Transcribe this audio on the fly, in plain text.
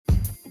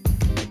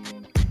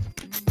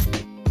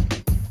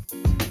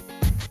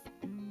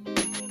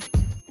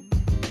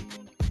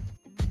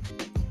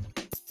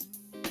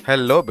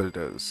Hello,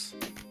 builders.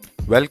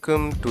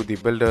 Welcome to the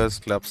Builders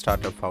Club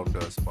Startup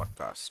Founders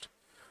podcast,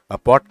 a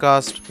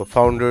podcast for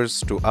founders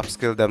to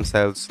upskill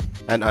themselves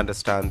and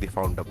understand the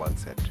founder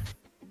mindset.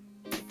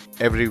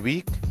 Every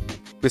week,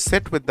 we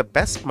sit with the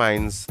best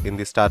minds in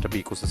the startup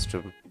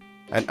ecosystem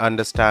and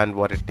understand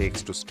what it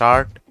takes to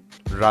start,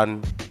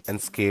 run,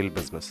 and scale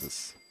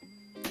businesses.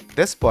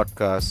 This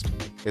podcast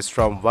is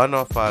from one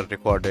of our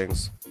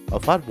recordings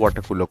of our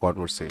water cooler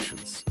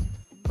conversations,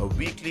 a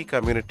weekly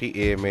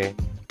community AMA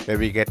where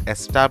we get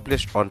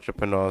established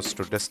entrepreneurs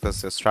to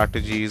discuss their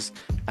strategies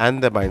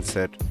and their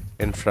mindset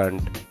in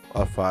front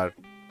of our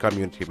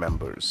community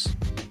members.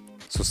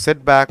 So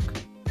sit back,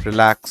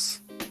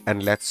 relax,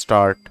 and let's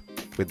start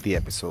with the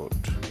episode.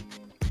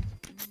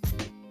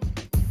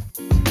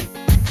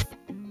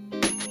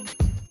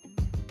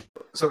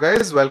 So,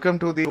 guys, welcome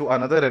to the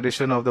another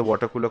edition of the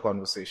Water Cooler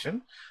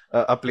Conversation,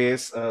 a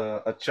place,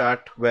 a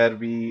chat where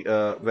we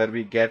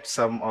get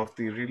some of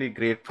the really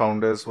great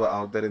founders who are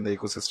out there in the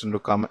ecosystem to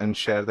come and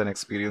share their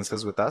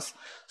experiences with us,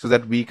 so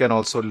that we can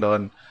also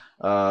learn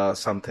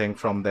something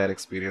from their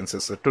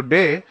experiences. So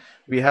today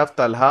we have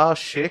Talha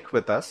Shaikh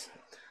with us.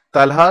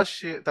 Talha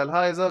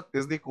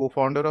is the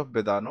co-founder of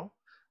Biddano,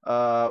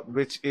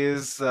 which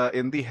is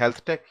in the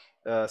health tech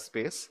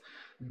space.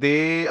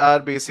 They are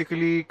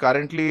basically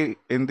currently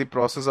in the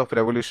process of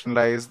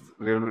revolutionizing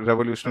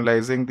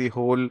the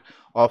whole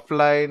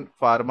offline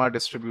pharma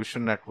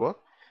distribution network,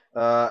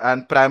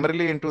 and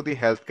primarily into the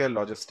healthcare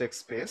logistics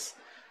space.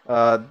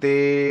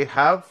 They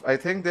have, I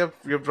think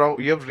you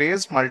have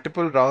raised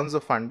multiple rounds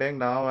of funding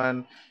now,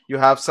 and you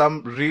have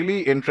some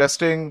really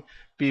interesting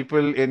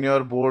people in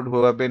your board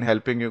who have been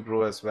helping you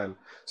grow as well.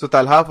 So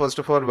Talha, first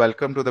of all,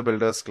 welcome to the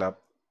Builders Club.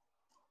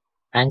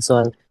 Thanks,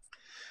 all.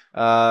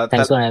 Tal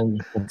Thanks for having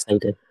me. I'm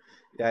excited.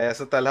 yeah.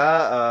 So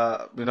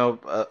Talha,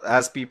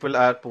 as people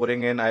are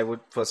pouring in, I would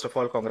first of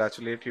all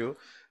congratulate you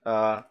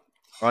uh,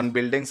 on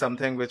building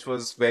something which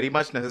was very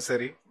much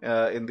necessary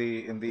in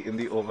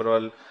the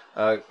overall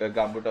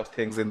gambit of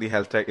things in the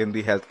in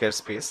the healthcare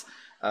space.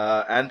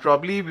 And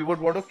probably we would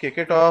want to kick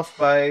it off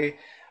by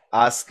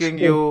asking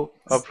Sure.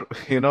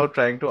 you,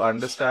 trying to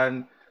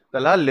understand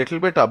Talha, a little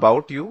bit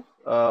about you.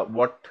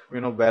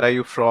 Where are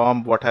you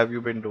from? What have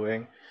you been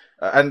doing?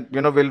 And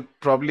we'll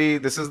probably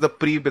this is the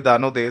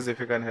pre-Bidano days. If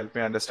you can help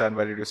me understand,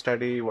 where did you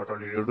study? What all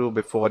did you do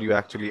before you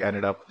actually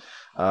ended up,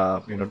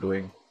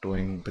 doing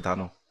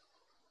Bidano?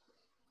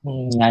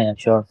 Yeah,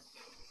 sure.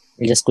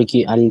 I'll just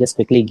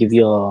quickly give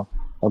you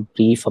a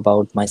brief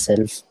about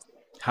myself,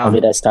 how Huh.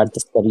 did I start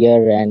this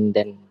career, and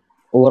then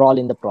overall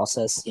in the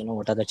process,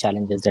 what are the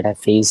challenges that I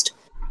faced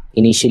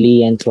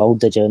initially and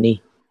throughout the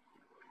journey.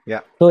 Yeah.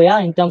 So yeah,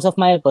 in terms of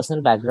my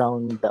personal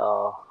background,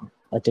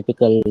 a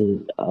typical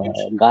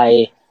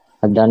guy.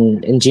 I've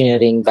done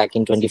engineering back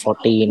in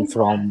 2014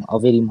 from a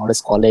very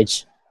modest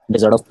college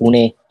based out of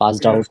Pune,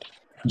 passed out,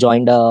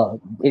 joined a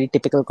very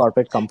typical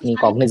corporate company,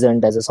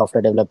 Cognizant, as a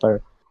software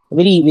developer.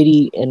 Very,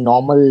 very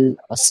normal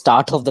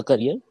start of the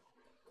career.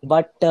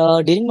 But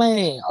during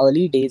my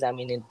early days, I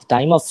mean, at the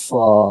time of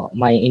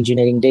my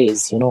engineering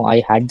days,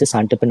 I had this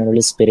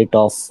entrepreneurial spirit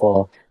of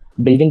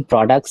building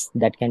products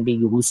that can be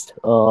used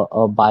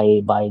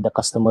by the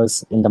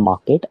customers in the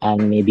market,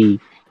 and maybe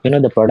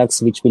the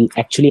products which will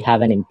actually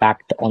have an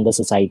impact on the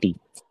society.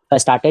 I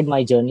started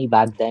my journey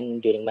back then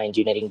during my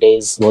engineering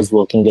days, was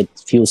working with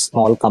few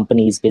small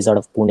companies based out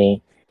of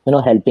Pune,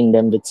 helping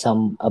them with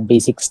some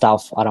basic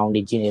stuff around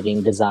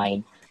engineering,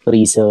 design,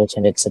 research,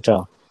 and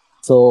etc.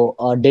 So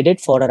did it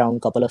for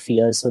around couple of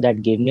years. So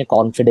that gave me a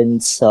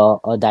confidence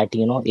that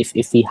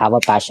if we have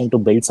a passion to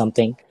build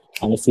something,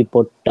 and if we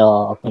put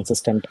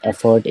consistent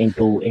effort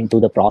into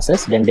the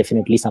process, then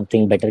definitely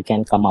something better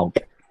can come out.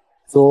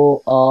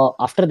 So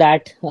after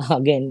that,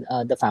 again,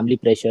 the family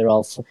pressure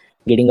of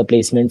getting a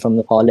placement from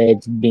the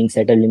college, being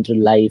settled into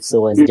life.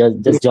 So I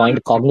just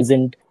joined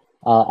Cognizant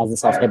as a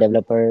software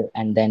developer,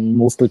 and then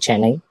moved to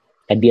Chennai.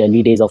 At the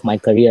early days of my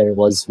career,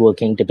 was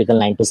working typical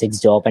 9 to 6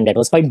 job, and that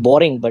was quite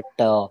boring. But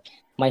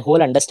my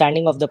whole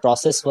understanding of the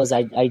process was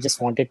I just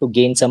wanted to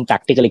gain some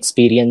practical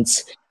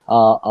experience,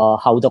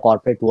 how the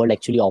corporate world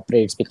actually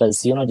operates,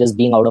 because just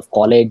being out of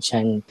college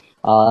and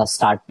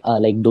start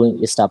like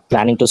doing start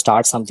planning to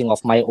start something of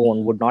my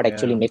own would not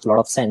actually Yeah. make a lot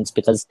of sense,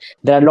 because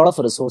there are a lot of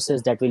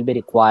resources that will be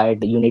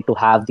required. You need to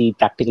have the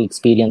practical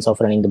experience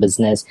of running the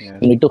business. Yeah.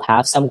 You need to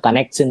have some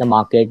connects in the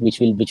market, which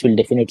will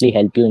definitely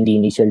help you in the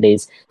initial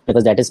days,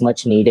 because that is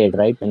much needed,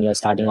 right, when you're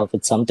starting Yeah. off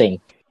with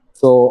something.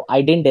 So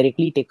I didn't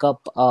directly take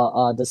up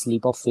this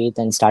leap of faith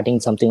and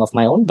starting something of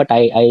my own, but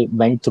I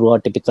went through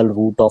a typical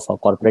route of a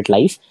corporate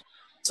life,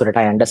 so that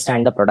I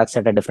understand the products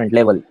at a different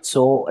level.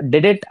 So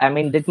did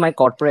my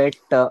corporate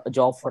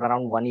job for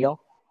around 1 year.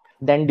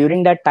 Then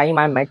during that time,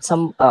 I met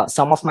some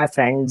of my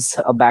friends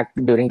back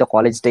during the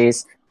college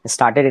days. I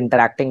started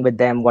interacting with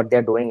them, what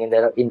they're doing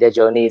in their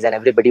journeys, and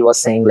everybody was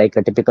saying like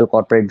a typical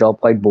corporate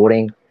job, quite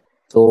boring.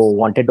 So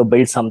wanted to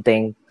build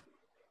something,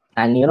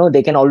 and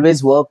they can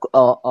always work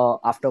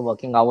after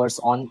working hours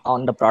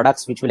on the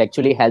products which will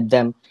actually help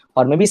them,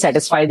 or maybe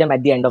satisfy them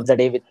at the end of the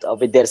day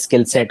with their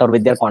skill set or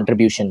with their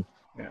contribution.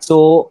 Yeah.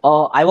 So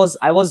I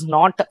was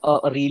not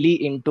really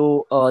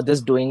into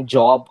this doing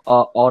job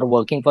or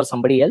working for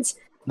somebody else,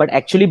 but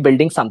actually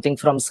building something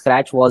from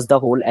scratch was the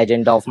whole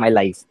agenda of my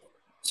life.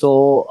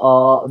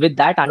 So with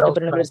that Well,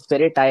 entrepreneurial nice.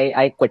 spirit,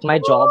 I quit my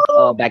job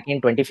back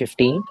in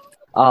 2015.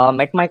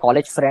 Met my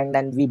college friend,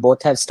 and we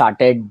both have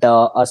started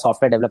a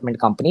software development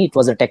company. It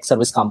was a tech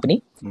service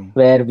company Mm.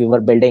 where we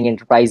were building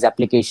enterprise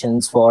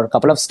applications for a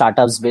couple of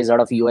startups based out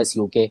of US,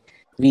 UK.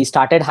 We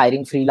started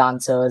hiring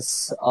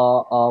freelancers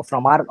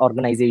from our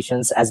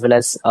organizations as well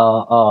as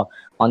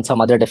on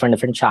some other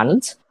different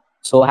channels.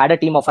 So I had a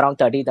team of around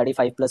 30,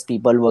 35 plus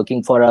people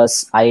working for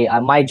us.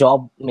 My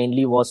job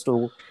mainly was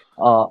to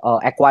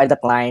acquire the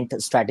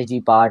client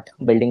strategy part,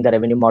 building the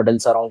revenue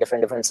models around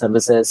different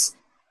services.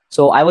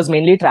 So I was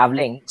mainly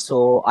traveling.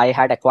 So I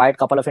had acquired a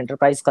couple of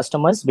enterprise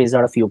customers based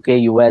out of UK,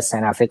 US,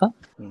 and Africa.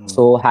 Mm.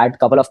 So had a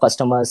couple of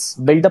customers,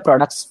 build the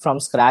products from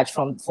scratch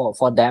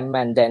for them,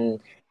 and then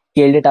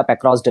scaled it up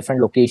across different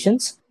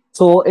locations.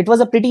 So it was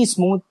a pretty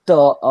smooth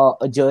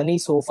journey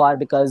so far,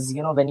 because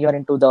when you're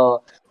into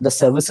the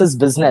services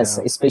business,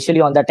 Yeah.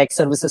 especially on the tech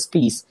services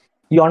piece,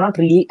 you're not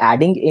really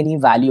adding any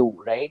value,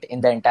 right,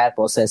 in the entire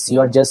process.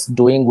 You're Mm. just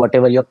doing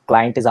whatever your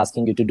client is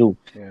asking you to do.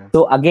 Yeah.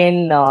 So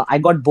again, I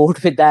got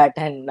bored with that,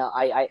 and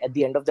I at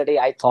the end of the day,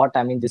 I thought,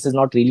 I mean, this is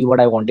not really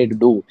what I wanted to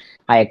do.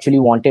 I actually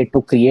wanted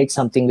to create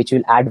something which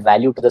will add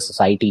value to the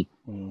society.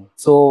 Mm.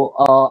 So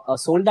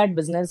sold that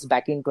business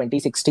back in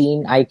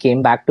 2016. I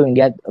came back to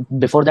India.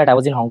 Before that, I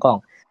was in Hong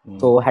Kong. Mm.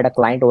 So had a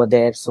client over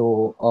there. So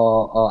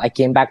I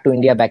came back to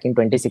India back in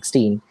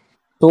 2016.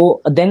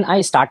 So then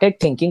I started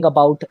thinking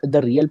about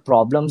the real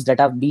problems that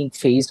are being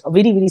faced,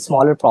 very, very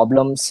smaller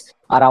problems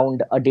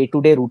around a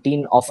day-to-day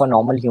routine of a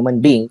normal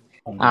human being.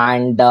 Mm.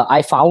 And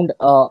I found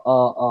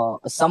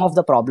some of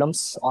the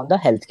problems on the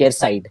healthcare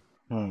side.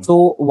 Mm.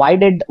 So why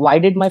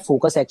did my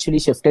focus actually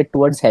shifted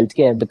towards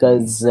healthcare? Mm.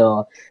 Because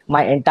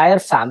my entire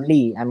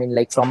family, I mean,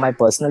 like from my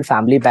personal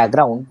family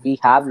background, we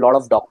have a lot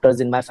of doctors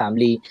in my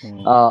family.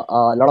 Mm.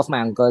 A lot of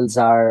my uncles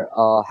are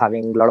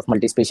having a lot of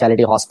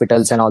multi-speciality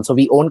hospitals, and also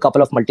we own a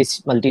couple of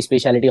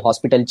multi-speciality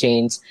hospital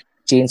chains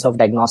of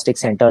diagnostic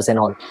centers and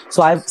all.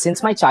 So I've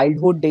since my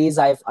childhood days,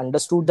 I've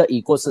understood the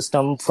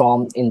ecosystem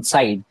from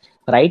inside,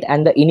 right,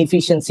 and the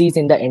inefficiencies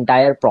in the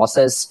entire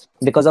process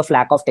because of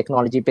lack of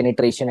technology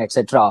penetration,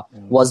 etc.,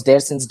 Mm. was there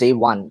since day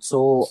one.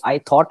 So I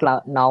thought,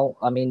 now,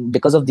 I mean,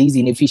 because of these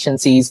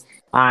inefficiencies,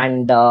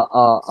 and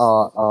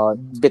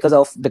because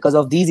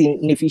of these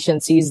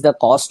inefficiencies, the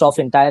cost of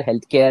entire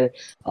healthcare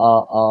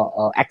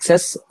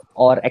access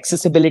or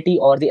accessibility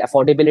or the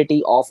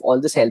affordability of all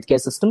these healthcare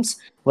systems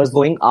was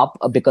going up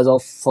because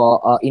of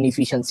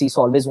inefficiencies.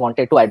 So always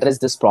wanted to address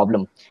this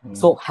problem. Mm.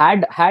 So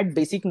had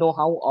basic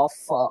know-how of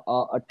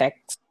Mm.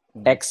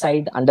 tech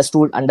side,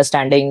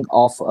 understanding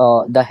of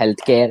the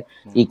healthcare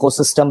Mm.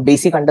 ecosystem,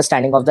 basic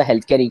understanding of the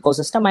healthcare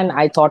ecosystem, and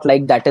I thought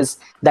like that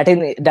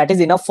is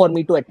enough for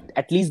me to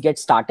at least get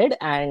started.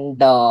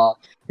 And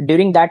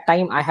during that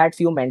time, I had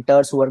few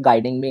mentors who were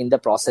guiding me in the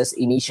process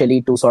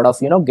initially to sort of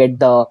get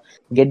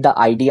the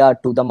idea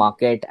to the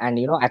market, and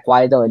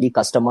acquire the early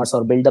customers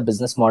or build the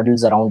business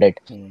models around it.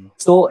 Mm.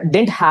 So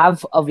didn't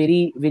have a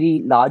very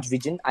very large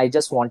vision. I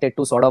just wanted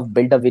to sort of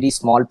build a very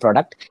small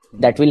product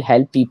that Mm. will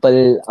help people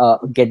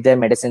get their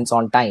medicines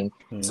on time.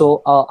 Mm.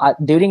 So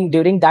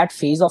during that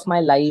phase of my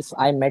life,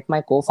 I met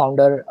my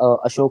co-founder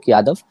Ashok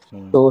Yadav.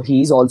 Mm. So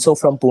he's also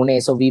from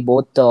Pune. So we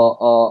both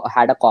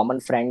had a common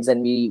friends,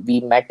 and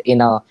we met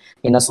in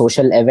a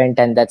social event,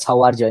 and that's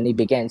how our journey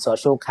began. So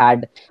Ashok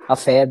had a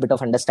fair bit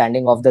of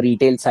understanding of the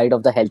retail side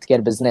of the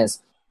healthcare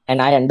business,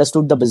 and I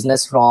understood the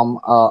business from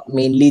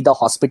mainly the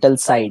hospital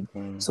side.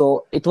 Mm.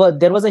 So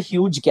there was a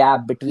huge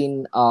gap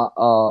between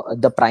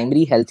the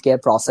primary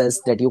healthcare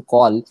process that you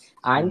call,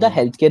 and the Mm.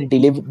 healthcare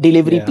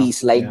delivery Yeah.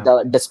 piece, like Yeah.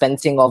 the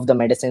dispensing of the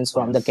medicines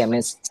from the Yes.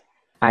 chemists,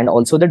 and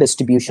also the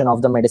distribution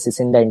of the medicines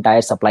in the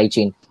entire supply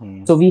chain.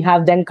 Mm. So we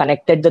have then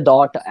connected the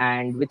dot,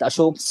 and with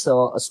Ashok's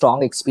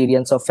strong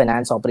experience of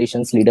finance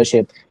operations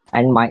leadership,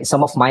 and my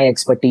some of my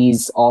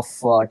expertise of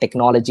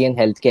technology and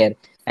healthcare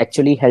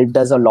actually helped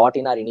us a lot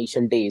in our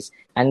initial days,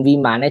 and we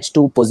managed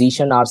to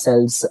position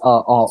ourselves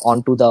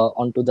onto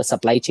the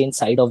supply chain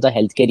side of the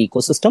healthcare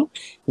ecosystem,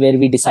 where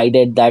we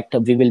decided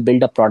that we will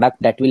build a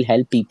product that will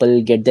help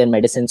people get their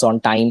medicines on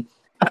time,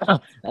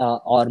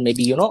 or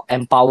maybe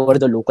empower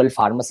the local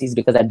pharmacies,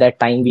 because at that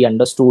time we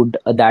understood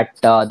that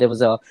there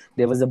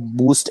was a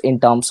boost in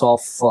terms of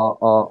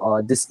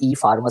this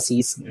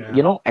e-pharmacies, Yeah.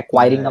 Yeah.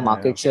 acquiring the Yeah. Yeah.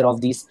 market share of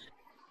these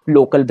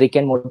local brick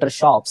and mortar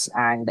shops,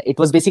 and it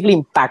was basically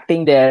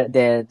impacting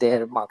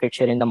their market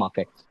share in the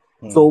market.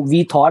 Mm. So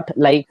we thought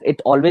like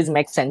it always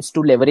makes sense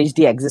to leverage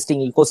the existing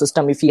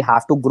ecosystem if we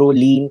have to grow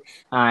lean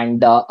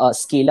and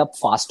scale up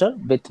faster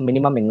with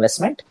minimum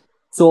investment.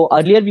 So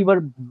earlier we were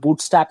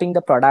bootstrapping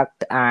the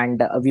product,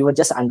 and we were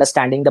just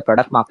understanding the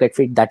product market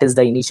fit. That is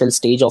the initial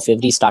stage of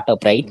every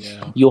startup, right?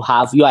 Yeah.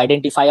 You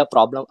identify a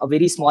problem, a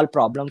very small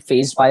problem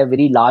faced by a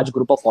very large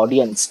group of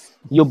audience.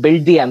 You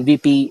build the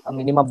MVP, a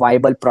minimum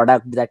viable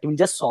product that will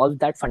just solve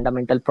that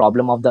fundamental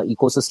problem of the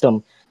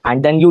ecosystem,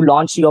 and then you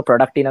launch your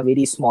product in a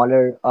very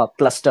smaller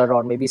cluster,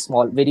 or maybe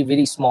small, very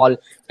very small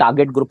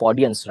target group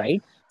audience,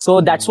 right? So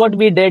that's what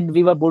we did.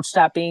 We were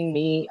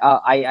bootstrapping.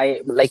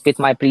 I like with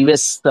my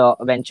previous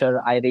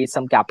venture, I raised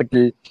some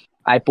capital.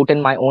 I put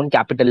in my own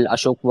capital.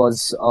 Ashok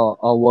was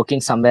working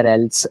somewhere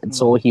else,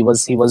 so he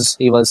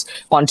was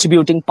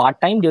contributing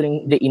part time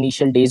during the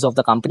initial days of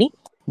the company.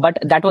 But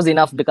that was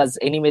enough because,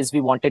 anyways, we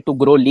wanted to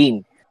grow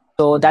lean.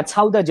 So Yeah. that's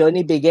how the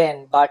journey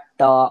began. But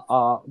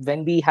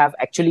when we have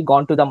actually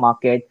gone to the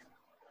market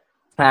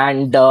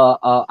and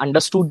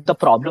understood the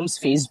problems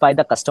faced by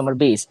the customer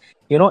base,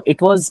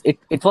 it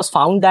was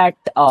found that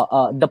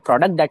the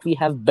product that we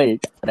have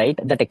built, right,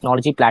 the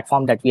technology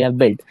platform that we have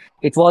built,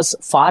 it was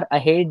far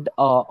ahead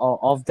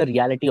of the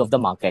reality of the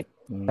market,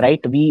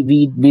 right?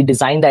 We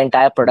designed the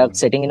entire product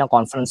sitting in a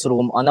conference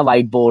room on a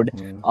whiteboard.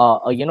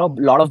 A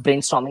lot of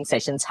brainstorming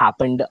sessions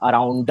happened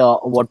around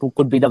what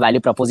could be the value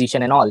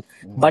proposition and all.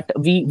 But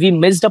we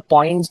missed a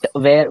point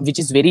where, which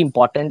is very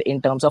important in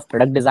terms of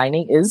product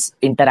designing, is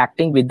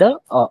interacting with the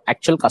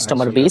actual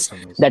customer Actual base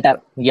customers.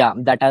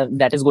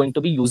 that is going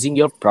to be using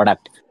your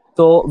product.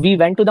 So we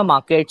went to the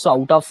market. So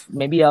out of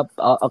maybe a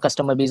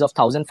customer base of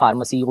 1,000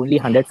 pharmacy, only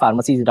 100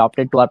 pharmacies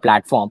adopted to our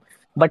platform.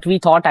 But we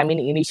thought, I mean,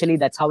 initially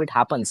that's how it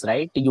happens,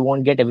 right? You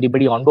won't get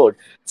everybody on board.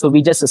 So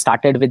we just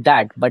started with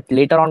that. But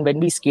later on, when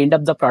we scaled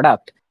up the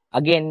product,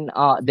 again,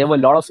 there were a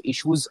lot of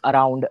issues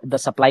around the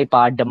supply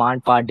part,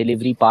 demand part,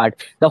 delivery part.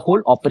 The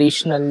whole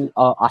operational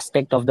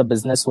aspect of the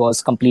business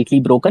was completely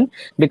broken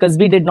because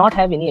we did not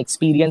have any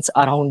experience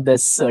around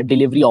this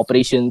delivery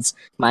operations,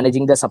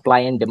 managing the supply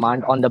and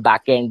demand on the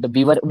back end.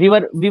 We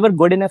were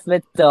good enough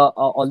with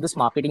all this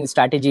marketing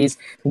strategies,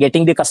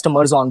 getting the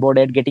customers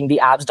onboarded, getting the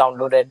apps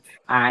downloaded,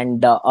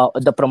 and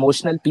the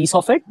promotional piece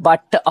of it.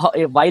 But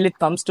while it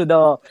comes to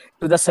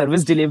the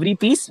service delivery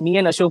piece, me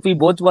and Ashok, we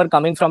both were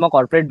coming from a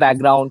corporate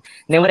background,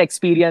 never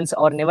experienced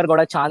or never got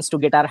a chance to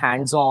get our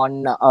hands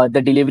on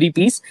the delivery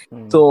piece.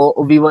 So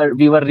we were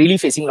really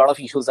facing a lot of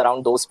issues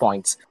around those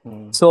points.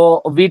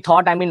 So we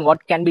thought, I mean,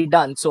 what can be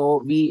done?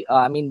 So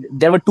I mean,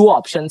 there were two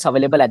options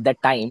available at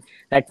that time.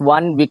 That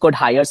one, we could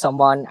hire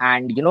someone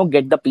and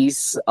get the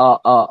piece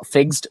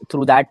fixed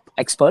through that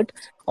expert,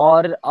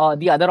 or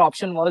the other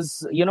option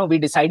was, we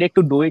decided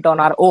to do it on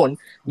our own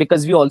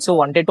because we also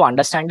wanted to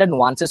understand the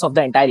nuances of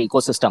the entire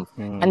ecosystem.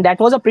 And that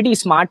was a pretty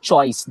smart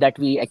choice that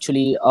we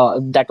actually,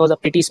 that was a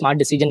pretty smart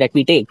decision that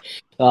we took,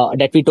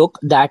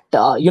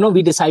 that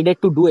we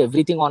decided to do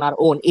everything on our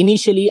own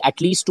initially,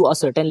 at least to a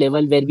certain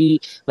level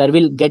where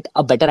we'll get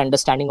a better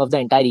understanding of the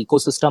entire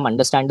ecosystem,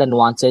 understand the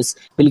nuances.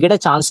 We'll get a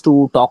chance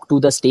to talk to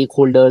the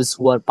stakeholders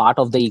who are part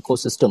of the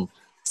ecosystem.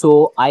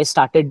 So I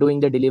started doing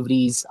the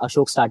deliveries.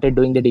 Ashok started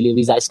doing the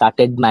deliveries. I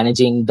started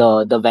managing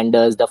the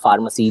vendors, the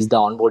pharmacies, the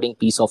onboarding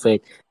piece of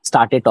it.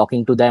 Started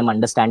talking to them,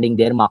 understanding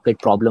their market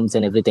problems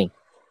and everything.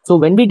 So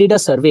when we did a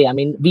survey, I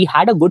mean, we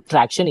had a good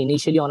traction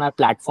initially on our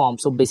platform.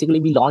 So basically,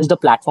 we launched the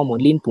platform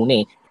only in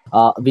Pune.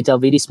 With a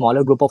very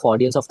smaller group of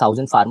audience of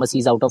 1,000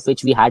 pharmacies, out of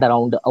which we had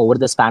around, over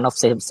the span of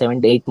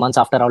 7 to 8 months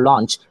after our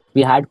launch,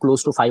 we had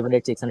close to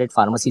 500 600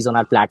 pharmacies on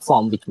our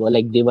platform, which were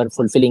like, they were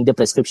fulfilling the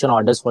prescription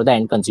orders for the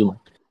end consumer.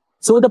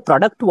 So the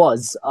product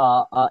was,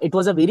 it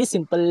was a very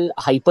simple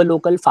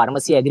hyperlocal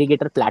pharmacy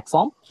aggregator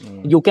platform.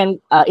 You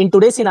can, in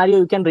today's scenario,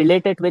 you can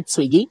relate it with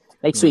Swiggy,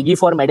 like Swiggy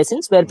for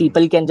medicines, where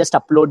people can just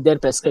upload their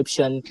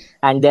prescription,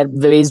 and they're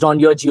based on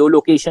your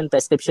geolocation,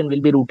 prescription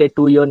will be routed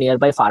to your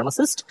nearby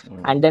pharmacist,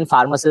 and then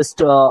pharmacist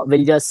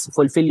will just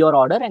fulfill your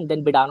order, and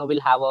then Biddano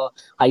will have a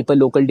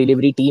hyperlocal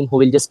delivery team who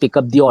will just pick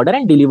up the order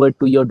and deliver it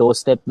to your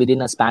doorstep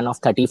within a span of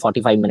 30 to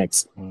 45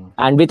 minutes,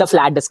 and with a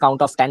flat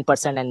discount of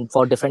 10%. And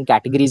for different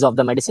categories of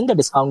the medicine, the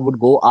discount would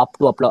go up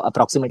to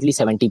approximately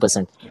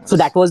 70%. So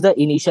that was the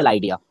initial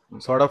idea.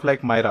 Sort of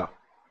like Myra.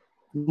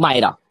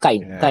 Myra,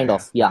 kind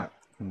of, yeah.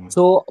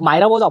 So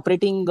Myra was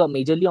operating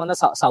majorly on the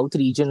south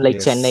region, like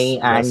Yes, Chennai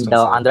west and and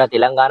south. Andhra,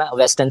 Telangana,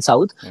 west and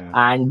south,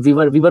 and we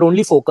were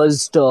only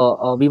focused,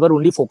 we were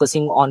only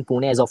focusing on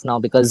Pune as of now,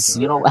 because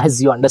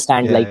as you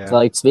understand, Yeah, like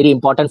yeah. it's very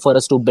important for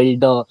us to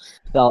build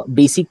the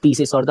basic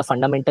pieces or the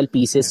fundamental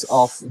pieces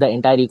of the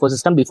entire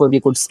ecosystem before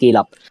we could scale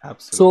up.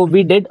 So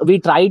Absolutely.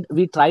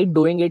 we tried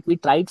doing it. We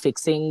tried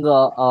fixing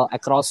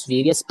across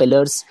various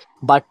pillars,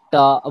 but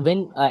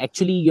when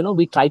actually,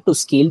 we tried to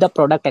scale the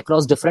product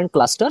across different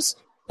clusters,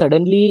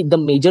 suddenly the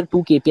major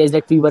two KPIs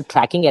that we were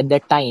tracking at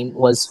that time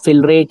was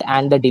fill rate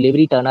and the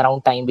delivery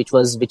turnaround time, which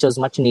was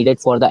much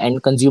needed for the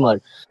end consumer.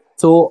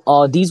 So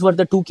these were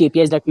the two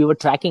KPIs that we were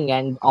tracking,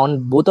 and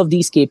on both of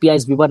these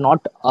KPIs, we were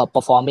not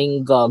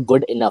performing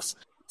good enough.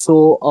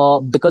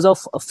 So because of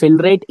fill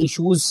rate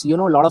issues, a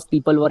lot of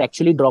people were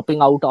actually dropping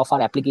out of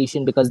our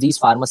application because these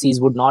pharmacies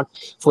would not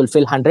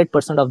fulfill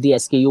 100% of the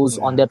SKUs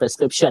on their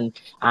prescription.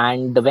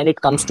 And when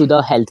it comes to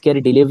the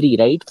healthcare delivery,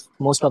 right,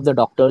 most of the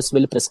doctors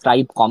will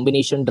prescribe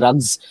combination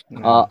drugs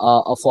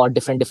for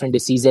different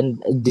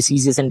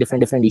diseases and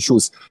different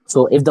issues.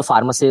 So if the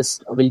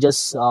pharmacist will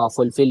just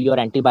fulfill your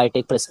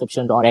antibiotic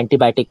prescription or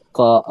antibiotic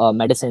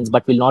medicines,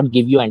 but will not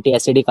give you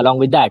anti-acidic along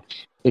with that,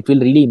 it will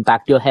really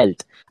impact your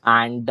health.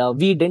 and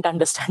we didn't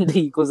understand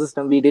the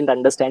ecosystem. We didn't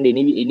understand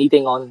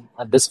anything on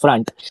this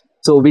front.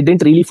 So we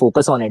didn't really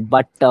focus on it.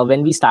 But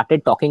when we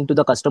started talking to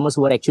the customers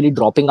who are actually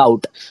dropping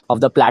out of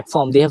the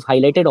platform, they have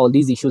highlighted all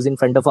these issues in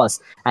front of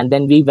us. And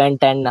then we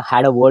went and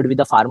had a word with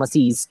the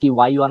pharmacies ki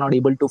why you are not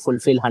able to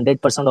fulfill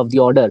 100% of the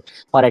order,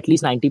 or at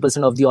least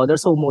 90% of the order.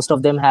 So most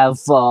of them have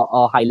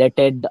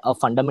highlighted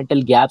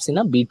fundamental gaps in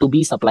a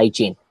B2B supply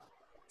chain.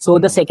 So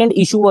the second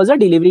issue was a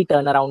delivery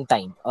turnaround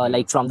time,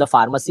 like from the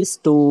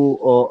pharmacist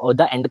to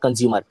the end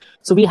consumer.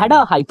 So we had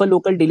a hyper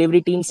local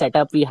delivery team set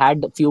up. We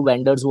had a few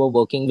vendors who were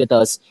working with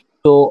us.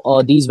 So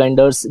these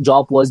vendors'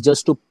 job was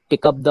just to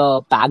pick up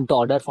the packed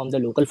order from the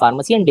local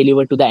pharmacy and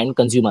deliver to the end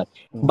consumer.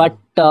 But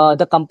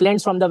the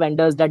complaints from the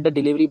vendors that the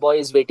delivery boy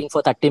is waiting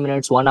for 30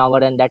 minutes, 1 hour,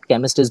 and that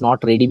chemist is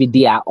not ready with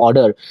the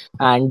order.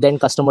 And then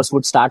customers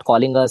would start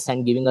calling us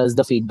and giving us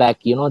the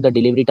feedback. The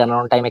delivery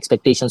turnaround time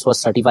expectations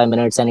was 35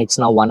 minutes and it's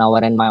now 1 hour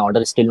and my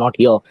order is still not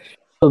here.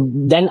 So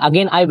then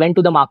again, I went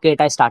to the market.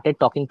 I started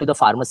talking to the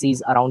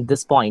pharmacies around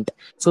this point.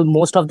 So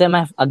most of them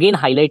have again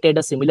highlighted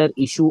a similar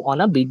issue on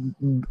a big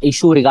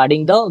issue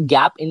regarding the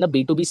gap in the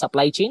B2B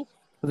supply chain,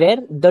 where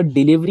the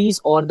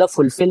deliveries or the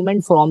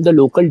fulfillment from the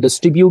local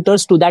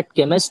distributors to that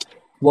chemist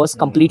was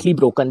completely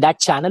broken. That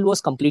channel was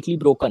completely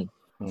broken.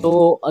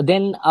 So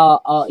then,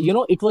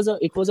 it was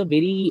a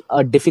very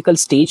difficult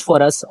stage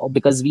for us,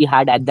 because we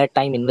had at that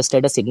time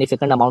invested a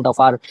significant amount of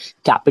our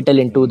capital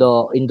into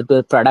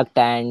the product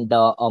and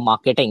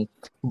marketing.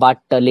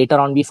 But later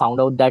on, we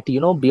found out that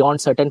beyond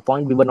certain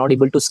point, we were not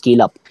able to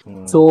scale up.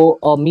 So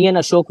me and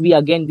Ashok,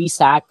 we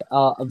sat,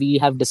 we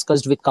have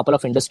discussed with couple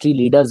of industry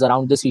leaders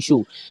around this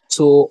issue.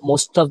 So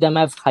most of them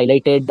have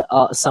highlighted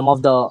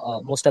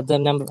most of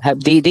them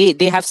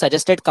they have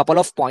suggested couple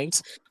of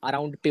points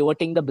around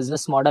pivoting the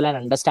business model and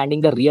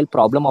understanding the real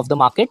problem of the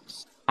market.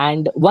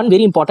 And one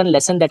very important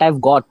lesson that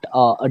I've got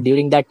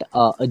during that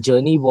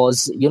journey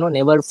was,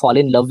 never fall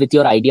in love with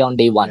your idea on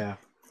day one. Yeah.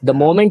 The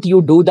moment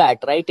you do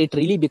that, right, it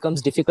really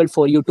becomes difficult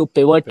for you to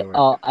pivot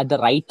at the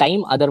right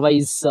time.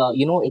 Otherwise,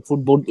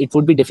 it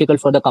would be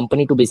difficult for the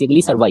company to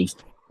basically survive.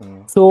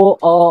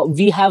 So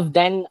we have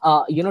then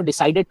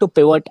decided to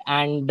pivot,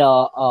 and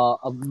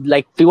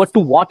like pivot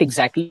to what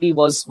exactly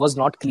was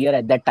not clear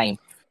at that time.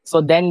 So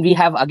then we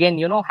have again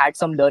had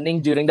some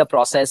learning during the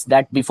process,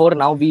 that before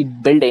now we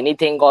build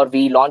anything or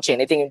we launch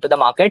anything into the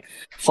market,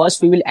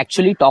 first we will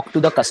actually talk to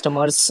the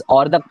customers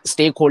or the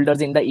stakeholders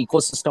in the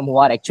ecosystem who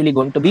are actually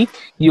going to be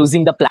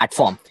using the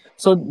platform.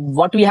 So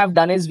what we have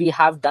done is we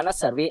have done a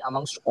survey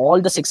amongst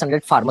all the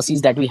 600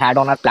 pharmacies that we had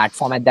on our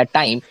platform at that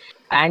time,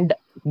 and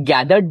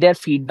gathered their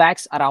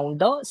feedbacks around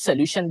the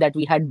solution that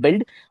we had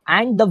built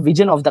and the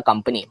vision of the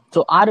company.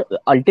 So our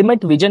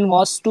ultimate vision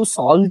was to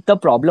solve the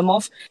problem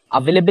of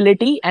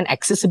availability and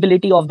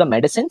accessibility of the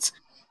medicines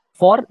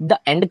for the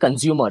end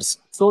consumers.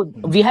 So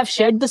we have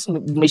shared this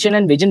mission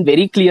and vision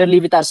very clearly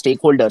with our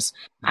stakeholders.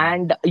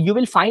 And you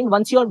will find,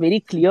 once you are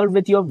very clear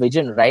with your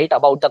vision, right,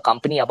 about the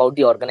company, about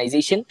the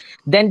organization,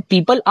 then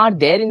people are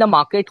there in the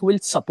market who will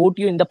support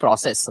you in the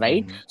process,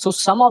 right? So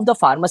some of the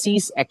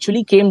pharmacies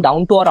actually came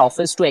down to our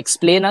office to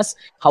explain us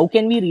how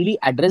can we really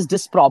address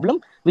this problem,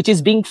 which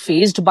is being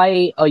faced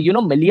by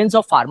millions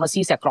of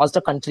pharmacies across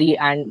the country,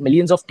 and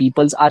millions of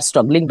peoples are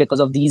struggling because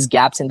of these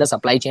gaps in the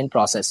supply chain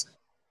process.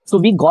 So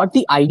we got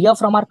the idea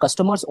from our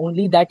customers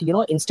only that,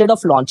 instead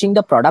of launching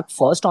the product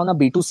first on a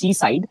B2C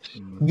side,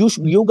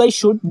 you guys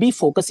should be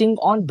focusing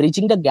on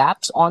bridging the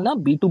gaps on a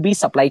B2B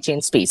supply chain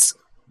space.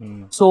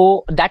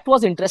 So that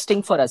was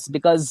interesting for us,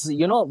 because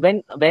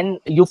when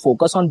you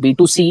focus on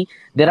B2C,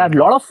 there are a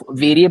lot of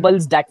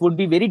variables that would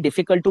be very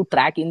difficult to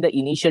track in the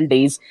initial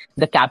days.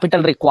 The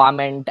capital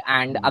requirement,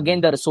 and again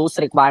the resource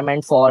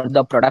requirement for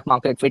the product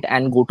market fit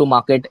and go to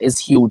market is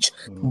huge.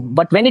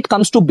 But when it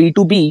comes to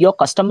B2B, your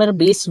customer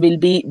base will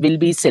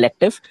be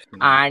selective,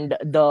 and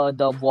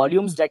the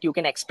volumes that you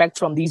can expect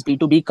from these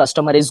B2B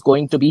customer is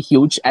going to be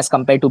huge as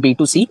compared to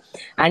B2C.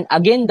 And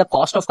again, the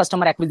cost of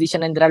customer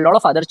acquisition, and there are a lot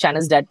of other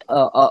channels that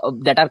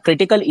are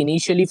critical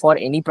initially for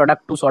any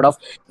product to sort of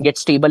get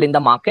stable in the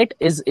market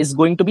is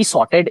going to be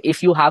sorted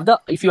if you have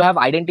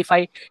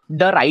identified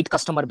the right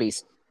customer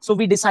base. So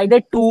we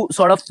decided to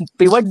sort of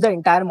pivot the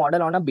entire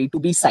model on a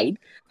B2B side,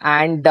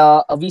 and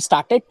we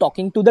started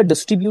talking to the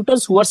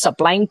distributors who are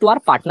supplying to our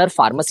partner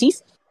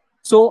pharmacies.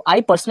 So I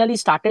personally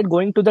started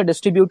going to the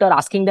distributor,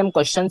 asking them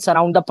questions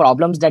around the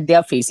problems that they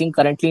are facing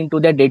currently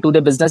into their day-to-day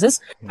businesses,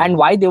 and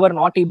why they were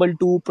not able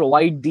to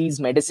provide these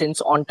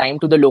medicines on time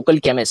to the local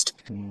chemist.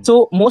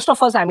 So most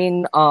of us,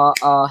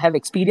 have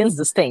experienced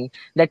this thing,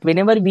 that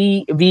whenever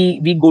we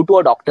go to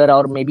a doctor,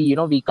 or maybe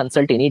we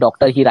consult any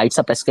doctor, he writes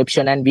a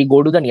prescription, and we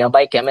go to the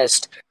nearby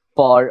chemist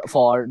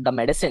for the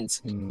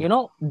medicines.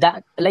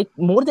 That, like,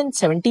 more than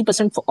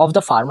 70% of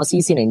the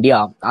pharmacies in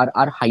India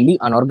are highly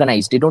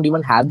unorganized. They don't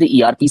even have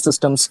the ERP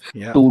systems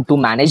to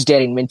manage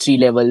their inventory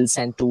levels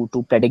and to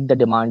predict the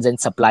demands and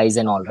supplies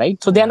and all,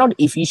 right? So they are not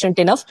efficient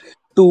enough.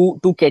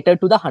 to cater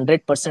to the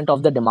 100%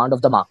 of the demand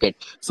of the market.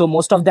 So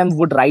most of them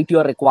would write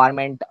your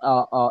requirement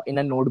in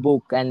a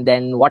notebook, and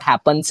then what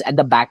happens at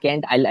the back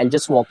end, I'll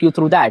just walk you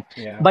through that.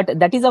 Yeah. But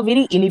that is a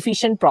very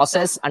inefficient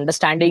process,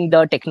 understanding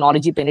the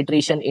technology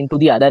penetration into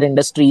the other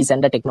industries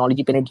and the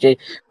technology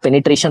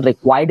penetration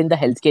required in the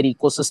healthcare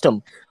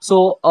ecosystem.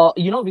 So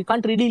we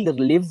can't really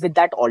live with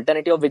that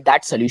alternative, with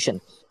that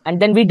solution. And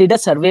then we did a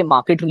survey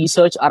market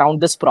research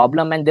around this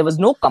problem, and there was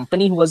no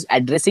company who was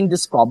addressing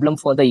this problem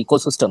for the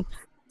ecosystem.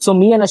 So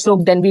me and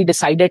Ashok, then we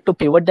decided to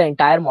pivot the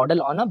entire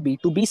model on a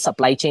B2B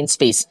supply chain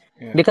space,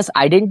 Yeah. because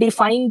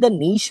identifying the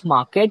niche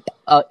market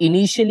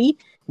initially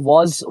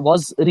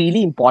was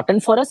really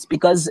important for us,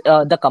 because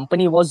the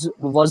company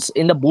was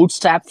in the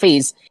bootstrap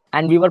phase,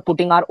 and we were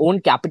putting our own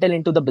capital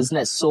into the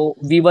business. So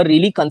we were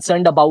really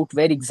concerned about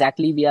where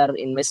exactly we are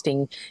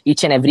investing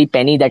each and every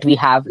penny that we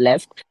have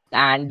left.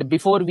 And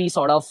before we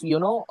sort of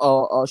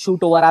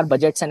shoot over our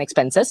budgets and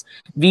expenses,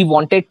 we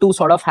wanted to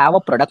sort of have a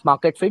product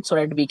market fit, so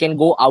that we can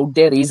go out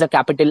there, raise a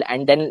capital,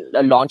 and then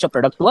launch a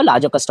product to a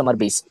larger customer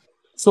base.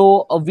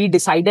 So we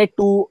decided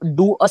to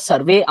do a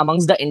survey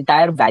amongst the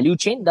entire value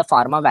chain, the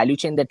pharma value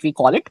chain that we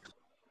call it.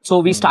 So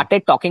we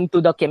started talking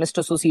to the chemist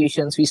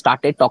associations. We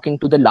started talking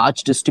to the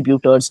large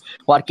distributors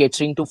who are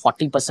catering to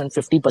 40%,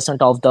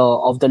 50%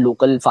 of the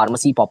local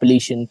pharmacy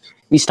population.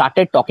 We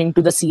started talking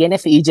to the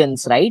CNF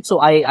agents, right? So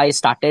I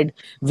started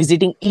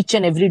visiting each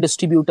and every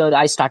distributor.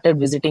 I started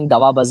visiting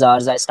Dawa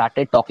Bazaars. I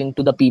started talking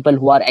to the people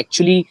who are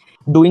actually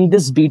doing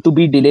this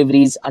B2B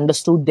deliveries,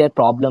 understood their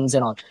problems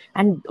and all.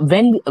 And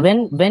when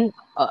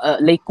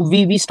like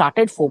we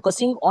started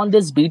focusing on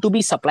this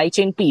B2B supply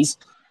chain piece,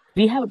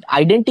 we have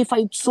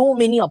identified so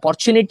many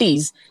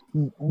opportunities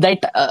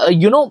that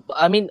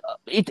I mean,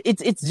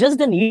 it's just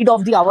the need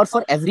of the hour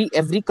for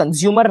every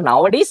consumer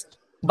nowadays.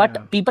 But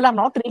Yeah. people are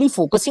not really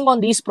focusing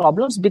on these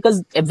problems,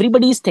 because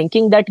everybody is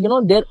thinking that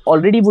there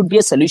already would be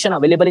a solution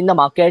available in the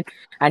market,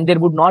 and there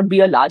would not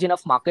be a large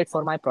enough market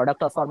for my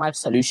product or for my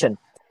solution.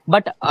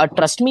 But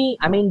trust me,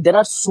 I mean, there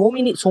are so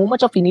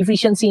much of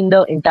inefficiency in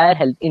the entire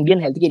Indian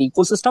healthcare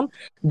ecosystem,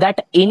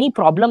 that any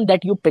problem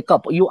that you pick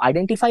up, you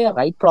identify a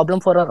right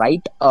problem for a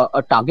right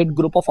a target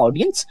group of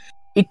audience,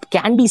 it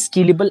can be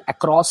scalable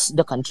across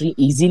the country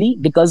easily,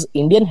 because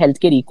Indian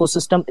healthcare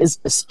ecosystem is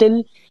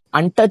still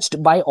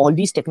untouched by all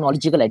these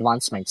technological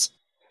advancements.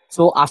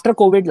 So after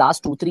COVID,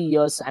 last 2 3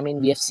 years, I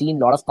mean, we have seen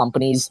a lot of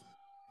companies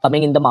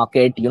coming in the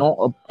market,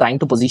 trying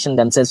to position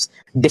themselves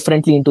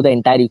differently into the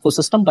entire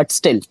ecosystem, but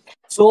still.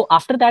 So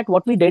after that,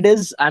 what we did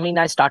is, I mean,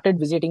 I started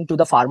visiting to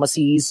the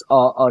pharmacies,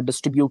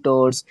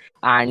 distributors,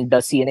 and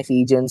CNF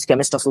agents,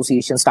 chemist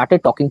associations,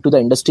 started talking to the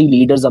industry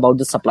leaders about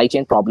the supply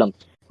chain problem.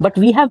 But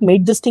we have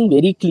made this thing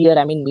very clear,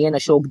 I mean, me and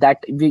Ashok,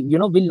 that we,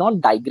 will not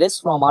digress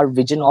from our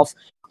vision of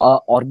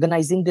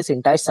organizing this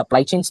entire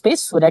supply chain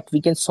space, so that we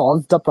can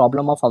solve the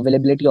problem of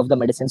availability of the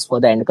medicines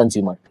for the end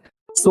consumer.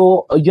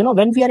 So,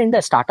 when we are in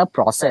the startup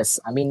process,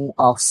 I mean,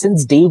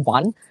 since day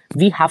one,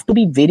 we have to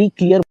be very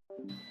clear.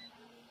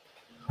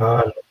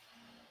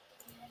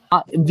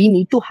 We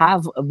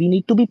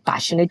need to be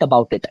passionate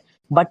about it.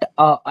 But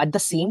at the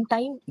same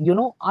time,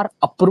 our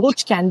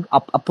approach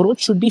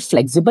should be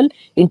flexible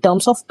in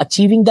terms of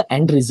achieving the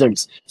end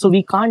results. So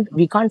we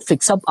can't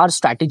fix up our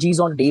strategies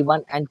on day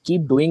one and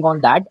keep doing on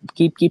that,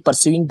 keep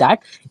pursuing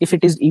that, if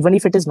it is, even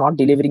if it is not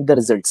delivering the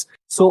results.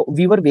 So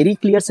we were very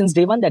clear since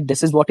day one that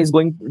this is what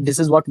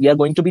we are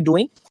going to be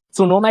doing.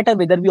 So no matter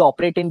whether we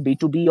operate in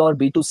B2B or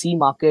B2C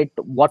market,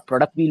 what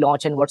product we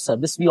launch and what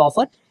service we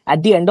offer,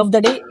 at the end of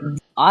the day,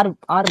 our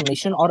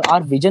mission or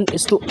our vision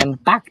is to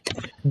impact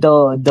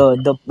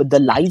the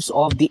lives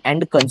of the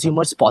end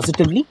consumers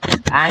positively.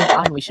 And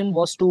our mission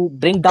was to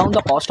bring down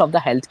the cost of the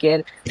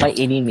healthcare by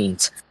any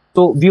means.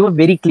 So we were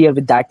very clear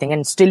with that thing,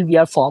 and still we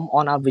are firm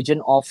on our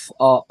vision of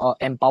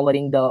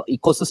empowering the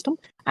ecosystem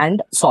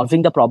and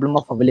solving the problem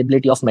of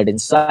availability of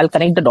medicines. So I'll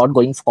connect the dot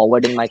going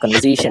forward in my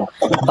conversation.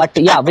 But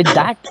yeah, with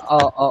that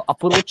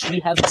approach,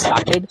 we have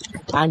started,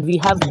 and we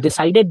have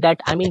decided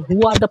that, I mean,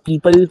 who are the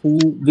people who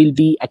will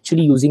be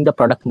actually using the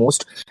product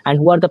most, and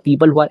who are the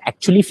people who are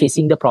actually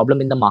facing the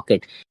problem in the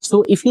market.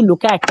 So if you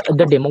look at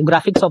the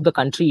demographics of the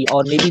country,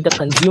 or maybe the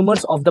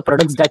consumers of the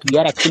products that we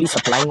are actually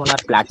supplying on our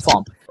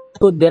platform,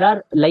 so there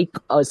are like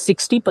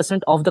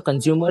 60% of the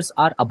consumers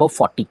are above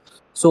 40.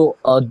 So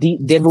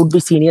there would be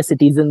senior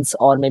citizens,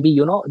 or maybe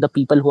the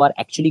people who are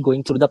actually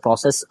going through the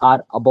process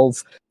are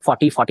above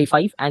 40,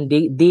 45, and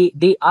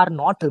they are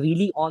not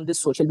really on this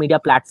social media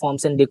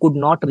platforms, and they could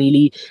not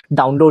really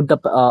download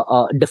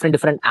the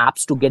different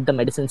apps to get the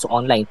medicines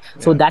online.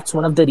 So Yeah. that's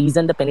one of the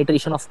reason the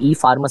penetration of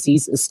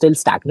e-pharmacies is still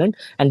stagnant,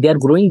 and they are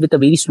growing with a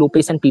very slow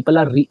pace, and people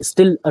are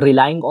still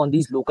relying on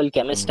these local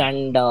chemist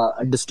and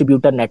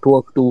distributor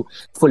network to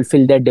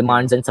fulfill their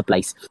demands and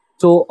supplies.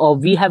 So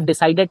we have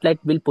decided that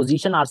we'll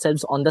position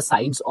ourselves on the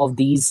sides of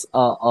these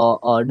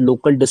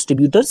local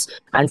distributors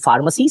and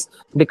pharmacies,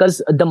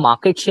 because the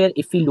market share,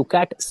 if we look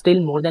at,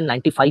 still more than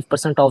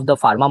 95% of the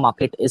pharma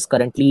market is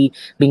currently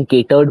being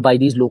catered by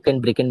these local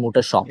brick and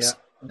mortar shops.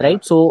 Yeah. Yeah.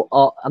 right?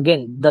 So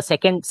again, the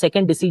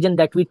second decision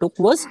that we took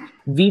was,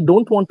 we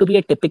don't want to be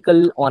a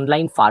typical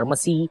online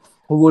pharmacy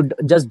who would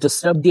just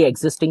disrupt the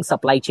existing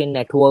supply chain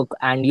network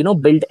and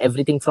build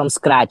everything from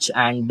scratch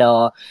and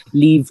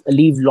leave a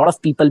lot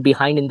of people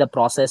behind in the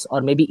process,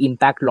 or maybe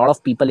impact a lot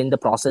of people in the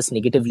process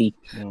negatively.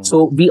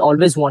 So we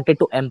always wanted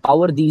to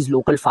empower these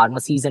local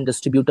pharmacies and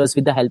distributors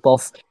with the help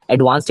of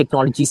advanced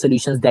technology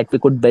solutions that we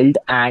could build,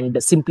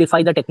 and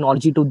simplify the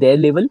technology to their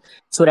level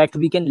so that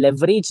we can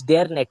leverage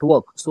their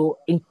network. So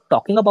in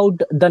talking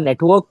about the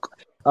network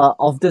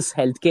of this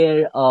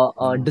healthcare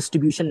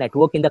distribution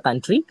network in the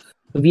country,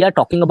 we are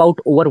talking about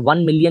over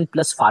 1 million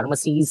plus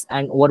pharmacies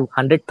and over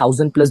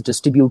 100,000 plus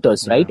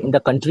distributors, right, Yeah. in the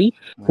country,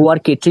 who Yeah. are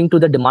catering to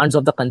the demands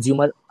of the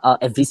consumer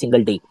every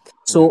single day. Yeah.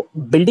 So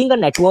building a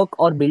network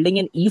or building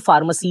an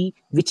e-pharmacy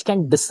which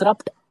can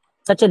disrupt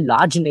such a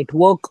large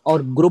network or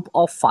group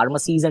of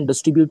pharmacies and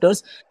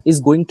distributors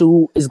is going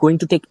to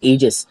take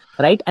ages,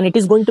 right? And it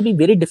is going to be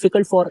very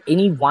difficult for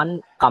any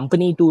one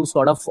company to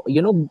sort of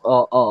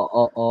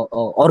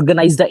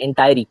organize the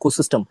entire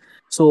ecosystem.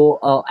 So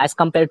as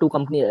compared to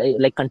company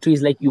like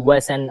countries like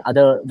US and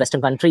other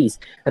western countries,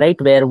 right,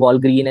 where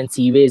Walgreen and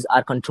Seaways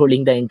are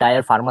controlling the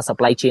entire pharma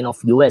supply chain of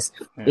US,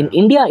 in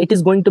Yeah. India it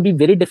is going to be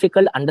very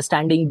difficult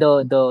understanding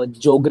the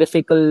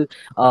geographical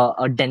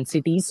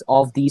densities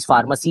of these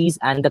pharmacies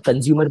and the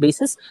consumer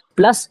basis.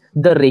 Plus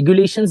the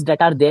regulations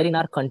that are there in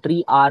our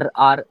country are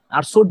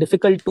so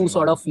difficult to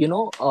sort of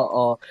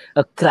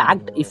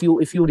cracked, if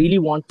you really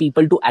want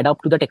people to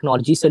adapt to the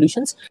technology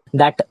solutions,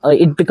 that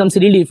it becomes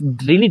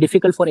really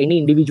difficult for any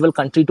individual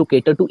country to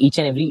cater to each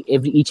and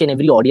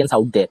every audience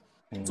out there.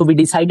 So we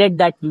decided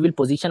that we will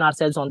position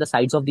ourselves on the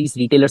sides of these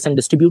retailers and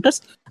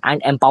distributors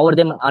and empower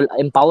them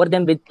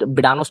with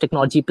Biddano's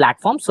technology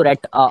platform, so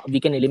that we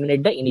can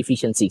eliminate the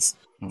inefficiencies.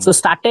 So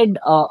started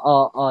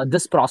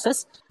this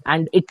process,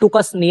 and it took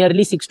us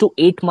nearly 6 to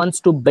 8 months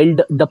to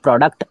build the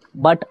product.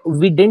 But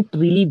we didn't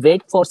really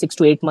wait for 6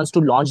 to 8 months to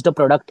launch the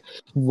product.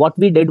 What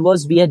we did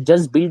was, we had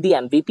just built the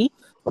MVP,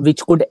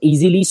 which could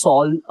easily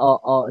solve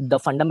the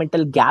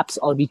fundamental gaps,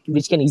 or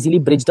which can easily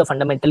bridge the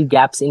fundamental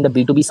gaps in the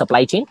B2B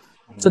supply chain.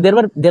 So there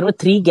were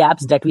three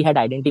gaps that we had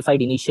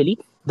identified initially.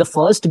 The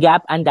first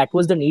gap, and that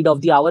was the need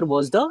of the hour,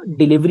 was the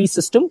delivery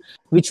system,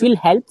 which will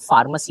help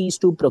pharmacies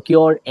to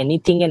procure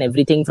anything and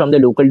everything from the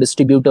local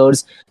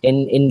distributors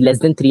in less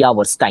than 3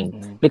 hours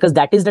time. Because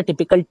that is the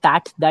typical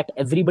tat that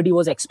everybody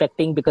was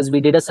expecting, because we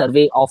did a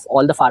survey of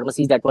all the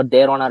pharmacies that were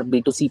there on our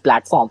B2C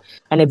platform,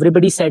 and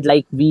everybody said,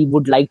 like, we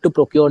would like to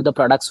procure the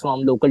products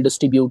from local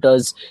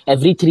distributors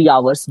every 3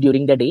 hours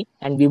during the day,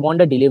 and we want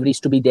the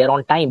deliveries to be there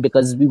on time,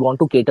 because we want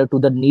to cater to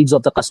the needs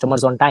of the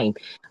customers on time.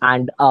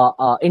 And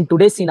in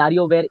today's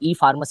scenario, where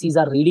e-pharmacies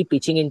are really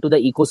pitching into the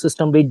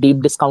ecosystem with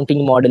deep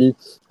discounting model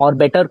or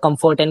better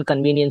comfort and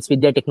convenience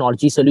with their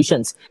technology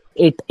solutions,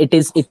 it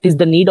is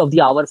the need of the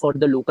hour for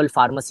the local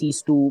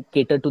pharmacies to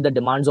cater to the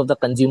demands of the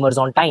consumers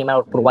on time,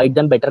 or provide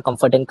them better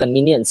comfort and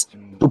convenience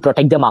to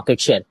protect the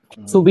market share.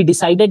 So we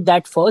decided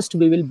that first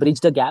we will bridge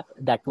the gap.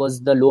 That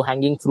was the low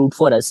hanging fruit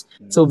for us.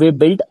 So we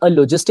built a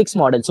logistics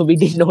model. So we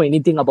didn't know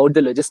anything about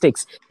the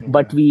logistics,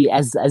 but we,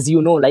 as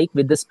you know, like,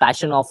 with this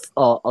passion of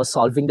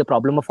solving the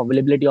problem of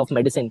availability of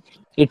medicine,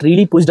 it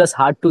really pushed us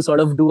hard to sort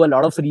of do a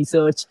lot of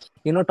research,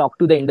 talk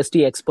to the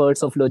industry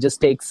experts of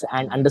logistics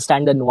and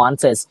understand the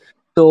nuances.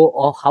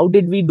 So how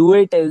did we do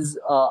it is,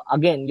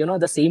 again,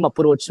 the same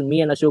approach.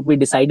 Me and Ashok, we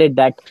decided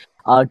that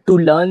to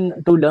learn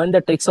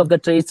the tricks of the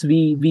trades,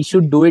 we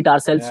should do it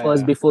ourselves Yeah.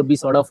 first Yeah. before we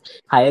sort of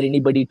hire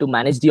anybody to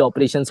manage the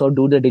operations or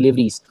do the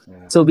deliveries.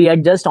 Yeah. So we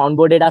had just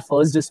onboarded our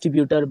first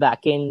distributor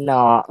back in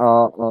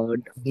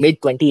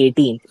mid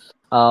 2018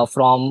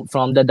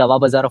 from the Dawa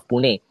Bazaar of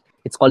Pune.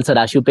 It's called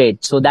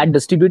Sadashupet. So that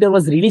distributor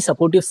was really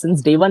supportive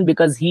since day one,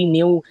 because he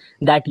knew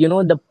that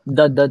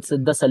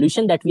the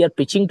solution that we are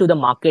pitching to the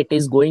market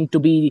is going to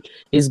be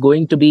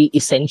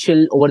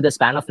essential over the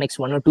span of next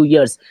 1 or 2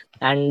 years.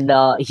 And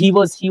he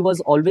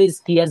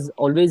has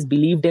always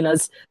believed in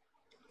us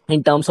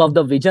in terms of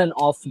the vision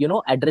of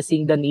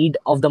addressing the need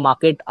of the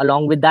market,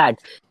 along with that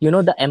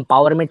the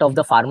empowerment of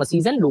the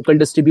pharmacies and local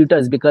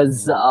distributors.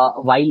 Because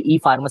while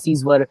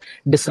e-pharmacies were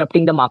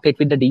disrupting the market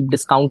with the deep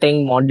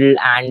discounting model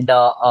and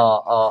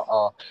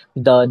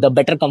the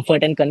better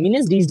comfort and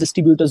convenience, these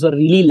distributors were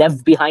really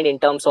left behind in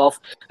terms of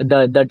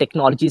the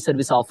technology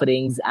service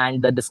offerings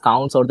and the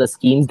discounts or the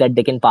schemes that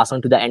they can pass on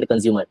to the end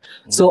consumer.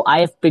 So I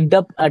have picked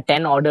up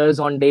 10 orders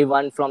on day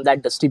one from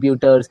that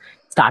distributors,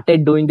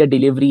 started doing the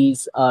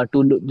deliveries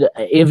to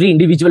every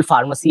individual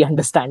pharmacy,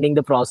 understanding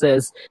the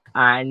process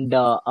and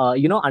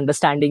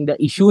understanding the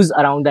issues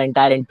around the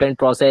entire end-to-end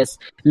process,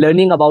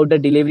 learning about the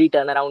delivery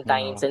turnaround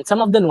times and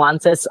some of the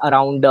nuances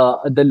around the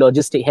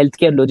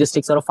healthcare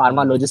logistics or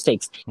pharma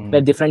logistics,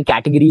 where different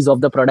categories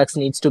of the products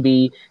needs to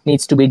be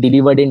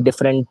delivered in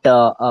different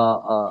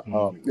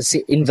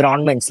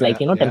environments, like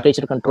Yeah. Yeah.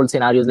 temperature control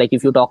scenarios. Like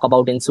if you talk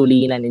about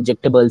insulin and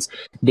injectables,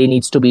 they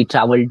needs to be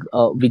traveled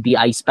with the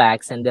ice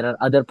packs, and there are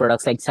other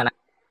products like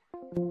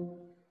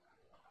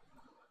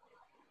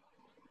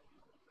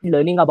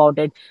learning about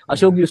it.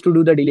 Ashok used to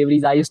do the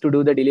deliveries. I used to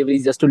do the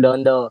deliveries just to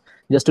learn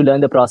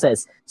the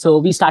process. So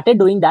we started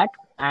doing that,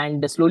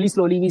 and slowly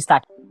we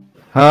started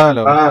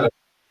Hello.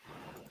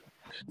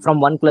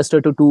 from one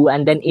cluster to two.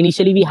 And then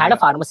initially we had a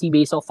pharmacy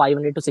base of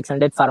 500 to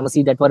 600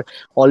 pharmacy that were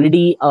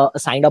already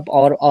signed up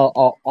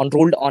or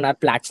enrolled on our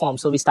platform.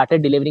 So we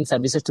started delivering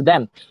services to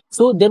them.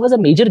 So there was a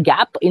major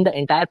gap in the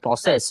entire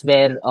process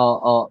where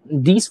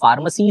these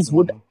pharmacies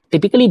would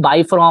typically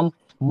buy from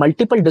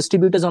multiple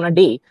distributors on a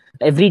day,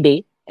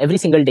 every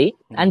single day.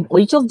 And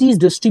each of these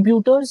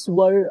distributors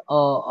were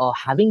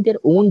having their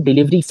own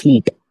delivery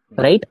fleet,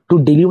 right, to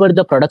deliver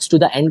the products to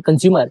the end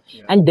consumer.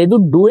 And they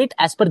would do it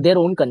as per their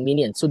own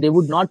convenience. So they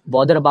would not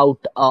bother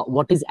about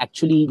what is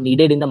actually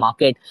needed in the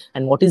market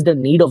and what is the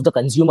need of the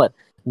consumer.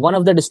 One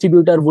of the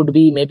distributor would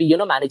be maybe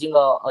managing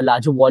a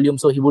larger volume,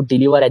 so he would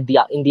deliver at the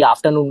in the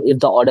afternoon if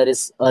the order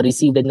is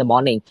received in the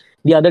morning.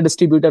 The other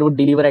distributor would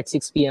deliver at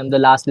 6 p.m. The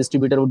last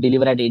distributor would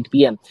deliver at 8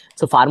 p.m.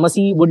 So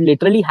pharmacy would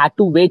literally have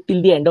to wait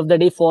till the end of the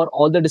day for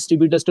all the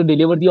distributors to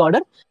deliver the order,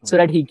 so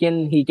that he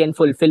can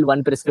fulfill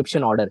one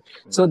prescription order.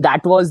 So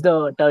that was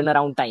the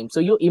turnaround time.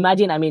 So you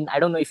imagine, I mean, I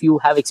don't know if you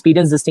have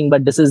experienced this thing,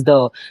 but this is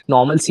the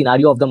normal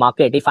scenario of the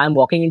market. If I'm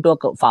walking into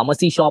a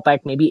pharmacy shop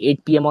at maybe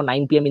 8 p.m. or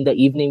 9 p.m. in the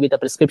evening with a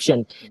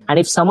prescription, and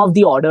if some of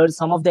the orders,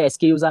 some of the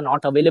SKUs are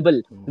not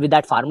available with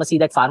that pharmacy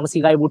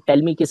guy would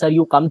tell me, sir,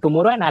 you come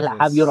tomorrow and I'll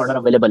have your order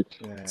available.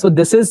 So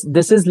this is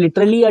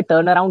literally a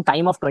turnaround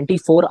time of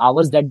 24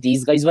 hours that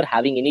these guys were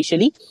having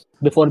initially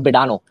before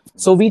Biddano.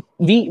 So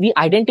we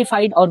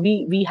identified, or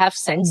we have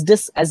sensed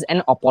this as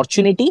an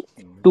opportunity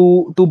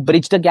to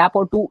bridge the gap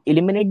or to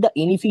eliminate the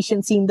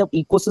inefficiency in the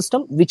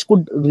ecosystem, which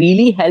could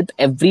really help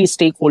every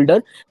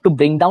stakeholder to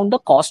bring down the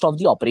cost of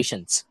the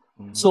operations.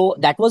 So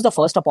that was the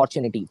first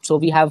opportunity. So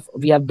we have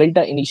built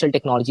an initial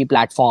technology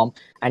platform,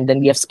 and then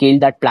we have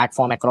scaled that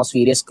platform across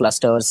various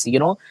clusters,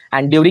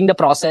 and during the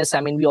process,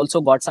 I mean, we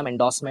also got some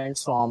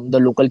endorsements from the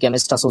local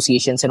chemist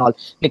associations and all,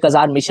 because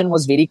our mission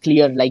was very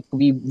clear. Like,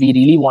 we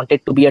really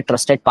wanted to be a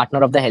trusted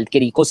partner of the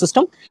healthcare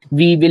ecosystem.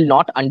 We will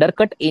not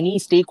undercut any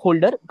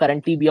stakeholder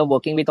currently we are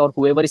working with, or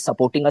whoever is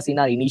supporting us in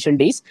our initial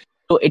days.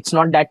 So it's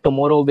not that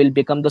tomorrow we'll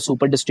become the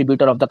super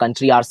distributor of the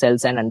country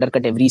ourselves and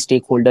undercut every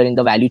stakeholder in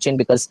the value chain,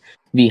 because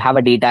we have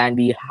a data and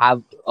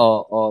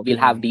we'll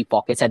have deep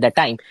pockets at that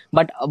time.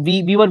 But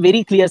we were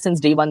very clear since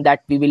day one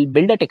that we will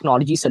build a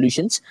technology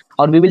solutions,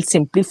 or we will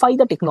simplify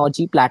the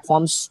technology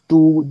platforms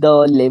to the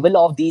level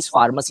of these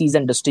pharmacies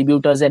and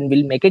distributors, and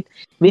will make it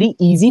very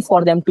easy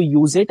for them to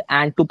use it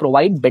and to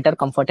provide better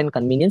comfort and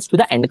convenience to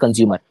the end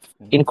consumer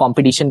in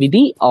competition with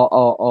the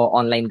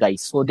online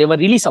guys. So they were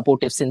really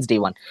supportive since day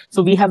one.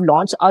 So we have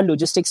launched our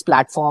logistics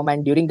platform,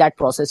 and during that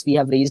process, we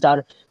have raised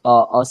our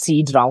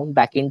seed round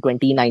back in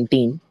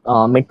 2019,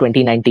 mid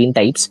 2019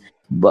 types.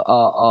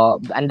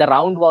 And the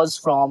round was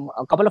from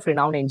a couple of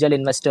renowned angel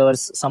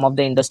investors, some of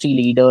the industry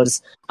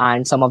leaders,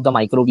 and some of the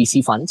micro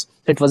VC funds.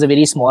 So it was a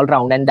very small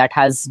round, and that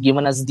has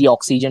given us the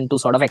oxygen to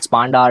sort of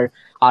expand our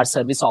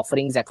service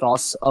offerings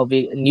across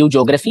new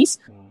geographies.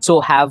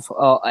 So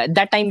at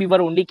that time we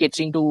were only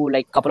catering to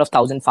like a couple of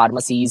thousand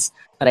pharmacies,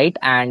 right?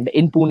 And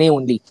in Pune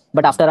only.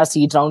 But after our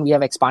seed round, we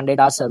have expanded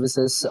our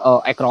services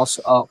across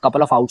a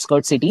couple of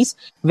outskirts cities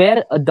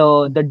where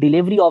the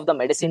delivery of the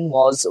medicine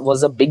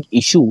was a big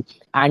issue.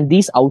 And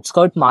these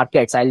outskirt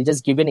markets, I'll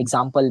just give an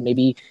example.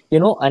 Maybe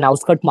an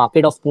outskirt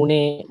market of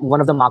Pune. One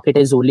of the market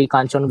is Oli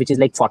Kanchan, which is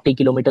like 40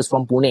 kilometers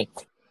from Pune.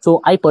 So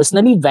I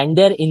personally went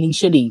there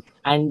initially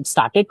and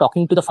started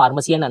talking to the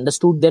pharmacy and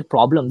understood their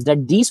problems,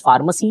 that these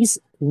pharmacies,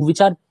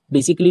 which are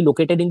basically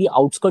located in the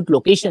outskirt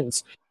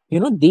locations,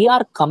 they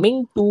are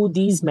coming to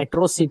these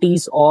metro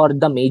cities or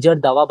the major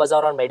dawa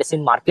bazaar or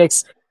medicine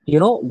markets,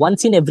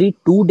 once in every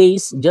 2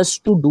 days,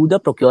 just to do the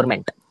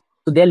procurement.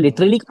 So they're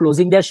literally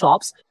closing their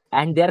shops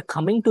and they're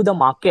coming to the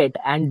market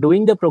and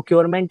doing the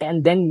procurement,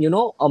 and then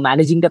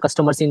managing the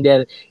customers in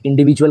their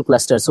individual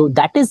clusters. So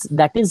that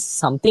is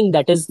something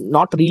that is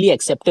not really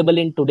acceptable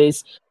in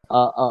today's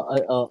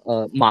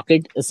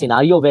market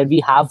scenario, where we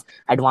have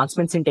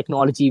advancements in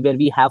technology, where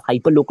we have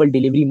hyper local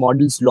delivery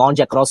models launch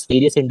across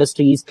various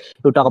industries.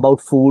 You talk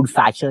about food,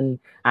 fashion,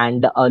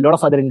 and a lot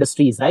of other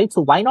industries, right?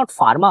 So why not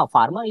pharma?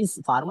 Pharma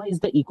is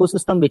the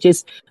ecosystem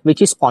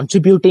which is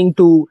contributing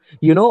to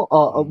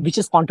which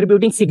is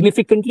contributing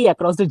significantly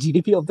across the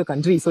GDP of the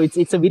country. So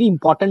it's a very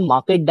important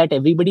market that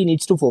everybody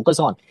needs to focus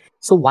on.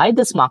 So why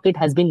this market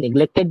has been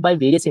neglected by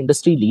various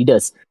industry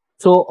leaders?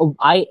 So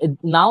I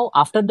now,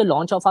 after the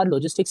launch of our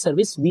logistics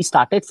service, we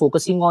started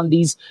focusing on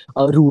these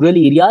rural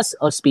areas,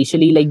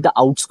 especially like the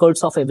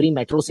outskirts of every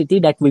metro city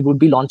that we would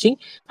be launching.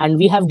 And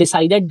we have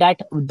decided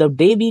that the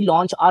day we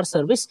launch our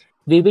service,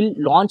 we will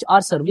launch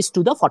our service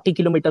to the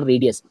 40-kilometer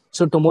radius.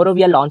 So tomorrow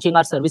we are launching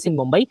our service in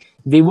Mumbai.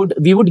 We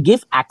would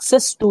give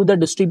access to the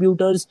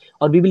distributors,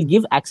 or we will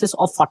give access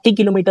of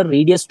 40-kilometer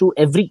radius to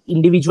every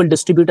individual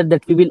distributor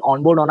that we will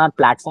onboard on our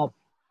platform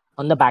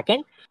on the back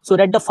end, so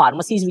that the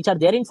pharmacies which are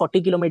there in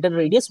 40-kilometer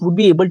radius would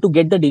be able to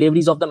get the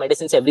deliveries of the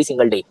medicines every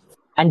single day.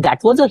 And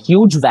that was a Mm-hmm.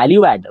 huge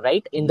value add,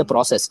 right, in the Mm-hmm.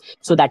 process.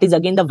 So that is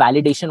again the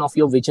validation of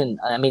your vision.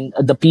 I mean,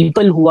 the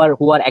people who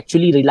are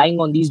actually relying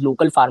on these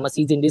local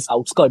pharmacies in these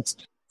outskirts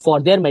for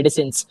their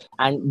medicines,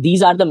 and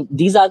these are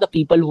the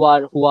people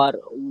who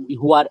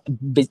are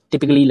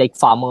typically like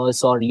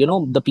farmers, or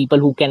the people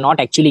who cannot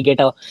actually get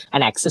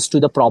an access to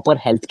the proper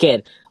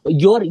healthcare.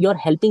 You're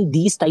helping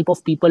these type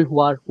of people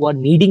who are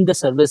needing the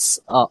service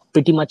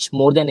pretty much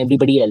more than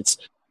everybody else.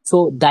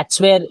 So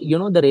that's where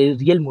the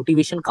real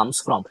motivation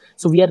comes from.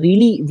 So we are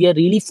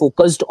really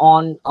focused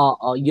on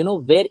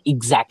where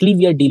exactly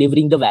we are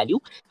delivering the value,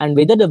 and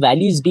whether the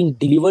value is being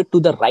delivered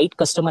to the right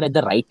customer at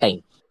the right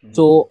time. Mm-hmm.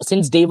 So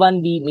since day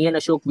one, me and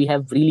Ashok, we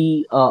have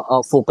really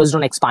focused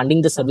on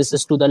expanding the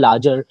services to the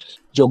larger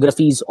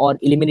geographies, or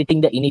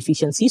eliminating the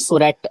inefficiencies, so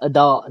that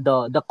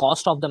the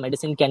cost of the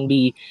medicine can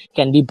be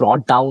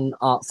brought down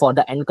for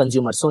the end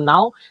consumer. So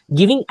now,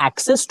 giving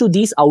access to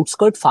these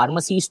outskirt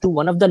pharmacies to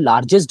one of the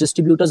largest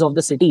distributors of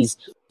the cities,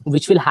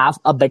 which will have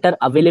a better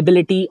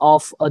availability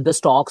of the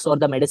stocks or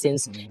the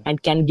medicines, Mm-hmm.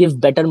 and can give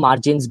better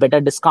margins,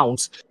 better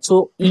discounts.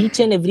 So each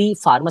and every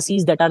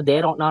pharmacies that are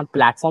there on our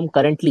platform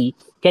currently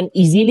can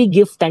easily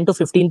give 10 to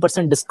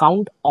 15%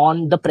 discount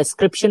on the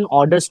prescription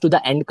orders to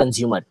the end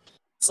consumer.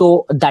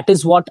 So that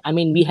is what, I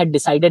mean, we had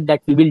decided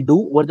that we will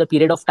do over the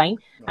period of time,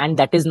 and Uh-huh.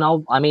 that is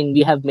now, I mean,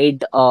 we have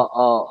made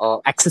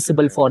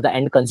accessible Okay. for the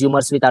end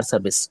consumers with our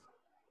service.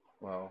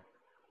 Wow.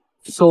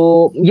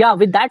 So yeah,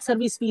 with that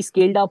service we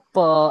scaled up,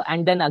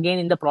 and then again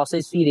in the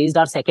process we raised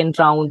our second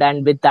round,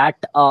 and with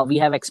that we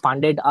have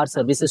expanded our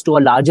services to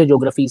a larger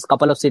geographies,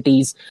 couple of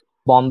cities: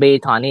 Bombay,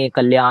 Thane,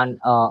 Kalyan,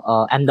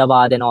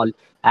 Ahmedabad, and all.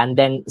 And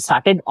then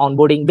started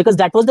onboarding, because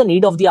that was the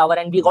need of the hour,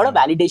 and we got a Mm-hmm.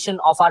 validation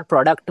of our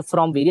product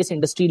from various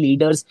industry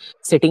leaders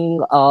sitting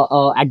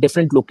at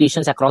different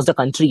locations across the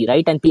country,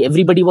 right? And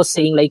everybody was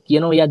saying, like,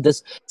 yeah,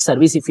 this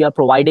service, if you are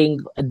providing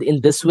in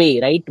this way,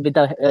 right, with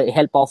the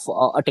help of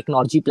a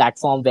technology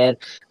platform where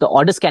the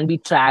orders can be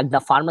tracked,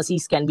 the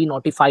pharmacies can be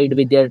notified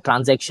with their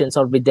transactions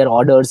or with their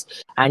orders,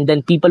 and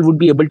then people would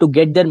be able to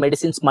get their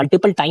medicines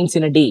multiple times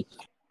in a day.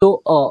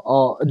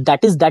 So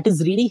that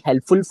is really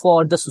helpful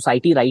for the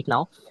society right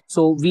now.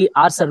 So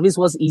our service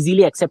was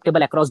easily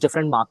acceptable across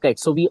different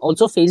markets. So we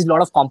also faced a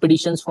lot of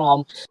competitions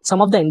from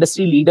some of the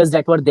industry leaders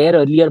that were there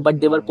earlier, but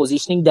they were Mm-hmm.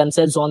 positioning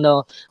themselves on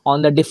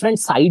the different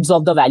sides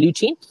of the value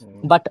chain.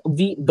 Mm-hmm. But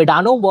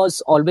Biddano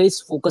was always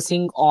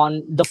focusing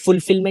on the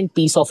fulfillment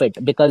piece of it,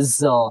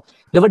 because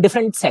there were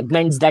different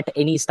segments that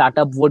any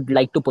startup would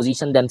like to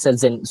position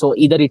themselves in. So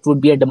either it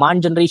would be a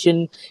demand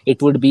generation,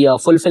 it would be a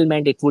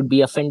fulfillment, it would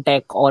be a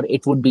fintech, or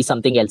it would be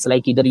something else.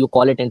 Like either you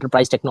call it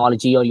enterprise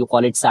technology, or you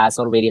call it SaaS,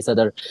 or various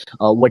other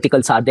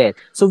verticals are there.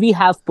 So we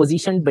have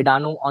positioned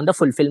Biddano on the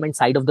fulfillment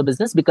side of the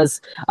business, because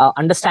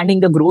understanding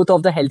the growth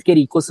of the healthcare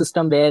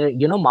ecosystem,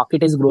 where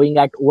market is growing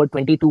at over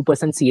 22%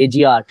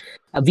 CAGR,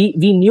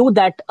 we knew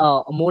that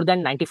more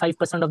than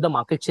 95% of the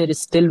market share is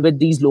still with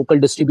these local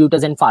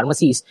distributors and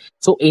pharmacies.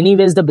 So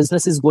anyways, the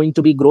business is going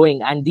to be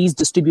growing, and these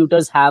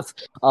distributors have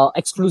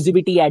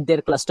exclusivity at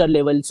their cluster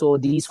level. So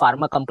these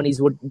pharma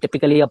companies would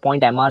typically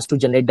appoint MRs to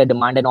generate the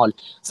demand and all.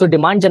 So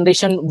demand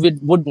generation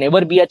would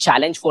never be a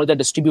challenge for the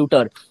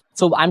distributor.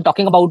 So I'm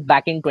talking about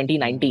back in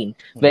 2019,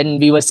 Mm-hmm. when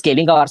we were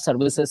scaling our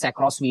services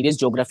across various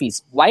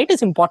geographies. Why it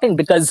is important?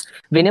 Because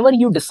whenever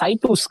you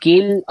decide to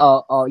scale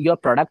your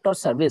product or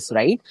service,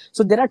 right?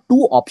 So there are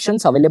two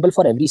options available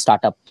for every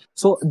startup.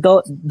 So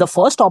the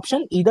first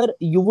option, either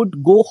you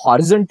would go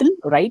horizontal,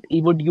 right?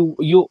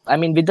 You I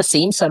mean, with the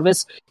same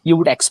service, you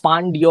would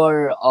expand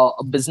your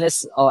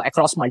business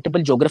across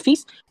multiple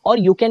geographies, or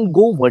you can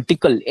go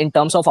vertical in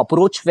terms of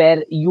approach,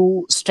 where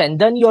you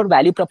strengthen your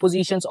value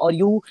propositions, or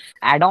you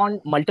add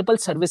on multiple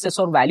services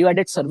or value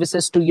added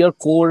services to your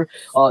core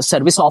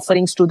service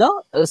offerings to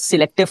the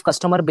selective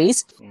customer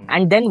base. Mm-hmm.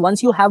 And then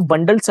once you have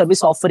bundled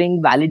service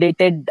offering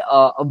validated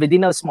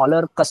within a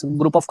smaller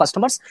group of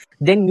customers,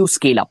 then you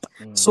scale up.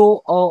 Mm-hmm.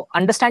 So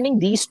understanding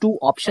these two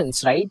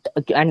options, right?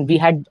 And we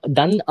had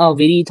done a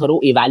very thorough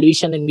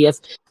evaluation, and we have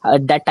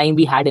at that time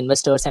we had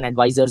investors and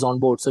advisors on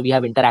board, so we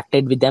have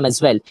interacted with them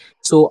as well.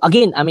 So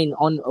again, I mean,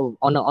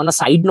 on a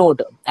side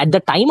note, at the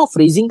time of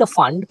raising the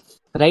fund,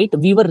 right,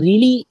 we were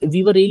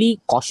really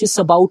cautious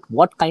about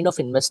what kind of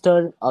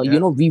investor Yeah.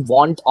 we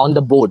want on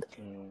the board.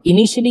 Mm-hmm.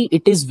 Initially,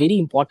 it is very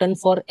important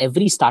for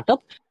every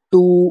startup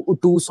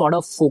to sort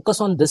of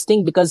focus on this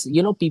thing, because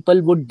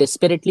people would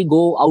desperately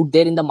go out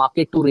there in the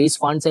market to raise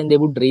funds, and they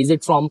would raise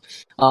it from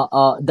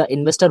the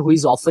investor who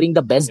is offering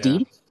the best Yeah.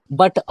 deal.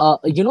 But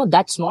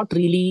that's not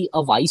really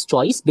a wise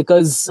choice,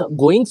 because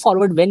going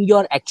forward, when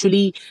you're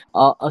actually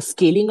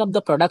scaling up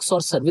the products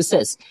or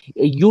services,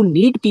 you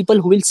need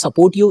people who will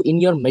support you in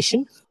your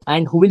mission,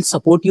 and who will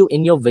support you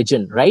in your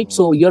vision, right? Mm-hmm.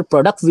 So your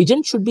product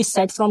vision should be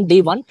set from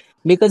day one,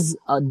 because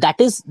that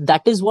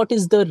is what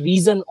is the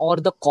reason or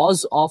the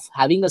cause of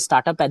having a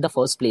startup at the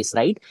first place,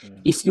 right?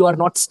 Mm-hmm. If you are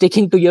not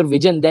sticking to your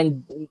vision,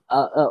 then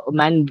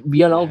man,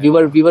 Yeah. we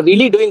were Yeah. we were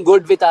really doing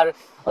good with our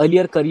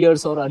earlier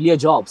careers or earlier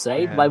jobs,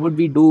 right? Yeah. Why would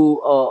we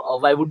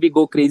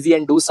go crazy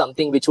and do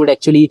something which would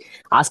actually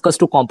ask us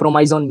to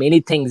compromise on many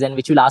things, and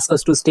which will ask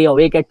us to stay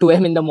awake at 2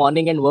 a.m. in the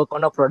morning and work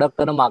on a product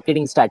or a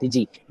marketing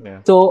strategy? Yeah.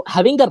 So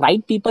having the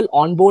right people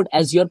on board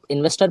as your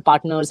investor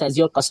partners, as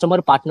your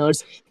customer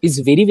partners, is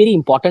very, very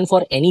important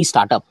for any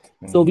startup.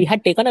 So we Mhm.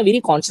 had taken a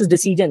very conscious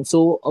decision.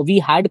 So we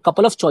had a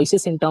couple of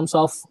choices in terms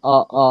of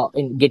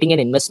in getting an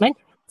investment.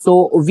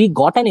 So we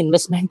got an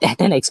investment at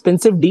an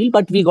expensive deal,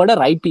 but we got the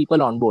right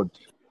people on board.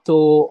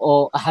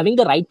 So having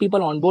the right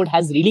people on board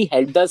has really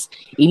helped us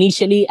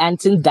initially, and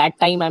since that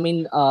time, I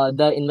mean,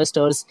 the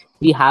investors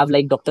we have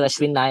like Dr.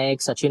 Ashwin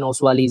Nayak, Sachin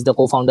Oswal is the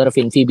co-founder of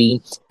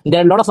Infibeam.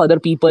 There are a lot of other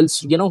people,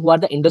 who are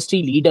the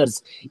industry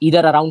leaders,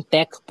 either around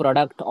tech,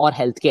 product, or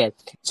healthcare.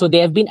 So they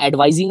have been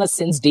advising us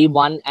since day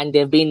one, and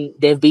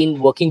they've been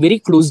working very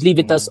closely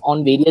with us Mhm.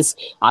 on various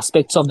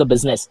aspects of the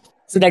business.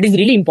 So that is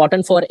really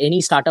important for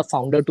any startup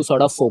founder to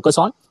sort of focus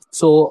on.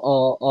 So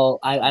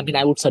I mean,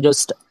 I would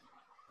suggest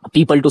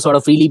people to sort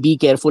of really be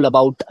careful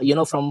about,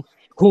 from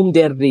whom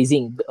they're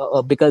raising,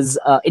 because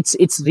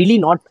it's really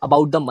not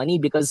about the money,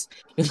 because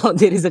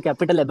there is a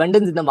capital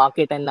abundance in the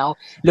market, and now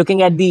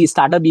looking at the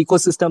startup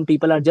ecosystem,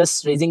 people are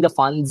just raising the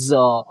funds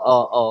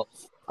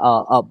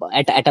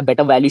at a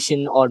better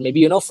valuation, or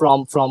maybe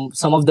from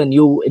some of the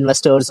new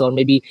investors, or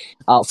maybe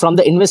from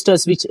the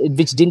investors which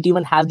didn't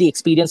even have the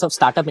experience of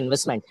startup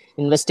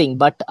investing.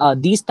 But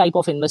these type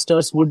of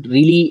investors would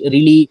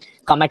really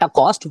come at a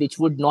cost which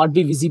would not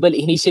be visible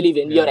initially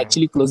when you're Yeah.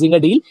 actually closing a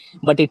deal,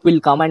 but it will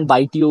come and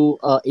bite you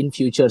in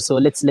future. So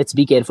let's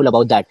be careful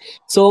about that.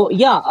 So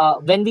yeah,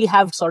 when we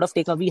had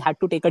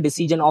to take a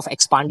decision of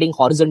expanding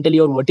horizontally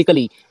or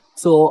vertically.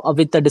 So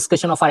with the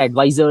discussion of our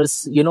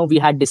advisors, we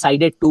had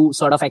decided to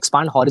sort of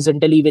expand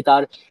horizontally with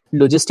our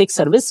logistics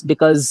service,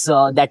 because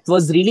that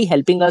was really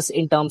helping us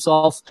in terms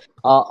of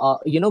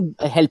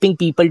helping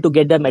people to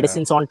get their Yeah.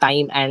 medicines on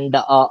time, and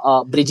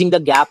bridging the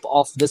gap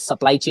of this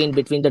supply chain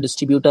between the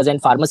distributors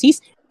and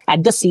pharmacies.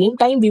 At the same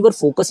time, we were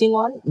focusing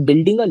on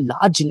building a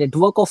large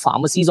network of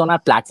pharmacies on our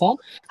platform,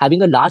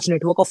 having a large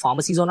network of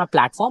pharmacies on our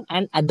platform,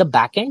 and at the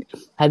back end,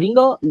 having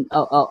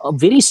a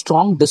very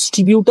strong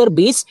distributor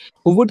base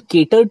who would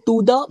cater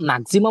to the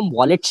maximum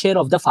wallet share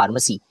of the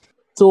pharmacy.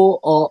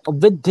 So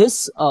with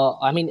this,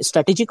 I mean,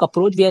 strategic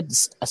approach, we had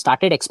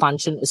started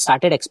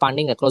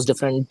expanding across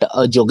different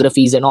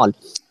geographies and all.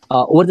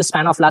 Over the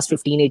span of last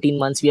 15-18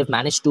 months, we have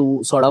managed to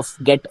sort of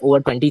get over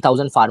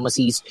 20,000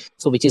 pharmacies,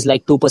 so which is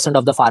like 2%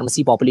 of the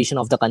pharmacy population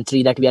of the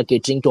country that we are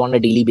catering to on a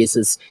daily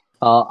basis.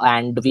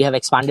 And we have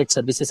expanded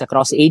services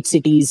across 8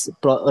 cities,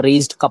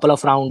 raised couple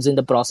of rounds in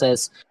the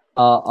process,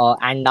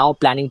 and now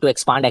planning to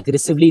expand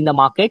aggressively in the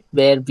market,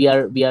 where we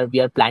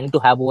are planning to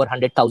have over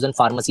 100,000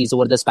 pharmacies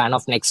over the span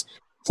of next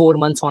 4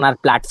 months on our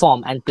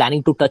platform, and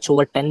planning to touch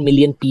over 10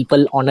 million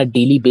people on a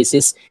daily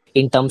basis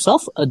in terms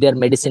of their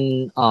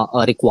medicine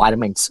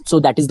requirements. So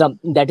that is the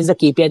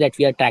KPI that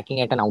we are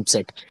tracking at an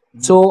outset.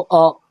 Mhm.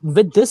 So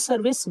with this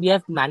service, we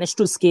have managed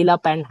to scale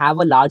up and have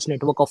a large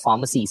network of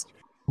pharmacies.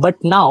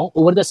 But now,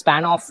 over the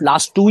span of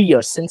last 2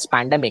 years since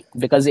pandemic,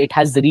 because it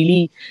has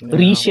really Yeah.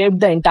 reshaped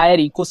the entire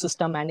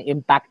ecosystem and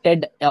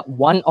impacted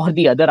one or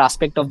the other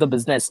aspect of the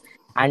business,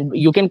 and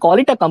you can call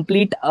it a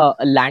complete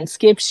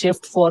landscape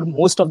shift for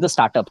most of the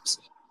startups.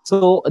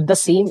 So the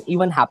same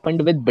even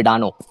happened with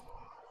Bidano.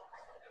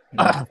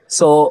 Yeah.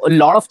 So a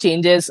lot of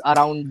changes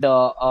around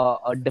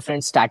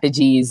different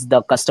strategies,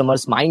 the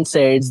customers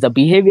mindsets, the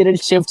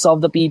behavioral shifts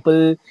of the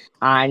people,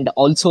 and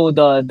also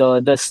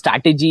the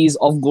strategies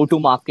of go to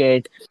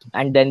market.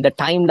 And then the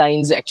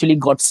timelines actually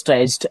got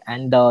stretched,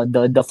 and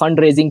the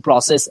fundraising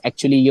process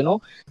actually,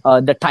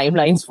 the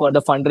timelines for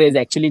the fundraise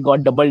actually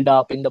got doubled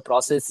up in the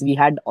process. We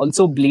had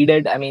also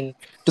bleeded, I mean,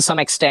 to some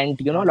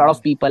extent, a lot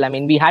of people, I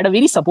mean, we had a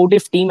very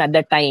supportive team at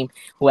that time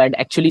who had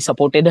actually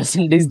supported us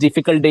in these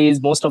difficult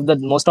days. Most of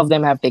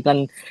them have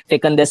taken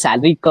their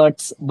salary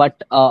cuts,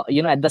 but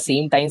at the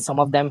same time, some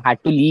of them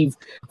had to leave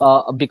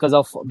because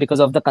of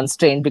the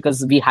constraint,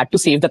 because we had to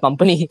save the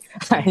company.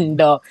 And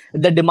Mhm.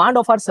 the demand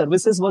of our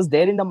services was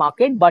there in the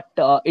market, but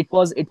it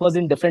was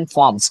in different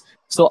forms.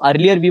 So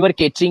earlier we were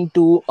catering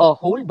to a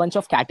whole bunch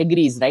of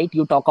categories, right?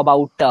 You talk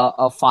about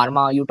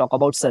pharma, you talk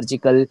about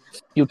surgical,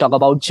 you talk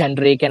about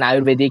generic and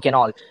Ayurvedic and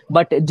all.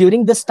 But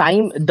during this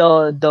time,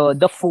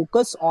 the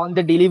focus on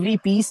the delivery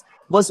piece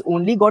was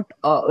only got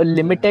Yeah.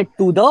 limited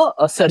to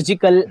the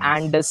surgical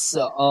and Yes. this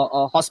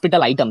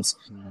hospital items.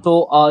 Mhm. So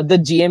the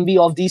GMV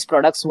of these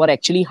products were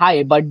actually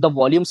high, but the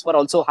volumes were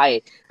also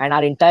high. And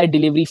our entire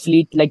delivery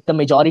fleet, like the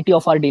majority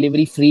of our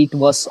delivery fleet,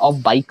 was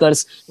of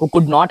bikers who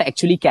could not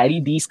actually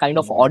carry these kind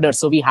of Yeah. orders.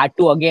 So we had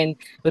to again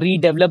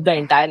redevelop the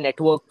entire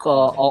network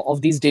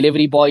of these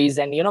delivery boys,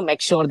 and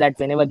make sure that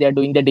whenever they are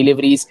doing the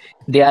deliveries,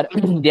 they are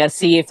they are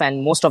safe.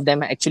 And most of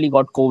them actually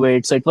got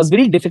COVID, so it was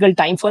very difficult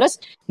time for us.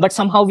 But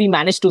somehow we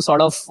managed to sort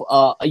of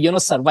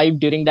survive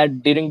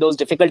during those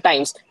difficult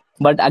times.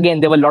 But again,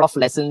 there were a lot of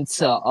lessons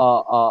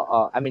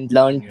I mean,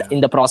 learned Yeah.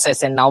 in the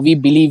process, and now we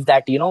believe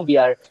that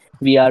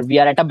we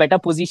are at a better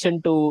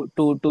position to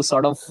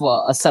sort of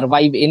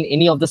survive in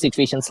any of the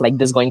situations like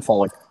this going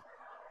forward.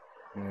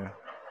 Yeah,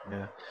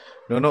 yeah.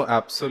 No, no,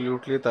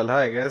 absolutely, Talha.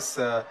 I guess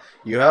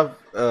you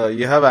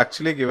have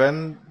actually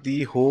given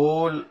the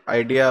whole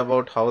idea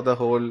about how the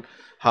whole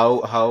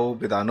how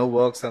Bidano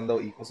works and the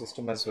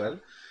ecosystem as well.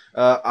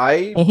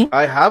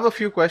 I have a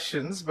few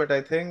questions, but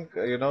I think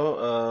I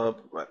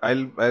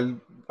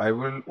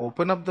will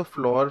open up the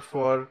floor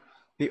for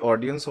the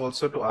audience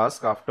also to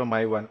ask after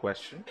my one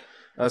question.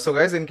 So,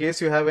 guys, in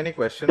case you have any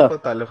question Sure. for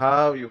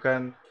Talha, you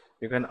can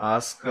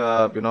ask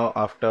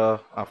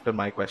after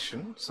my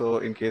question. So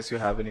in case you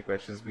have any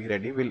questions, be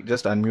ready. We'll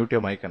just unmute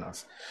your mic and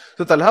ask.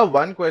 So Talha,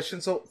 one question.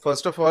 So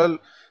first of all,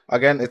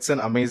 again, it's an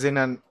amazing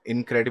and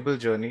incredible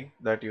journey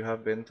that you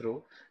have been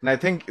through. And I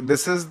think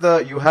this is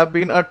the you have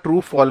been a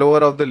true follower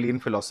of the lean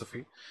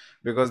philosophy,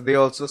 because they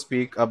also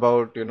speak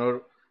about,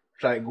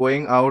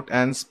 going out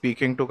and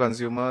speaking to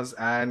consumers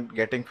and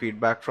getting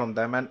feedback from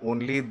them, and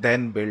only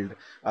then build.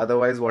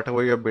 Otherwise,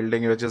 whatever you're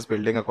building, you're just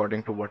building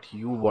according to what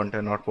you want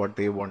and not what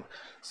they want.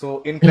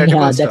 So Yeah,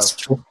 incredible that's stuff.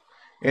 true.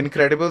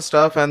 Incredible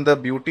stuff. And the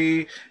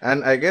beauty,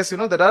 and I guess,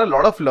 there are a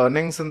lot of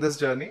learnings in this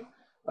journey.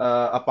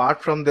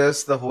 Apart from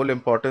this, the whole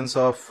importance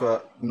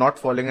of not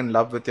falling in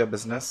love with your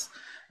business,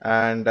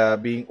 and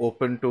being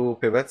open to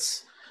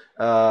pivots.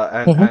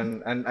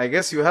 And I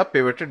guess you have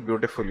pivoted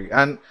beautifully.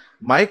 And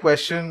my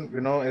question,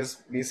 is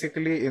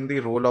basically in the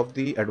role of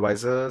the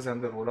advisors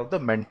and the role of the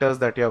mentors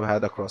that you have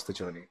had across the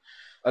journey.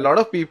 A lot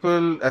of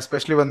people,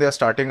 especially when they are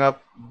starting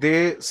up,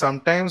 they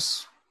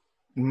sometimes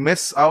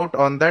miss out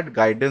on that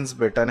guidance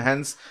bit, and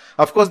hence,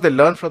 of course, they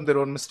learn from their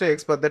own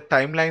mistakes, but the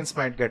timelines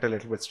might get a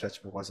little bit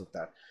stretched because of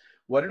that.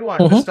 Wanted to Mhm.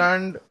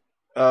 understand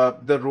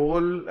the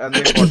role and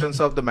the importance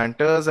of the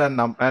mentors, and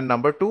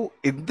number two,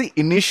 in the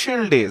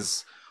initial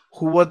days,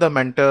 who were the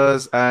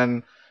mentors,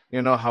 and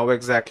how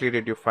exactly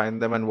did you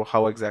find them, and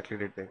how exactly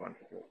did they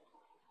contribute?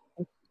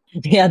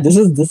 Yeah, this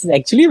is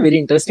actually a very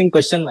interesting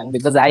question, man,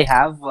 because I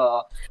have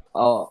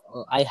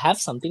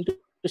something to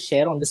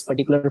share on this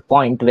particular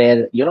point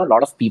where a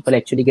lot of people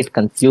actually get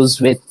confused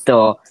with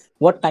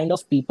what kind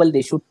of people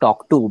they should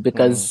talk to, Hmm.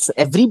 because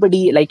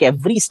everybody, like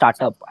every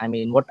startup, I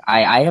mean, what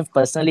I have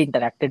personally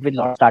interacted with a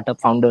lot of startup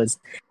founders,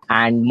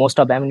 and most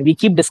of them, we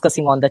keep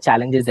discussing on the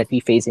challenges that we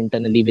face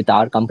internally with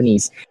our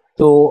companies.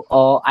 So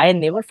I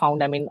never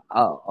found, I mean,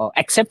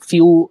 except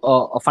few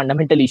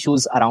fundamental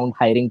issues around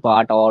hiring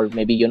part, or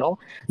maybe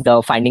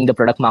the finding the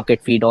product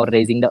market fit, or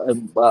raising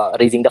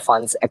the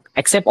funds.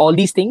 Except all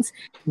these things,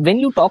 when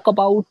you talk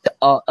about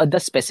the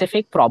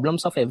specific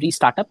problems of every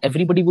startup,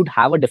 everybody would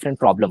have a different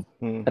problem,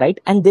 Hmm. right?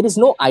 And there is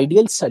no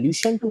ideal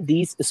solution to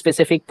these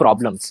specific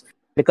problems,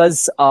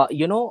 because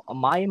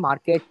my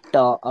market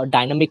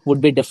dynamic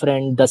would be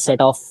different. The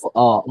set of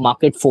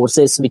market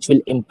forces which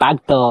will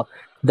impact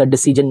the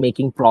decision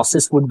making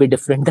process would be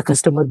different. The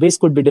customer base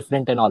could be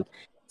different and all.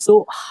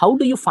 So how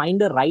do you find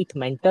the right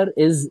mentor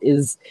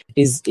is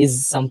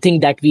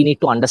something that we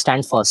need to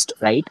understand first,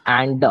 right?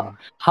 And Hmm.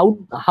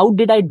 how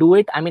did I do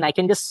it? I mean, I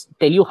can just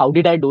tell you how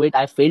did I do it.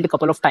 I failed a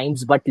couple of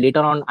times, but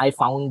later on I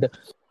found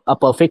a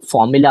perfect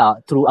formula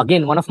through,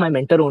 again, one of my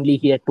mentor only.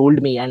 He had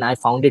told me, and I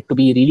found it to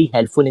be really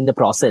helpful in the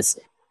process.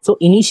 So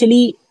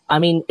initially, I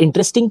mean,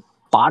 interesting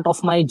part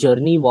of my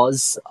journey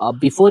was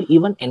before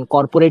even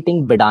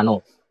incorporating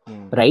Bidano,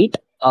 Hmm. right?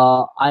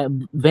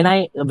 When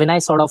I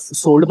sort of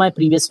sold my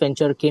previous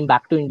venture, came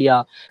back to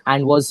India,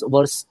 and was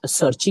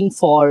searching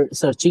for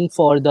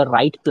the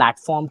right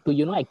platform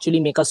to actually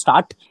make a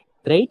start.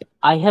 Right,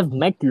 I have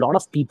met a lot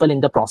of people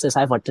in the process.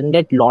 I've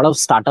attended a lot of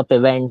startup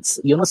events.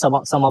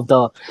 Some of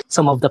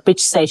the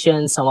pitch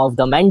sessions, some of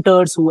the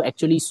mentors who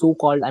actually so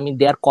called. I mean,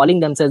 they are calling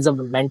themselves a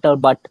mentor,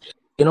 but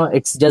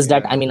it's just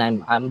that, I Yeah.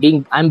 mean,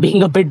 I'm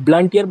being a bit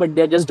blunt here, but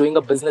they're just doing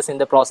a business in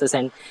the process,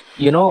 and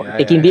Yeah.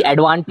 taking Yeah. the Yeah.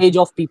 advantage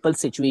of people's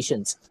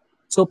situations.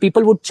 So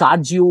people would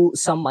charge you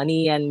some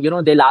money, and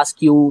they'll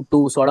ask you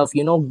to sort of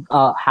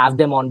have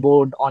them on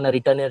board on a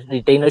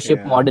retainership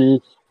Yeah.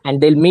 model, and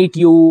they'll meet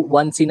you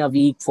once in a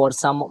week for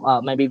some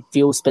maybe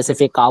few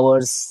specific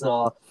hours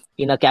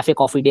in a cafe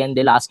coffee day, and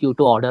they'll ask you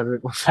to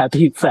order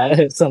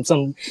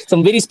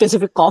some very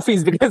specific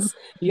coffees. Because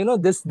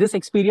this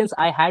experience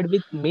I had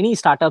with many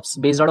startups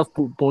based out of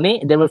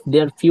Pune.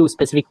 There are few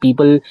specific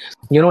people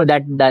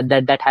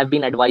that have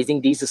been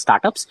advising these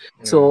startups.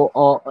 Yeah. So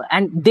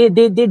and they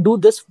do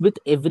this with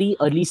every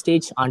early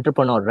stage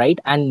entrepreneur, right?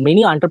 And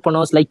many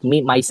entrepreneurs like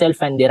me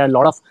myself, and there are a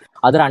lot of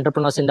other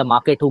entrepreneurs in the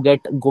market who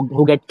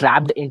get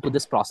trapped into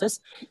this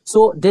process.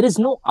 So there is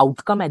no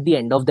outcome at the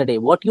end of the day.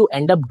 What you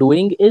end up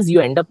doing is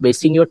you end up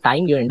wasting your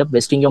time, you end up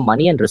wasting your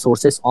money and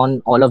resources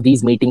on all of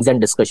these meetings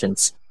and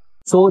discussions.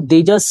 So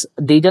they just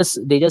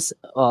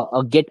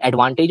get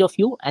advantage of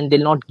you, and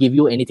they'll not give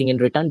you anything in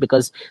return,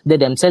 because they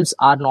themselves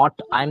are not,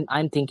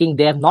 I'm thinking,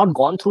 they have not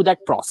gone through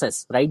that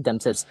process, right,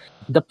 themselves.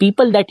 The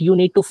people that you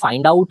need to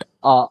find out,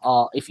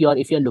 if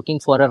you're looking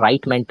for a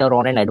right mentor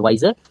or an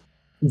advisor,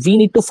 we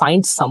need to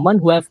find someone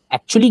who have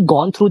actually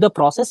gone through the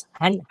process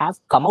and have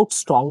come out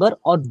stronger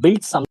or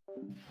built some.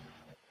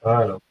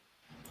 Hello.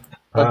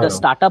 the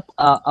startup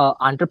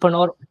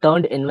entrepreneur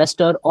turned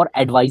investor or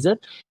advisor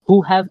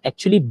who have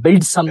actually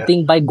built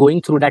something by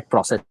going through that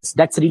process.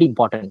 That's really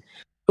important.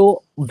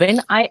 So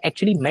when I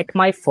actually met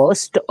my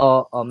first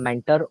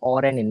mentor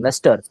or an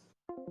investor,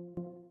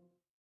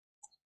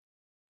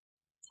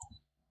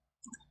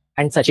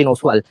 and Sachin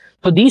Oswal.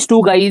 So these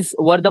two guys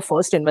were the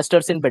first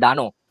investors in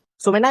Biddano.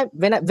 So when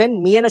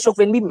me and Ashok,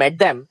 when we met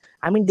them,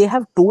 I mean, they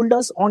have told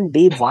us on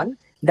day one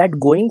that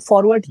going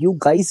forward, you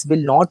guys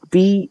will not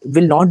be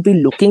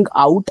looking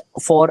out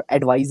for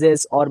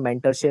advices or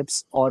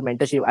mentorships or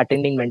mentorship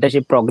attending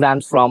mentorship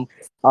programs from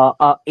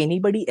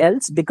anybody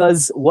else,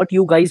 because what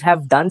you guys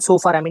have done so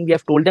far, I mean, we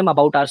have told them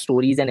about our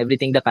stories and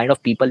everything, the kind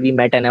of people we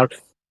met and all.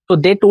 So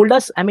they told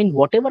us, I mean,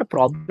 whatever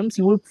problems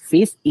you would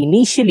face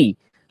initially,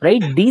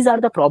 right, these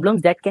are the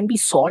problems that can be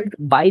solved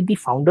by the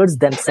founders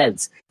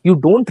themselves. You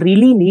don't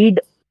really need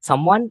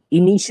someone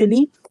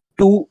initially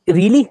to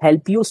really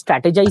help you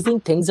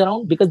strategizing things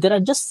around, because there are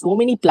just so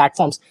many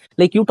platforms.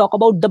 Like you talk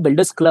about the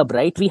builders club,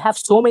 right? We have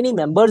so many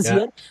members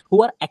here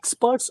who are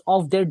experts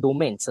of their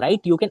domains, right?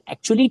 You can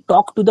actually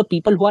talk to the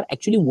people who are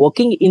actually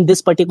working in this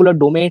particular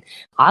domain,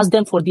 ask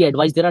them for the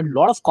advice. There are a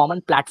lot of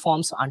common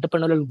platforms,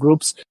 entrepreneurial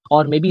groups,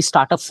 or maybe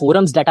startup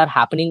forums that are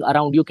happening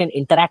around. You can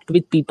interact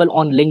with people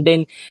on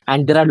LinkedIn,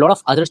 and there are a lot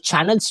of other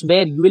channels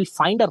where you will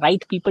find the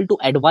right people to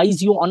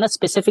advise you on a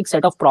specific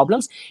set of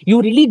problems.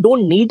 You really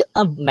don't need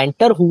a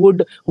mentor who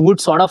would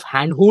sort of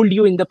handhold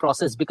you in the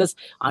process, because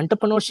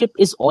entrepreneurship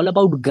is all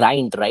about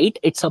grind, right?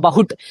 It's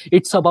about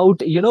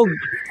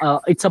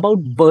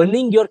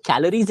burning your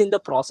calories in the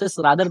process,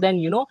 rather than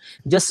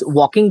just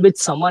walking with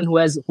someone who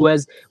has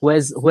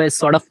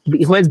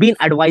been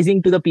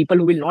advising to the people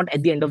who will not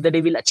at the end of the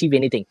day will achieve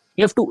anything.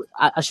 You have to,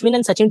 Ashwin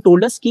and Sachin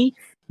told us ki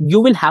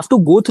you will have to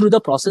go through the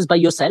process by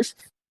yourself.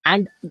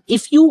 And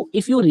if you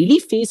really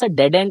face a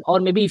dead end, or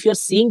maybe if you're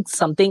seeing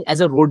something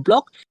as a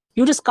roadblock,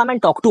 you just come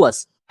and talk to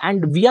us,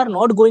 and we are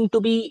not going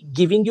to be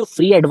giving you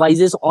free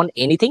advices on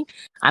anything.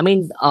 I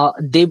mean,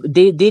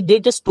 they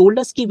just told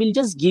us ki we'll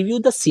just give you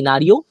the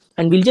scenario,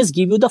 and we'll just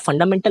give you the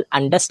fundamental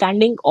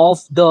understanding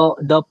of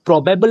the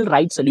probable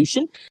right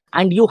solution,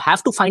 and you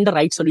have to find the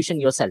right solution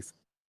yourself.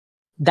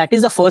 That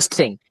is the first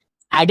thing.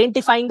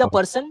 Identifying the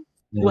person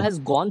who has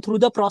gone through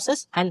the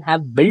process and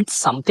have built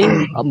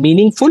something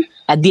meaningful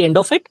at the end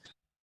of it,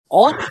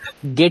 or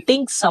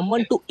getting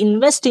someone to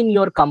invest in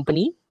your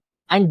company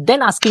and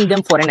then asking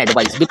them for an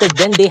advice, because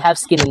then they have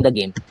skin in the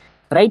game,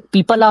 right?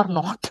 People are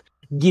not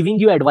giving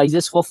you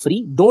advices for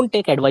free. Don't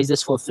take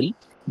advices for free.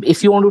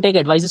 If you want to take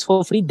advices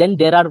for free, then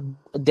there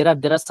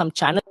are some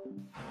channels.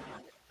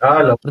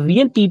 Hello.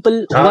 Real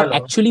people who are Hello.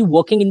 actually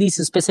working in these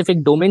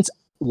specific domains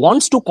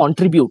wants to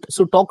contribute.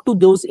 So talk to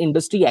those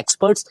industry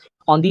experts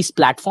on these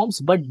platforms,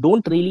 but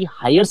don't really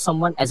hire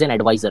someone as an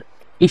advisor.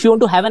 If you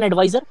want to have an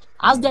advisor,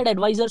 ask that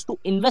advisors to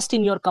invest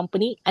in your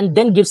company and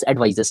then gives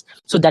advices.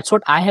 So that's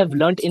what I have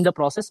learned in the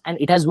process, and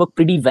it has worked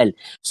pretty well.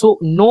 So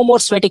no more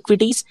sweat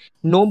equities,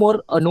 no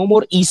more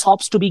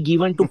ESOPs to be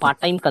given to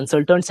part-time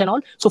consultants and all.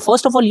 So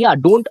first of all, yeah,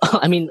 don't.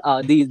 I mean,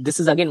 this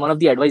is again one of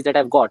the advice that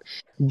I've got.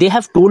 They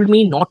have told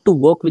me not to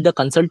work with the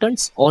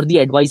consultants or the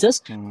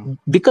advisors,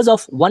 because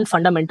of one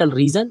fundamental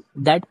reason,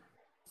 that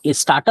a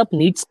startup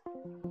needs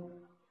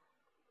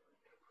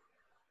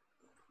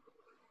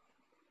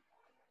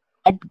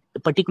that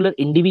particular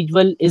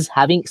individual is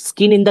having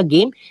skin in the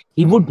game.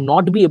 He would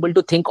not be able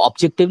to think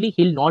objectively.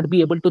 He'll not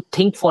be able to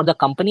think for the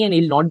company, and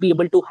he'll not be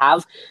able to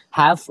have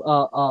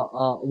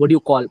what do you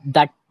call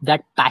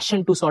that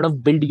passion to sort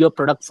of build your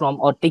product from,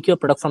 or take your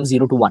product from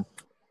 0 to 1.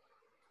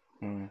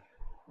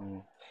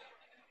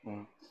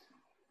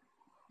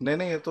 नहीं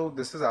नहीं, ये तो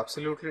this is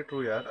absolutely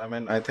true यार. I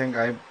mean, I think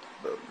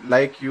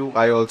like you,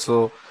 I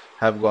also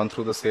have gone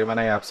through the same, and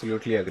I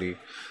absolutely agree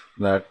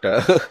that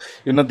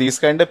these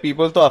kind of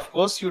people, so of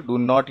course you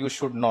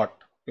should not,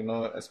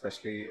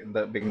 especially in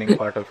the beginning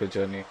part of your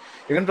journey,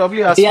 you can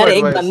probably ask यार for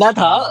एक advice. बंदा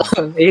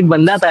था एक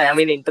बंदा था, I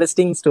mean,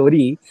 interesting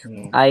story.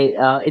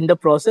 I in the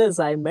process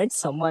I met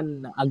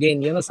someone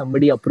again,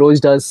 somebody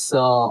approached us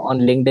on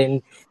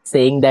LinkedIn,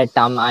 saying that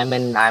I'm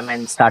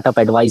an startup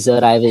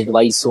advisor. I've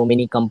advised so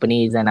many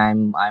companies, and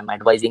I'm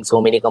advising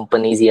so many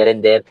companies here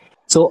and there.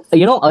 So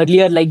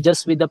earlier, like,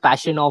 just with the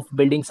passion of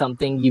building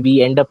something,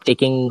 we end up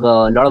taking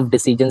a lot of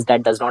decisions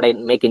that does not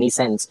make any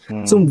sense.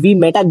 So we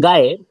met a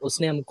guy.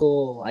 उसने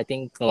हमको I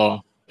think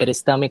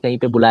पेरिस्ता में कहीं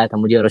पे बुलाया था,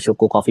 मुझे और अशोक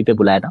को कॉफी पे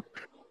बुलाया था.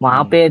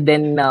 वहां पे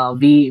then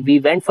we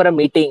went for a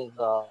meeting,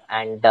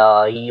 and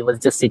he was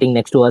just sitting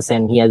next to us,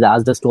 and he has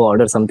asked us to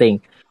order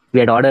something. We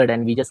had ordered,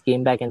 and we just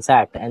came back and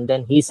sat, and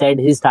then he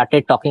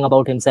started talking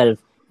about himself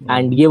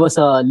and gave us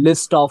a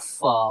list of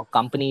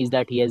companies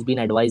that he has been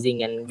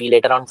advising, and we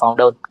later on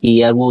found out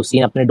कि यार वो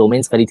उसने अपने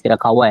domains खरीद के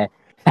रखा हुआ है,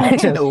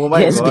 Oh he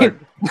my has been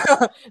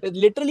God.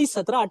 Literally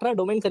 17-18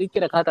 domain खरीद के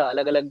रखा था,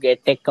 अलग अलग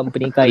टेक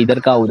कंपनी का, इधर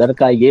का उधर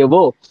का ये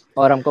वो,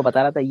 और हमको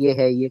बता रहा था ये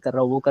है, ये कर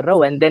रहा हूँ, वो कर रहा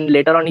हूँ, and then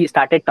later on he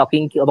started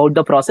talking about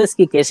the process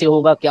कि कैसे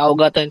होगा क्या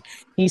होगा। तो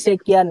ही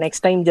सेड कि यार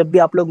नेक्स्ट टाइम जब भी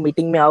आप लोग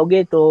मीटिंग में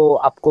आओगे तो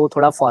आपको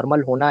थोड़ा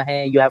फॉर्मल होना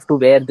है, you have to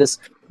where this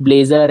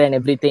blazer and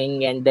everything,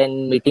 and then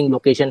meeting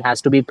location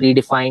has to be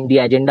predefined, the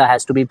agenda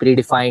has to be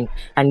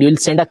predefined, and you'll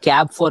send a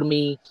cab for me,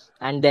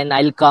 and then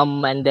I'll come,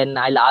 and then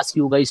I'll ask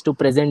you guys to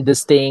present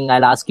this thing,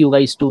 I'll ask you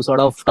guys to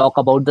sort of talk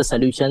about the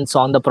solutions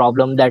on the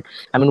problem that,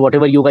 I mean,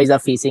 whatever you guys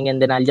are facing,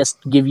 and then I'll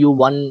just give you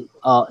one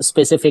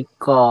specific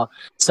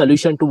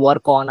solution to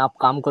work on, आप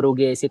काम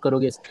करोगे ऐसे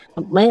करोगे।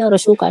 मैं और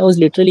Ashok, I was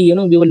literally, you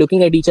know, we were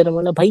looking at each other,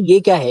 मतलब भाई ये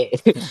क्या है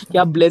कि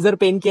आप ब्लेजर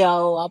पहन के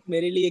आओ, आप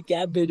मेरे लिए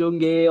कैब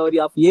भेजोगे, और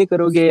आप ये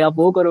करोगे, आप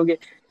वो करोगे।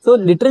 So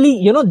literally,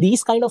 you know,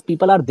 these kind of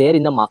people are there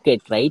in the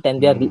market, right?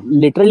 And they are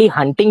literally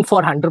hunting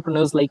for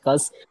entrepreneurs like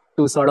us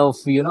to sort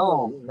of, you know,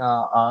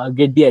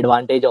 get the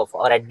advantage of,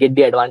 or get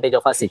the advantage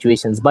of our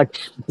situations. But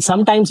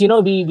sometimes, you know,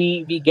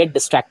 we get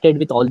distracted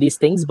with all these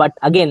things. But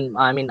again,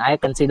 I mean, I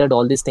considered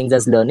all these things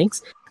as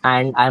learnings,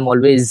 and I'm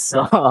always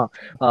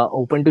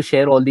open to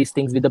share all these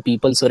things with the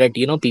people, so that,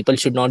 you know, people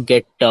should not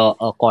get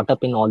caught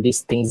up in all these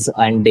things,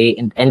 and they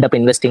end up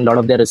investing a lot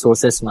of their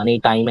resources, money,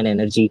 time, and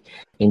energy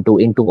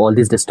into all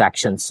these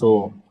distractions.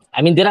 So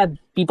I mean, there are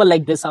people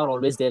like this are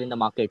always there in the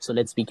market, so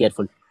let's be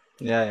careful.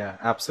 Yeah, yeah,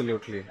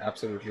 absolutely,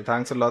 absolutely.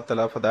 Thanks a lot,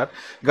 Tala, for that.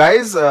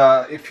 Guys,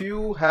 if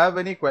you have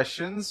any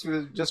questions,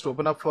 we'll just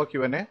open up for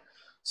Q&A.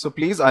 So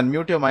please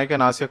unmute your mic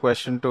and ask your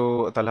question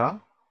to Talha.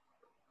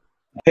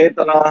 Hey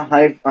Tala,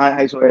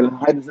 hi Sohail.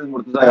 Hi, this is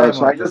Murtaza Hi, here.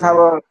 So I just Murtaza have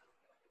bhai.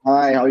 a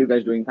hi. How are you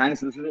guys doing?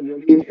 Thanks. This is a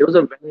really, it was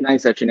a very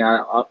nice session.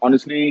 Yeah,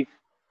 honestly,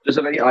 just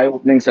a very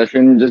eye-opening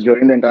session. Just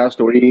hearing the entire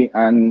story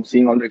and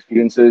seeing all the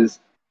experiences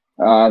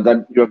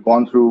that you have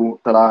gone through,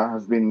 Tala,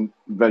 has been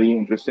very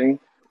interesting.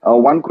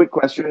 One quick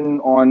question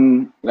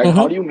on like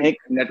how Mm-hmm. do you make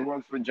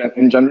networks with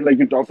in general? Like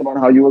you talked about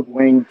how you were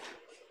going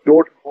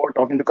door to door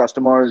talking to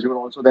customers. You were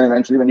also then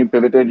eventually when you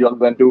pivoted, you all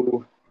went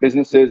to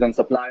businesses and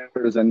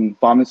suppliers and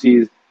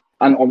pharmacies.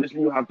 And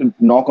obviously you have to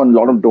knock on a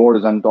lot of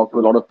doors and talk to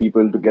a lot of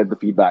people to get the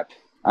feedback.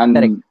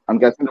 Correct. And I'm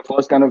guessing the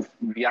first kind of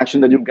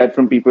reaction that you get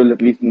from people,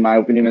 at least in my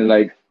opinion, is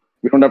like,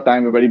 we don't have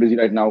time, we're very busy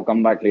right now,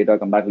 come back later,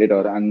 come back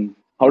later. And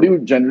how do you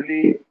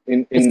generally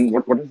in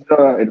what is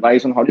the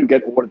advice on how do you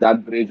get over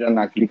that bridge and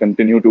actually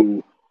continue to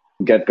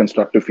get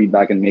constructive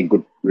feedback and make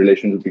good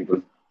relations with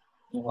people?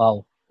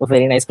 Wow. A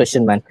very nice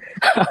question, man.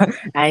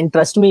 And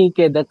trust me,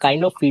 okay, the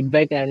kind of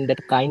feedback and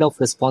that kind of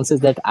responses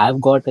that I've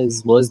got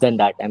is worse than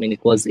that. I mean,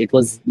 it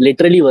was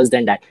literally worse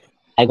than that.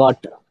 I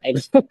got, I,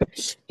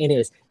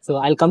 anyways. So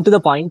I'll come to the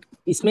point.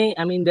 Isme,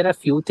 I mean, there are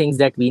few things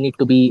that we need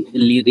to be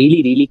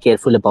really, really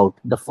careful about.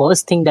 The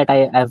first thing that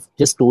I have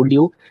just told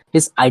you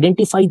is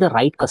identify the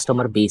right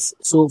customer base.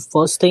 So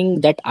first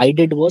thing that I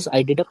did was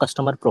I did a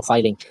customer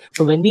profiling.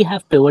 So when we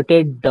have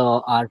pivoted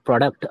our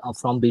product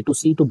from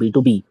B2C to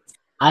B2B,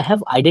 I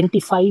have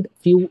identified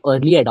few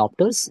early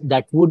adopters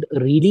that would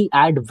really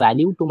add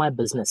value to my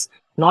business.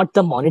 Not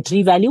the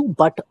monetary value,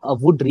 but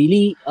would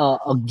really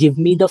give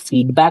me the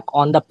feedback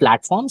on the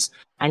platforms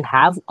and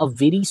have a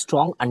very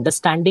strong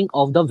understanding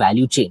of the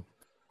value chain.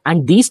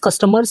 And these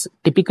customers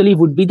typically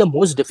would be the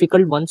most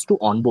difficult ones to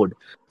onboard.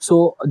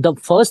 So the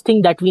first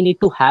thing that we need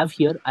to have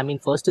here, I mean,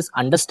 first is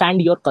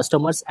understand your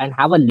customers and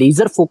have a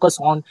laser focus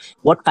on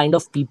what kind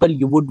of people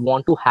you would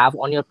want to have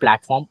on your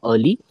platform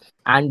early,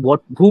 and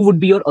what who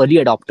would be your early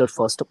adopter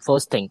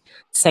first thing.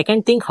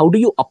 Second thing, how do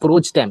you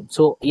approach them?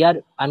 So yeah,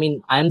 I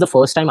mean, I am the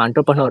first time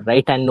entrepreneur,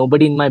 right? And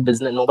nobody in my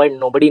business,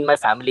 nobody in my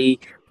family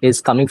is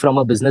coming from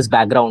a business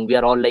background. We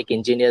are all like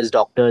engineers,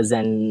 doctors,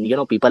 and you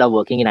know, people are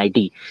working in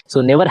IT.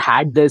 So never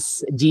had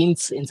this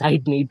genes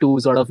inside me to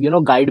sort of, you know,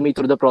 guide me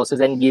through the process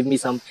and give me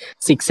some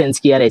sixth sense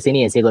कि यार ऐसे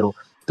नहीं ऐसे करो.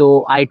 तो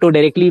आई तो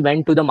directly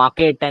went to the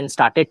market and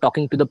started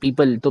talking to the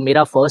people. तो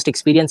मेरा फर्स्ट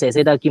एक्सपीरियंस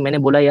ऐसे था कि मैंने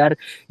बोला यार,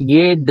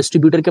 ये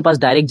डिस्ट्रीब्यूटर के पास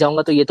डायरेक्ट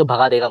जाऊंगा तो ये तो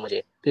भगा देगा मुझे,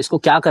 तो इसको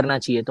क्या करना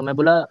चाहिए. तो मैं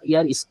बोला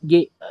यार, इस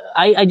ये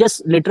I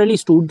just literally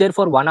stood there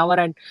for 1 hour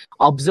and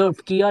observe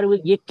कि यार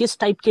ये किस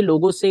टाइप के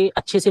लोगों से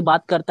अच्छे से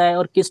बात करता है,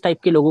 और किस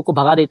टाइप के लोगों को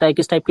भगा देता है,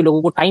 किस टाइप के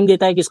लोगों को टाइम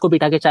देता है, किसको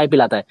बिठा के चाय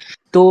पिलाता है.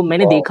 तो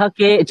मैंने Wow. देखा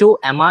कि जो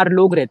एमआर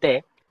लोग रहते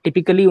हैं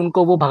टिपिकली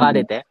उनको वो भगा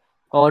देते हैं,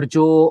 और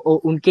जो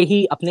उनके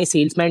ही अपने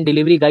सेल्समैन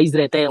डिलीवरी गाइज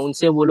रहते हैं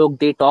उनसे वो लोग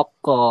they talk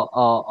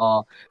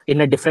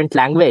in a different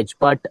language.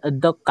 But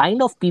the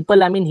kind of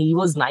people I mean he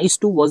was nice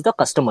to was the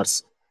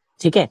customers.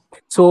 ठीक है.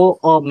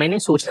 सो मैंने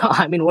सोचा,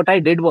 I mean what I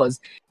did was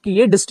कि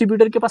ये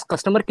डिस्ट्रीब्यूटर के पास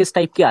कस्टमर किस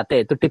टाइप के आते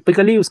हैं. तो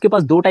टिपिकली उसके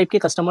पास दो टाइप के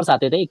कस्टमर्स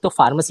आते थे. एक तो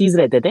फार्मेसीज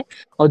रहते थे,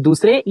 और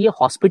दूसरे ये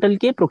हॉस्पिटल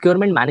के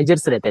प्रोक्योरमेंट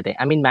मैनेजर्स रहते थे.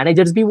 आई मीन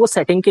मैनेजर्स भी वो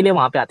सेटिंग के लिए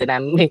वहां पे आते थे. I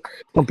am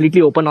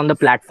completely open on the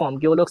platform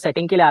कि वो लोग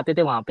सेटिंग के लिए आते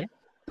थे वहां पे.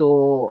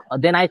 तो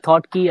देन आई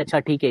थॉट कि अच्छा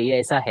ठीक है, ये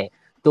ऐसा है.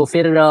 तो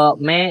फिर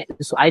मैं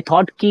आई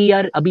थॉट कि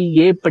यार अभी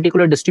ये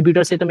पर्टिकुलर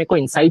डिस्ट्रीब्यूटर से तो मेरे को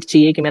इंसाइट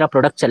चाहिए कि मेरा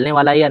प्रोडक्ट चलने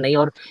वाला है या नहीं,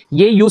 और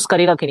ये यूज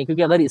करेगा कि नहीं,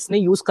 क्योंकि अगर इसने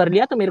यूज कर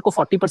लिया तो मेरे को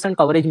 40%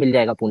 कवरेज मिल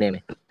जाएगा पुणे में.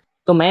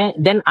 तो मैं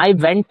then I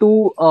went to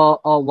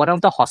one of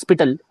the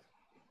hospital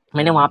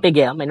मैंने वहां पे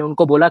गया, मैंने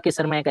उनको बोला कि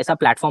सर मैं एक ऐसा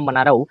प्लेटफॉर्म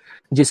बना रहा हूँ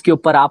जिसके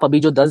ऊपर आप अभी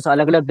जो 10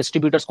 अलग अलग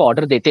डिस्ट्रीब्यूटर्स को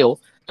ऑर्डर देते हो,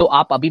 तो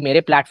आप अभी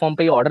मेरे प्लेटफॉर्म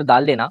पे ये ऑर्डर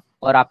डाल देना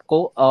और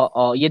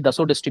आपको ये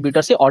 10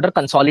 डिस्ट्रीब्यूटर से ऑर्डर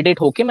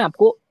कंसोलिडेट होके मैं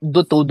आपको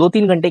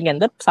 2-3 घंटे के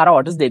अंदर सारा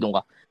ऑर्डर्स दे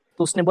दूंगा।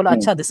 तो उसने बोला Hmm.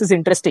 अच्छा this is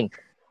interesting.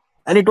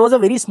 And it was a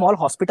very small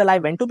hospital I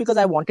went to because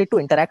I wanted to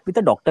interact with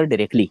the doctor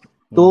directly.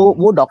 तो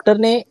वो डॉक्टर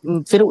ने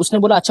फिर उसने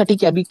बोला अच्छा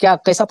ठीक है अभी क्या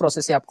कैसा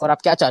प्रोसेस है आपका और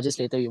आप क्या चार्जेस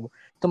लेते हो ये वो।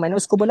 तो मैंने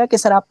उसको बोला कि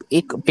सर आप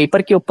एक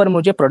पेपर के ऊपर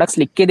मुझे प्रोडक्ट्स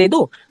लिख के दे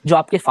दो जो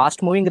आपके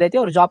फास्ट मूविंग रहते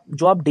हैं और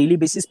जो आप डेली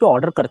बेसिस पे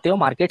ऑर्डर करते हो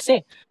मार्केट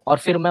से, और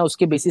फिर मैं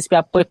उसके बेसिस पे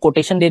आपको एक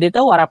कोटेशन दे देता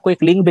हूँ और आपको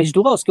एक लिंक भेज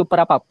दूंगा, उसके ऊपर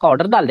आप आपका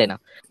ऑर्डर डाल देना।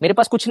 मेरे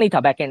पास कुछ नहीं था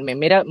बैक एंड में,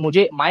 मेरा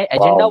मुझे my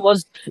agenda Wow.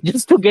 Was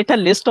just to get a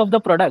list of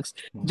the products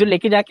जो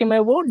लेके जाके मैं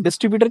वो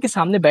डिस्ट्रीब्यूटर के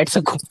सामने बैठ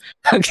सकूं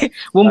ताकि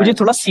वो मुझे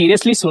थोड़ा Nice.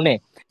 सीरियसली सुने।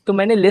 तो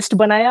मैंने लिस्ट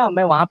बनाया,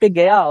 मैं वहां पे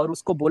गया और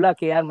उसको बोला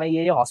कि यार मैं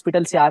ये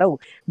हॉस्पिटल से आ रहा हूँ,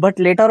 but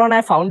later on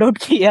I found out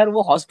कि यार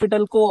वो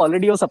हॉस्पिटल को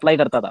ऑलरेडी वो सप्लाई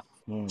करता था।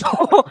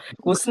 तो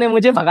उसने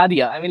मुझे भगा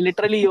दिया, I mean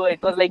literally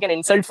it was like an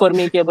insult for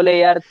me कि बोले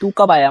यार तू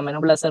कब आया। मैंने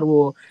बोला सर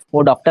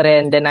वो डॉक्टर है,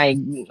 एंड देन आई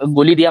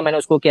गोली दिया मैंने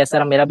उसको कि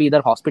सर मेरा भी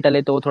इधर हॉस्पिटल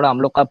है तो थोड़ा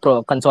हम लोग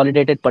का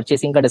कंसोलिडेटेड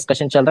परचेसिंग का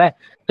डिस्कशन चल रहा है।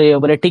 तो ये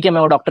बोले ठीक है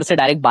मैं वो डॉक्टर से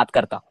डायरेक्ट बात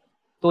करता।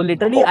 तो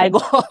लिटरली आई Oh.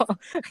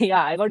 गो या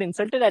I got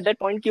insulted at that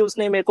point कि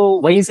उसने मेरे को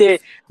वहीं से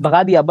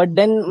भगा दिया। बट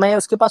देन मैं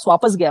उसके पास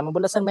वापस गया, मैं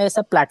बोला सर मैं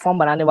ऐसा प्लेटफॉर्म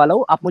बनाने वाला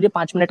हूँ, आप मुझे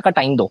 5 मिनट का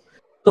टाइम दो।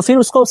 तो फिर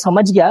उसको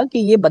समझ गया कि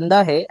ये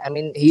बंदा है, I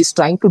mean he is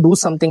trying to do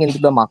something in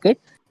to the market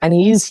and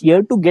he is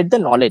here to get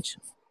the knowledge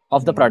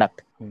of the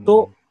product.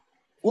 तो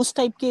उस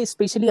टाइप के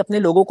स्पेशली अपने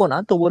लोगों को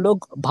ना तो वो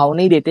लोग भाव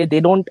नहीं देते, they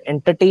don't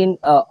entertain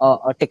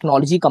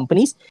technology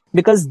companies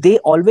because they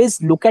always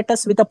look at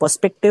us with a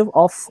perspective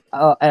of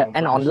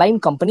an online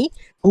company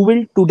who will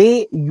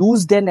today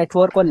use their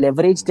network or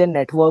leverage their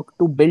network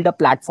to build a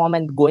platform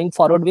and going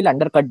forward will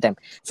undercut them.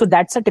 So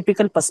that's a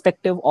typical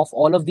perspective of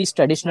all of these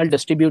traditional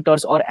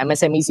distributors or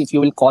MSMEs, if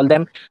you will call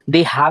them,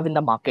 they have in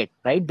the market,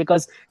 right?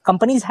 Because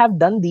companies have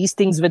done these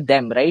things with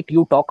them, right?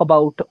 You talk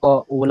about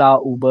Ola,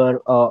 Uber,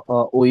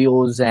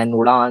 Oyos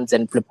and Udans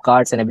and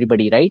Flipkarts and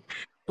everybody,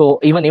 right? So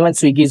even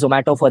Swiggy,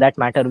 Zomato for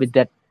that matter, with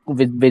that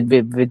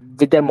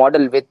with their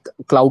model with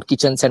cloud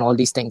kitchens and all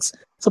these things.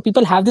 So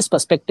people have this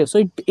perspective. So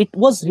it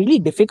was really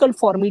difficult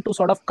for me to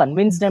sort of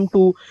convince them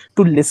to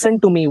listen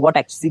to me what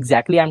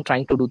exactly I'm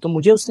trying to do. तो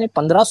मुझे उसने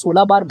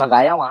 15-16 बार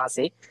भगाया वहां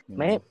से।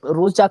 मैं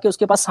रोज जाके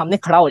उसके पास सामने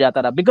खड़ा हो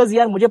जाता था बिकॉज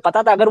यार मुझे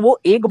पता था अगर वो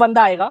एक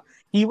बंदा आएगा,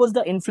 he was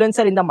the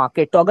influencer in the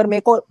market. तो अगर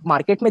मेरे को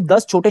मार्केट में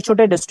 10 छोटे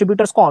छोटे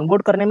डिस्ट्रीब्यूटर्स को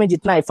ऑनबोर्ड करने में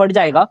जितना एफर्ट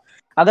जाएगा,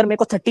 अगर मेरे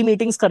को 30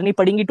 मीटिंग्स करनी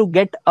पड़ेंगी टू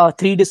गेट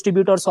 3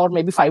 डिस्ट्रीब्यूटर्स और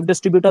मे बी 5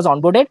 डिस्ट्रीब्यूटर्स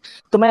ऑनबोर्डेड,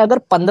 तो मैं अगर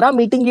 15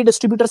 मीटिंग ये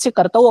डिस्ट्रीब्यूटर से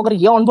करता हूँ, अगर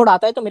ये ऑनबोर्ड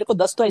आता है तो मेरे को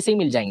 10 तो ऐसे ही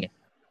मिल जाएंगे।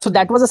 So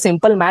that was a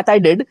simple math I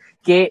did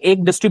कि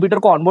एक डिस्ट्रीब्यूटर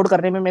को ऑनबोर्ड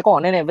करने में मेरे को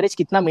ऑन एन एवरेज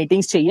कितना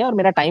मीटिंग्स चाहिए और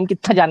मेरा टाइम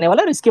कितना जाने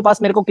वाला है और इसके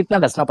पास मेरे को कितना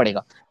घसना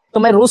पड़ेगा। तो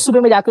मैं रोज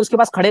सुबह में जाके उसके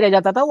पास खड़े रह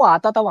जाता था, वो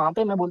आता था वहां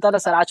पे, मैं बोलता था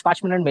सर आज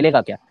 5 मिनट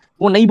मिलेगा क्या।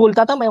 वो नहीं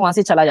बोलता था, मैं वहां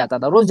से चला जाता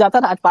था, रोज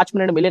जाता था आज 5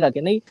 मिनट मिलेगा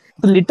क्या, नहीं।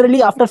 तो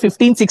लिटरली आफ्टर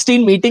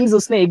 15-16 मीटिंग्स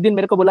उसने एक दिन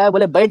मेरे को बुलाया,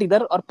 बोले बैठ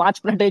इधर और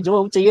 5 मिनट है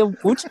जो चाहिए वो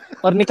पूछ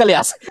और निकल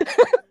यहाँ से।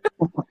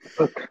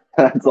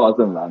 That's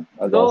awesome, man.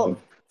 That's So, awesome.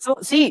 so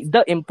see,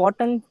 the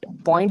important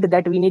point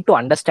that we need to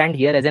understand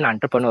here as an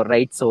entrepreneur,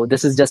 right? So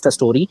this is just a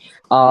story.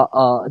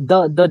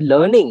 The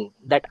learning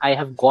that I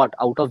have got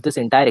out of this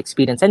entire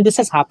experience, and this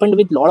has happened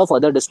with a lot of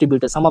other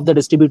distributors. Some of the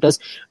distributors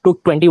took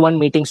 21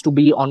 meetings to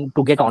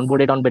get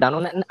onboarded on Biddano,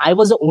 and I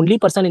was the only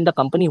person in the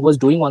company who was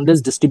doing on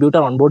this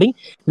distributor onboarding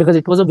because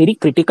it was a very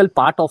critical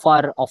part of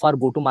our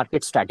go to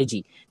market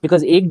strategy.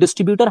 Because एक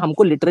distributor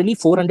हमको literally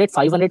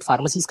 400-500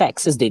 pharmacies का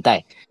access देता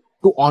है।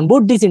 To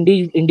onboard these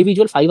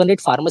individual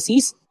 500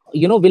 pharmacies,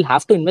 will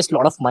have to invest a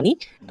lot of money.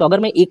 तो अगर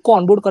मैं एक को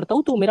onboard करता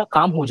हूँ तो मेरा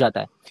काम हो जाता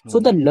है.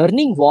 So the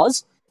learning was,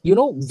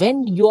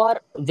 when you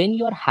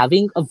are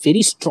having a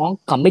very strong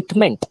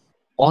commitment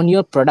on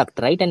your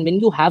product, right? And when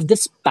you have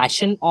this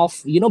passion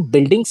of,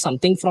 building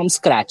something from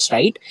scratch,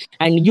 right?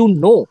 And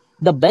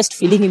the best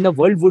feeling in the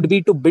world would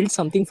be to build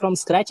something from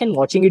scratch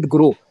and watching it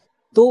grow.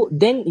 तो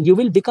then you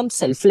will become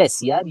selfless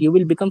यार, you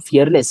will become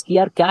fearless कि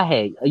यार क्या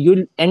है, you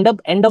will end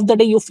of the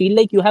day you feel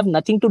like you have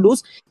nothing to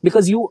lose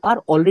because you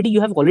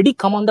have already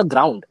come on the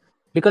ground.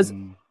 Because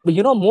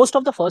most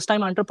of the first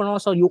time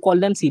entrepreneurs, or you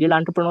call them serial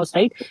entrepreneurs,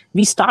 right?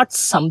 We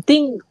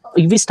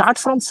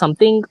start from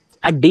something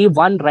at day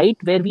one,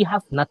 right, where we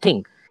have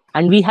nothing,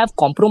 and we have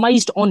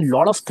compromised on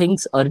lot of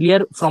things earlier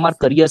from our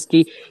careers ki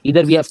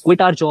either we have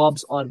quit our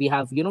jobs or we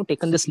have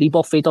taken this leap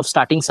of faith of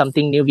starting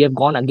something new. We have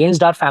gone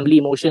against our family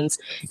emotions,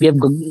 we have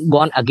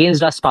gone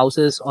against our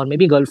spouses or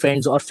maybe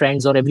girlfriends or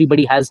friends, or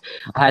everybody has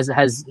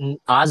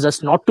asked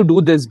us not to do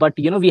this,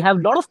 but we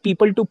have a lot of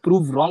people to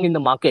prove wrong in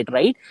the market,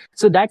 right?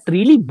 So that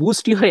really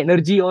boost your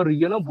energy, or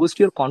boost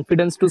your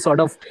confidence to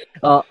sort of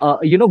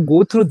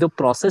go through the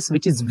process,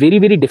 which is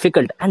very very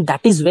difficult. And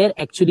that is where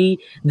actually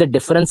the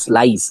difference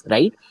lies,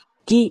 right?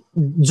 कि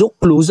जो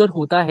closure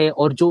होता है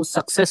और जो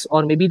success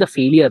और may be the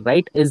failure,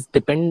 right, is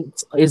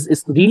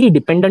really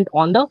dependent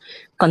on the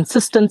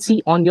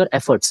consistency on your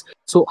efforts.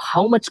 So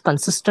how much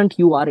consistent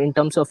you are in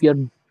terms of your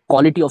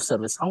quality of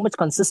service, how much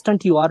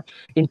consistent you are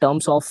in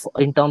terms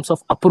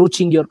of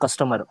approaching your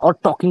customer or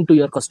talking to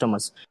your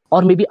customers,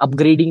 or maybe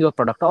upgrading your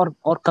product,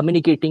 or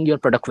communicating your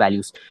product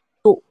values.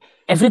 So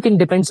everything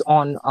depends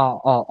on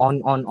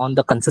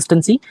the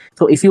consistency.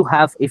 So if you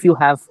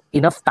have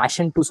enough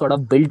passion to sort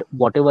of build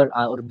whatever,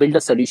 or build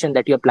a solution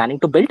that you're planning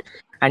to build,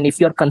 and if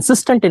you're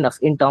consistent enough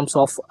in terms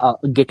of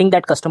getting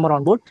that customer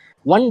on board,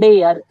 one day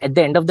यार, at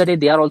the end of the day,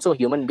 they are also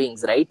human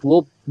beings, right? वो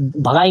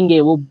भगाएंगे,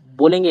 वो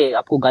बोलेंगे,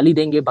 आपको गाली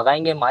देंगे,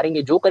 भगाएंगे,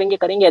 मारेंगे, जो करेंगे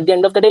करेंगे, at the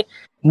end of the day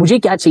मुझे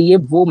क्या चाहिए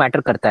वो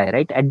मैटर करता है,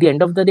 right? At the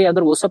end of the day,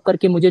 अगर वो सब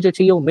करके मुझे जो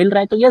चाहिए वो मिल रहा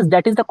है, तो yes,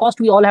 that is the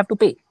cost we all have to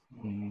pay.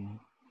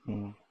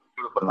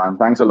 Beautiful, man.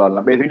 Thanks a lot.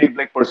 Now, basically,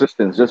 like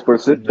persistence. Just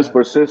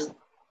persist,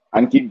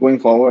 and keep going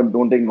forward.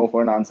 Don't take no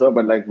for an answer,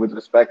 but like with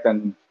respect,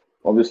 and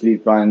obviously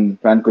try and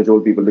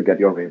cajole people to get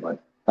your way. But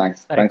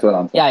thanks. Correct. Thanks for the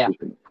answer. Yeah.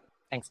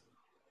 Thanks.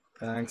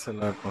 Thanks a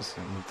lot,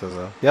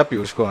 Murtaza. Yeah,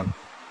 Piyush, go on.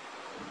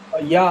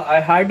 Yeah, I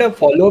had a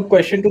follow-up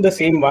question to the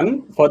same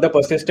one for the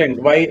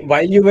persistent.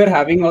 While you were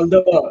having all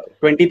the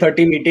 20,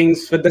 30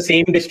 meetings with the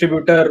same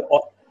distributor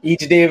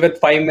each day with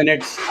 5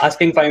 minutes,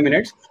 asking 5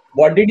 minutes,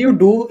 what did you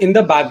do in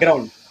the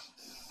background?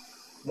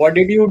 What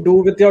did you do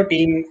with your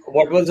team?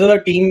 What was the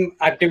team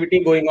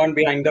activity going on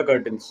behind the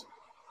curtains?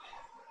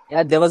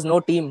 Yeah, there was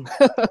no team.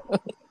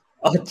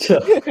 Acha.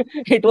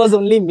 It was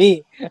only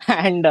me,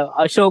 and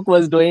Ashok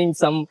was doing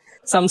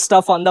some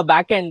stuff on the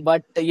back end.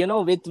 But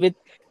with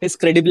his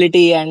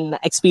credibility and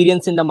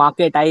experience in the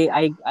market,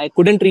 I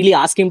couldn't really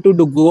ask him to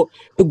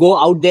go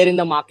out there in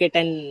the market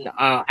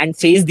and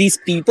face these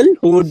people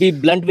who would be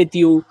blunt with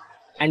you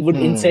and would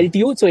insult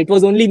you. So it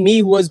was only me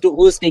who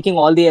was taking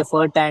all the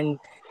effort and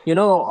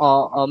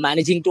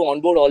managing to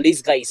onboard all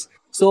these guys.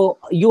 So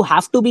you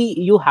have to be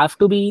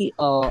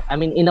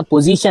in a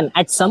position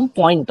at some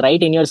point,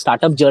 right, in your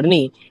startup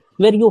journey,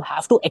 where you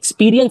have to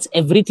experience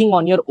everything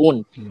on your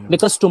own.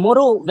 Because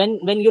tomorrow,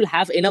 when you'll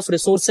have enough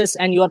resources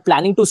and you are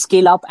planning to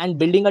scale up and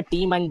building a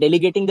team and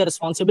delegating the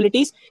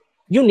responsibilities,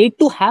 you need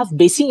to have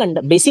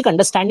basic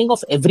understanding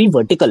of every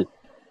vertical.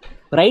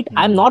 Right?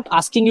 I'm not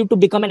asking you to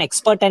become an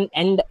expert and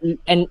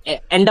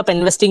end up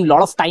investing a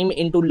lot of time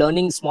into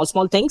learning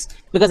small things,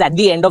 because at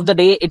the end of the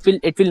day,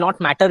 it will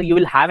not matter. You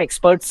will have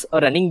experts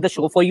running the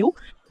show for you,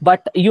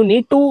 but you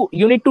need to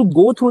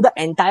go through the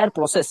entire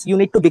process. You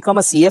need to become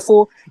a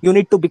CFO. You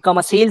need to become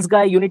a sales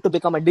guy. You need to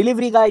become a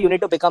delivery guy. You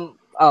need to become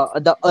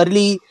the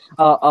early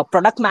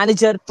product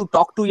manager to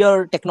talk to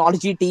your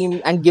technology team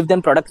and give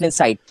them product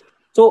insight.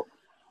 So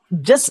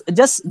just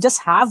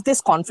have this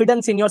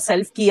confidence in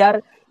yourself कि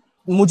यार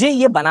मुझे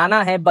ये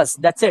बनाना है बस,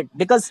 that's it.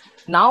 Because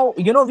now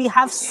we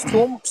have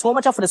so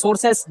much of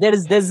resources.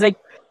 There's like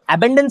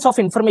abundance of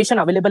information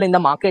available in the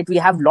market. We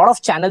have a lot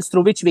of channels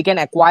through which we can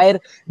acquire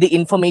the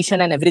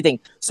information and everything.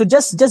 So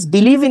just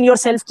believe in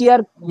yourself कि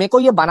यार मेरे को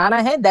ये बनाना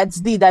है.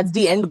 That's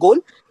the end goal.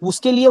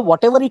 उसके लिए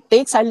whatever it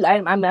takes,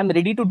 I'm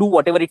ready to do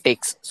whatever it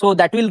takes. So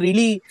that will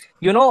really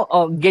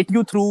get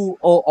you through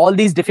all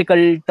these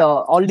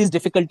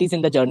difficulties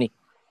in the journey.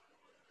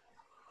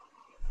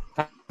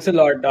 Thanks a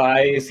lot.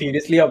 I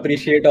seriously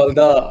appreciate all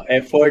the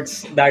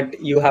efforts that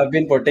you have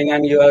been putting,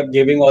 and you are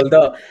giving all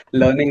the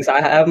learnings.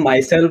 I have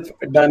myself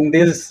done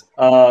these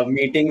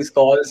meetings,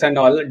 calls, and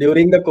all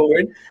during the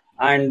COVID,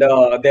 and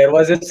there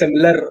was a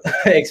similar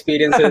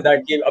experiences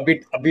that कि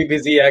अभी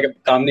busy है,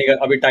 काम नहीं कर,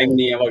 अभी time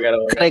नहीं है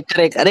वगैरह.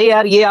 Correct. अरे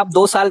यार ये आप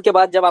 2 साल के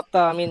बाद जब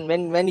आपका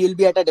when you'll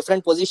be at a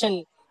different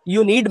position,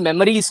 you need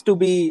memories to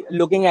be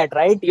looking at,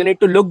 right? You need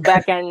to look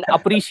back and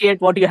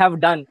appreciate what you have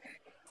done.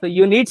 So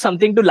you need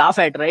something to laugh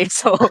at, right?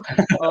 So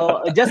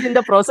just in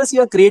the process, you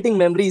are creating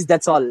memories.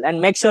 That's all,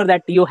 and make sure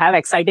that you have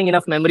exciting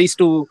enough memories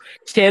to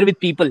share with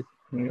people.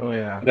 Oh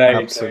yeah, Right.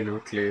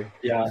 absolutely.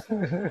 Yeah.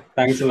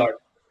 Thanks a lot.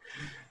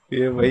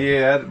 Yeah, वही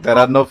है यार. There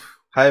are no.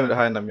 Hi,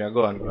 Namya.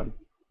 Go on.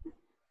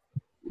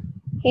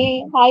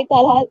 Hey, hi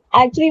Talha.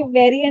 Actually,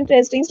 very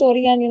interesting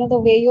story, and the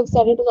way you've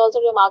said it is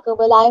also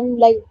remarkable. I'm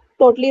like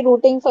totally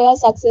rooting for your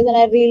success, and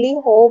I really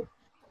hope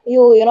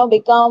you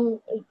become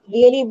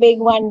really big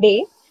one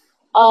day.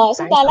 So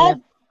Thanks,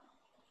 Talha,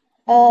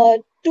 Talha.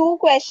 2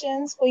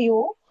 questions for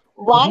you.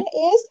 One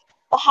is,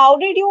 how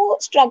did you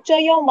structure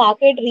your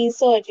market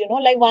research?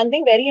 Like one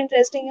thing very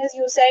interesting is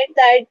you said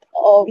that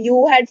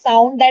you had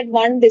found that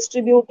one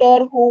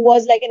distributor who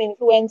was like an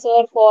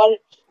influencer for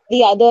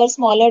the other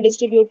smaller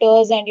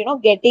distributors, and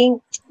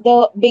getting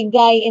the big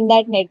guy in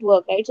that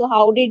network, right? So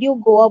how did you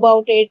go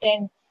about it,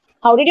 and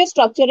how did you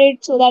structure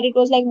it so that it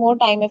was like more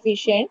time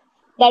efficient?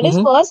 That is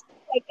first.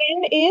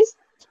 Second is,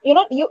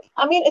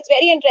 it's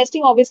very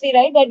interesting, obviously,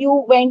 right, that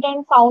you went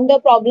and found the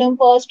problem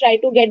first,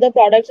 tried to get the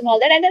products and all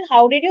that, and then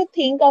how did you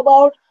think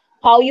about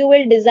how you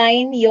will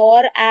design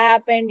your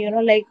app, and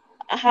like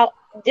how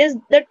just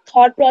the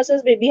thought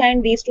process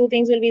behind these 2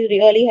 things will be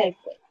really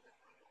helpful.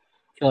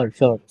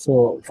 Sure.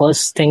 So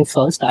first things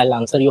first, I'll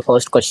answer your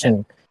first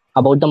question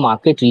about the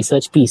market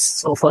research piece.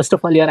 So first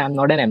of all, I'm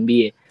not an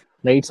MBA.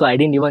 right? So I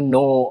didn't even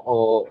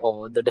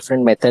know the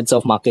different methods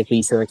of market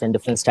research and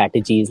different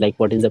strategies, like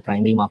what is the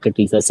primary market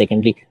research,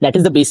 secondary. That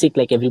is the basic,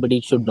 like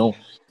everybody should know.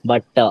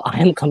 But I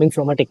am coming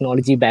from a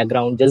technology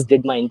background, just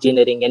did my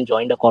engineering and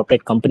joined a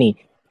corporate company.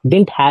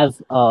 Didn't have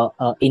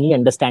any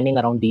understanding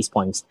around these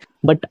points.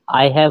 But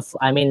I have,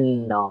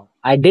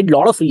 I did a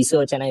lot of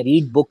research and I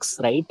read books,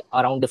 right,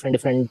 around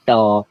different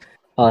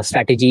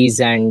strategies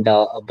and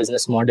a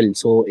business model.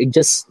 So it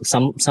just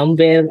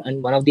somewhere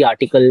in one of the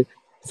article,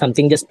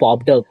 something just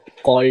popped up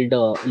called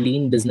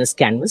Lean Business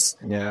Canvas,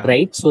 Yeah.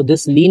 right? So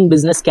this Lean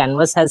Business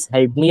Canvas has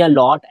helped me a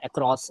lot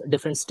across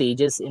different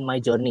stages in my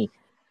journey.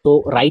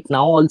 So right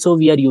now also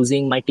we are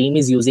using, my team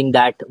is using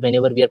that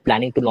whenever we are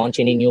planning to launch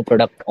any new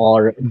product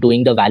or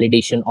doing the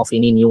validation of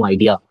any new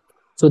idea.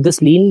 So this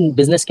Lean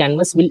Business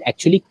Canvas will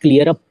actually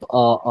clear up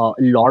a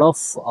lot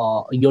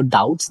of your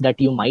doubts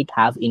that you might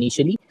have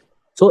initially.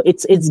 So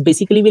it's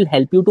basically will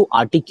help you to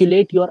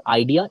articulate your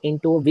idea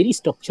into a very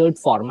structured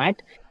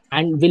format,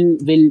 and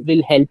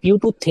will help you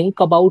to think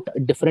about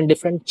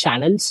different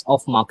channels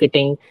of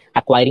marketing,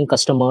 acquiring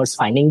customers,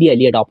 finding the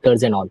early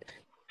adopters and all.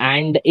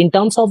 And in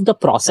terms of the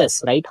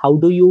process, right, how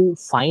do you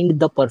find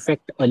the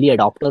perfect early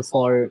adopter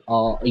for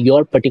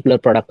your particular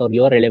product or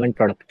your relevant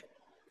product?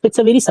 It's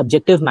a very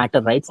subjective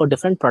matter, right? For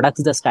different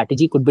products the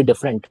strategy could be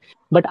different.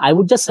 But I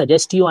would just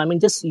suggest you,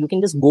 just you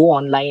can just go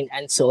online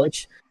and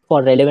search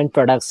for relevant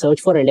products,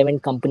 search for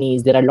relevant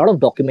companies. There are a lot of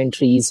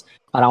documentaries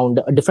around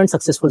different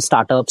successful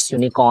startups,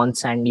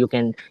 unicorns, and you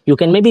can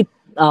maybe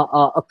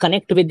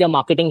connect with their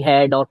marketing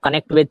head, or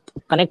connect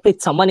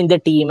with someone in the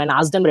team and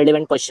ask them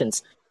relevant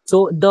questions.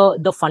 So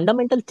the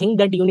fundamental thing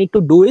that you need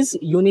to do is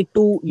you need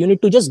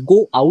to just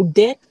go out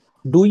there,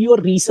 do your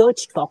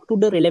research, talk to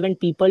the relevant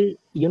people,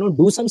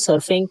 do some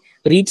surfing,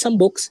 read some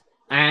books,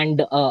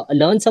 and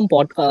learn some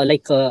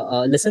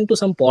listen to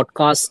some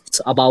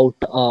podcasts about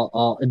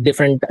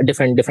different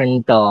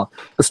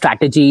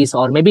strategies,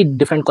 or maybe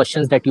different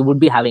questions that you would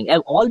be having.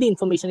 All the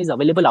information is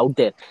available out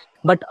there.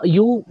 But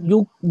you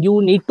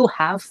need to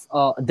have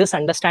this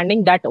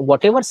understanding that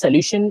whatever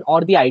solution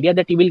or the idea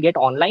that you will get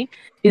online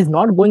is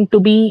not going to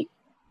be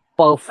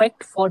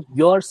perfect for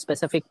your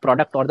specific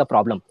product or the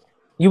problem.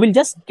 You will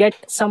just get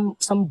some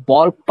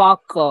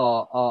ballpark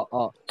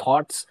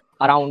thoughts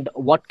around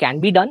what can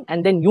be done,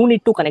 and then you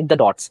need to connect the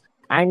dots.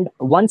 And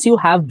once you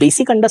have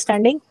basic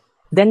understanding,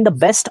 then the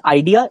best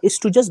idea is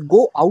to just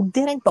go out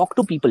there and talk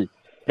to people,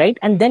 right?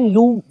 And then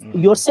you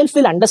yourself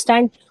will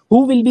understand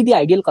who will be the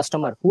ideal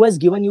customer, who has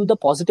given you the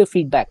positive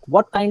feedback,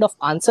 what kind of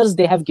answers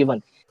they have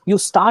given. You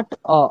start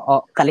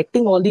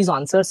collecting all these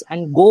answers,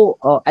 and go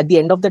at the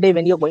end of the day,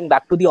 when you're going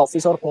back to the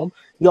office or home,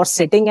 you're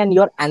sitting and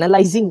you're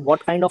analyzing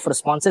what kind of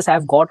responses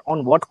I've got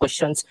on what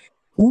questions,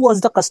 who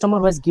was the customer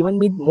who has given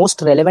me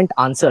most relevant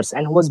answers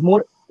and who was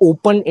more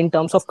open in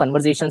terms of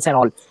conversations and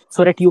all,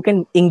 so that you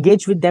can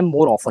engage with them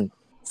more often.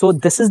 So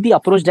this is the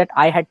approach that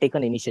I had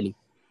taken initially.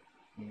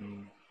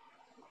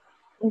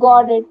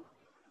 Got it.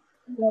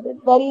 Got it.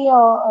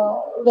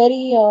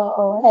 Very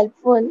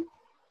helpful.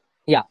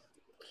 Yeah.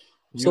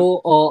 You,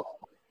 So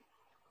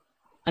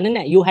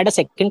Ananya, you had a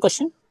second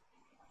question?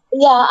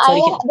 Yeah,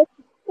 Sorry, the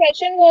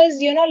question was,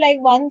 like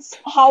once,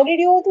 how did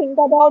you think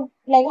about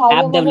like how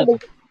app you're going to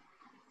development.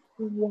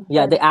 design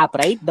Yeah, the product? app,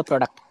 right? The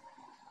product.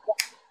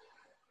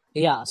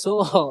 Yeah.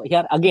 So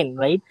here again,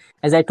 right?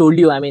 As I told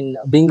you,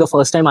 being a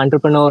first-time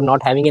entrepreneur,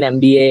 not having an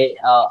MBA,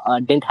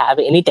 didn't have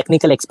any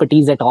technical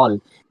expertise at all.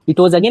 It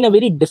was again a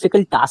very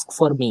difficult task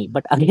for me.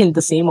 But again,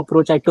 the same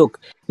approach I took,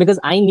 because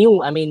I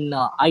knew,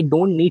 I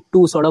don't need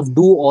to sort of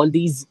do all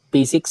these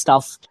basic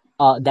stuff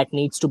that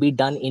needs to be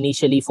done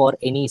initially for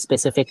any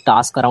specific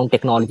task around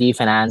technology,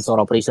 finance, or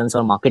operations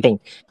or marketing.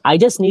 I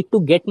just need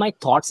to get my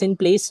thoughts in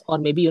place, or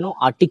maybe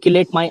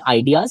articulate my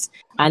ideas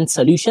and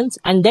solutions,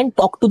 and then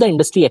talk to the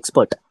industry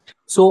expert.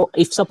 So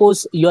if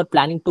suppose you're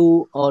planning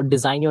to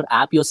design your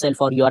app yourself,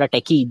 or you're a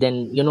techie,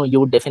 then you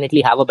would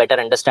definitely have a better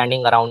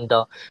understanding around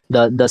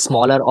the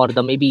smaller, or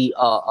the maybe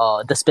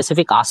the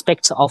specific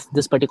aspects of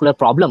this particular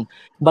problem.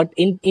 But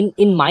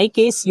in my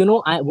case,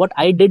 what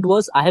I did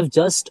was, I have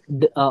just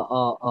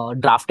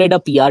drafted a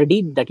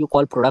PRD, that you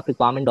call product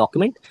requirement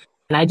document,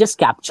 and I just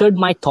captured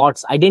my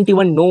thoughts. I didn't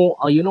even know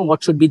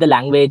what should be the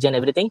language and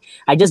everything.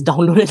 I just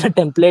downloaded a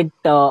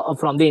template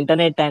from the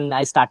internet, and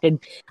I started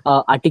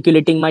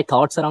articulating my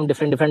thoughts around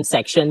different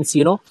sections.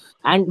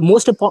 And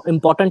most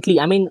importantly,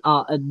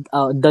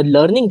 the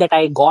learning that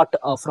I got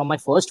from my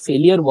first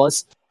failure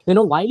was,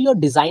 while you're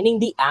designing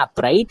the app,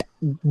 right,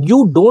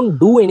 you don't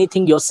do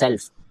anything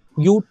yourself.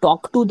 You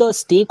talk to the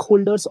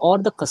stakeholders or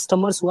the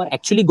customers who are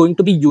actually going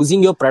to be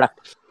using your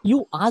product.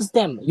 You ask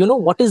them,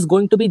 what is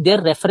going to be their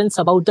reference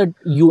about the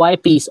UI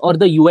piece, or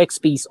the UX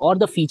piece, or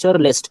the feature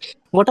list.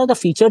 What are the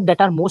features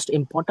that are most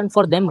important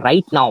for them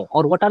right now,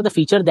 or what are the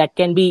features that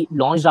can be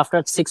launched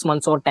after 6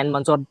 months or 10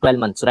 months or 12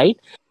 months, right?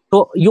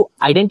 So you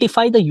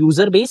identify the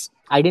user base,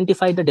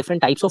 identify the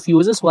different types of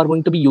users who are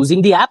going to be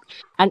using the app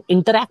and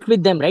interact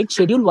with them, right?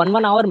 Schedule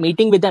 1 hour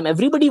meeting with them.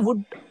 Everybody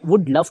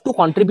would love to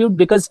contribute,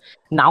 because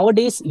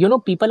nowadays,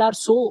 people are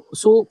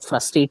so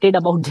frustrated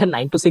about their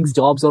 9 to 6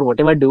 jobs or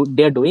whatever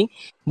they're doing.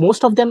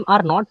 Most of them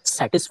are not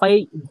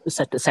satisfied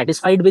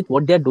with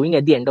what they're doing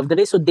at the end of the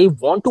day, so they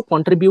want to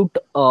contribute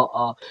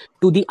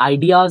to the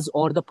ideas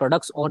or the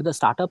products or the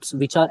startups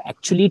which are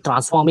actually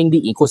transforming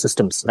the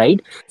ecosystems, right?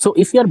 So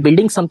if you are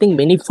building something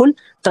meaningful,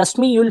 trust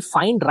me, you'll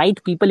find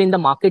right people in the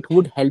market who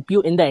would help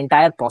you in the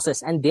entire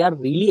process, and they are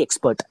really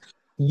expert.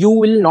 You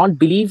will not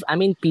believe, I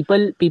mean,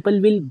 people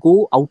will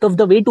go out of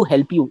the way to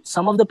help you.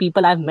 Some of the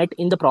people I've met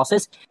in the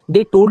process,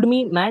 they told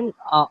me, man,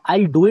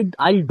 I'll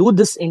do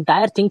this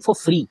entire thing for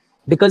free,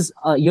 because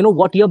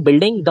what you're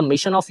building, the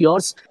mission of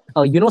yours,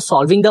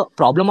 solving the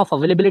problem of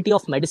availability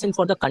of medicine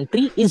for the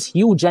country is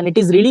huge, and it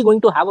is really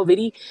going to have a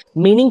very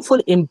meaningful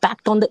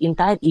impact on the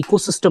entire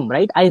ecosystem,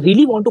 right? I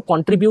really want to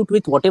contribute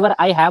with whatever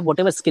I have,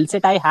 whatever skill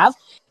set I have,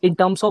 in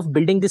terms of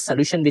building this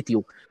solution with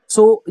you.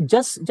 So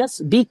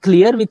just be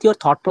clear with your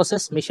thought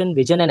process, mission,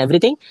 vision, and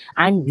everything,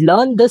 and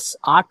learn this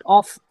art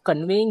of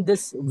conveying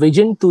this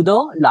vision to the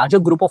larger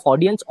group of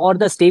audience or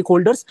the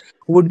stakeholders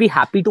who would be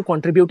happy to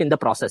contribute in the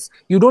process.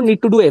 You don't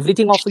need to do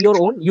everything of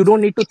your own. You don't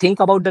need to think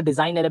about the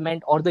design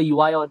element or the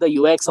UI or the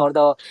UX or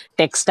the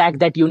tech stack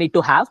that you need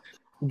to have.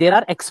 There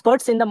are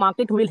experts in the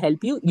market who will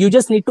help you. You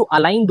just need to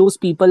align those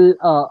people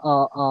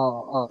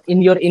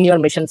in your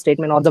mission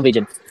statement or the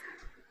vision.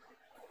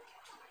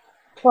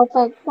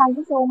 Perfect. Thank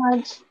you so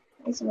much.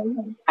 It's very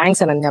helpful. Thanks,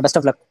 Ananya. Best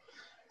of luck.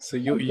 So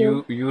you Thank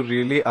you you. you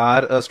really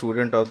are a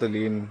student of the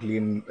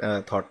lean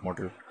thought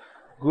model.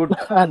 Good.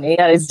 नहीं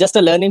यार, it's just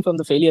a learning from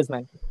the failures,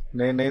 man.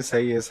 नहीं नहीं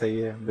सही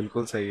है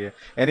बिल्कुल सही है.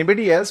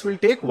 Anybody else? We'll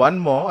take one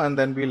more and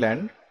then we'll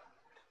end.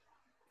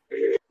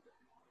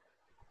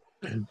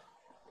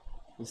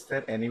 Is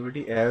there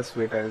anybody else?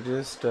 Wait, I'll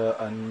just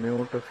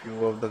unmute a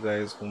few of the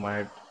guys whom I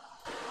had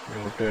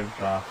muted.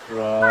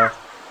 Rafra.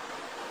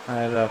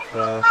 Hi,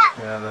 Rafra.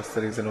 Yeah, that's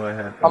the reason why I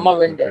had Mama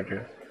went muted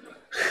you.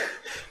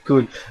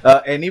 Cool.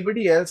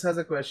 Anybody else has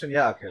a question?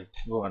 Yeah, Akhil,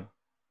 go on.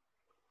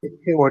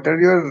 Hey, what are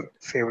your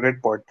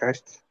favorite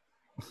podcasts?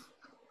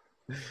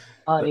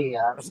 अरे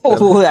यार,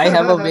 oh, I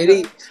have a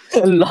very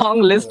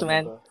long list,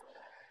 man.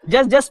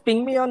 Just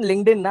ping me on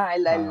LinkedIn ना.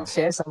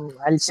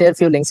 I'll share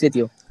few links with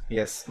you.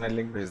 Yes, मैं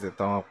link भेज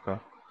देता हूँ आपका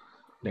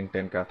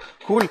LinkedIn का.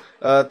 Cool.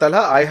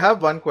 Talha, I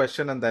have one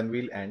question and then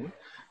we'll end.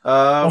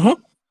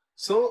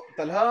 So,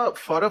 Talha,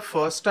 for a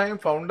first-time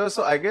founder,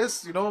 so I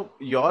guess,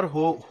 your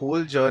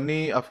whole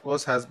journey, of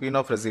course, has been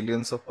of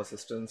resilience, of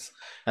persistence,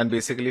 and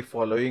basically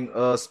following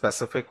a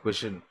specific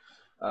vision.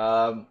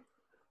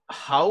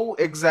 How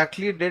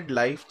exactly did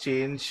life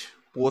change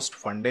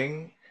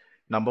post-funding?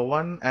 Number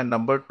one, and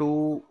number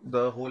two,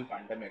 the whole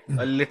pandemic.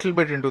 A little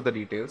bit into the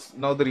details.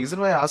 Now, the reason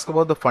why I ask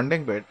about the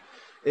funding bit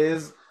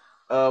is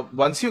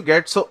once you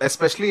get, so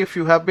especially if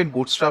you have been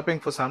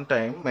bootstrapping for some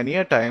time, many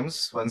a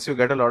times, once you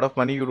get a lot of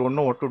money, you don't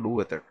know what to do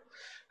with it.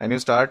 And you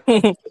start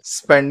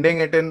spending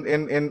it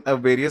in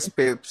various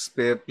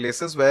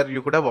places where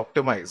you could have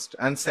optimized.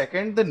 And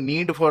second, the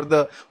need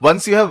for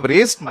once you have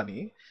raised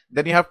money,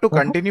 then you have to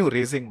continue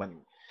raising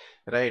money,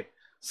 right?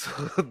 So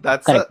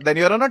then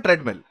you're on a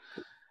treadmill.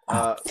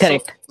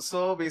 Correct.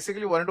 So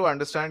basically, wanted to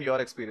understand your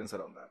experience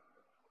around that.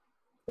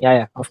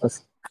 Yeah, of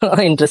course.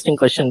 Interesting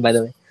question, by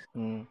the way.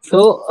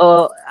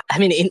 So, I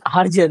mean, in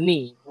our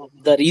journey,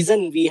 the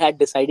reason we had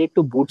decided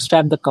to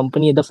bootstrap the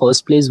company in the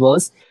first place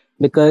was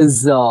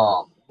because,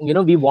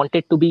 we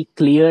wanted to be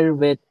clear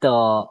with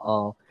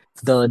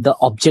the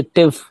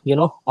objective,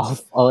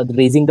 of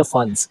raising the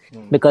funds.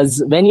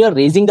 Because when you're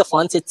raising the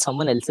funds, it's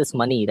someone else's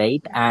money,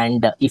 right?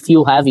 And if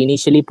you have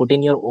initially put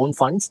in your own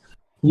funds,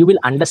 you will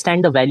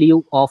understand the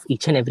value of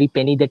each and every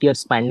penny that you're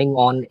spending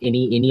on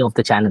any of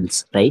the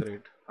channels, right?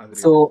 Agreed.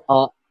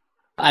 So,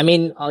 I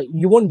mean,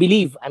 you won't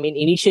believe. I mean,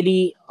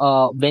 initially,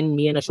 when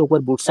me and Ashok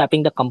were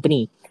bootstrapping the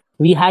company,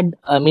 we had,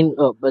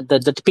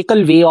 the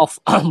typical way of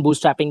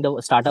bootstrapping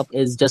the startup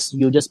is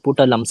you just put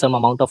a lump sum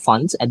amount of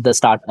funds at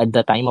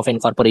the time of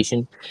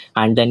incorporation,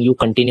 and then you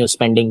continue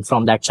spending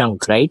from that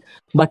chunk, right?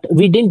 But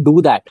we didn't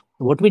do that.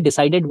 What we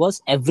decided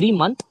was every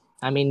month,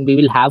 I mean,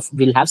 we'll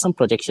have some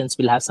projections,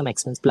 we'll have some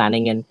expense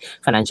planning and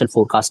financial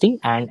forecasting,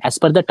 and as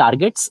per the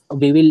targets,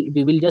 we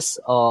will just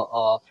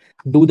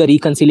do the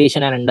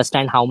reconciliation and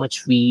understand how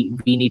much we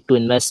need to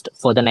invest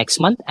for the next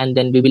month, and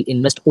then we will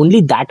invest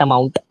only that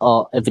amount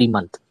every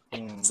month.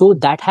 So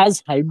that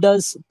has helped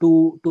us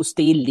to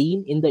stay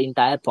lean in the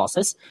entire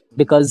process,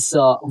 because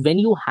when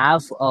you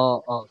have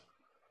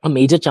a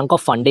major chunk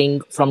of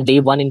funding from day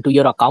one into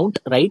your account,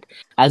 right?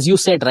 As you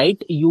said, right,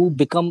 you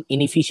become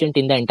inefficient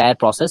in the entire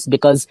process,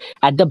 because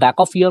at the back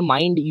of your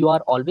mind, you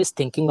are always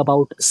thinking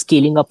about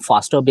scaling up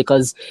faster,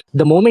 because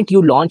the moment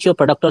you launch your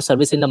product or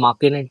service in the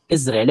market and it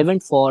is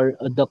relevant for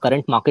the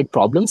current market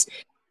problems,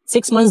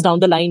 6 months down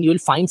the line, you'll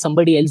find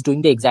somebody else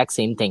doing the exact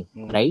same thing,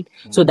 right?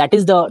 So that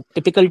is the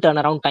typical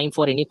turnaround time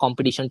for any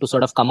competition to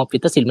sort of come up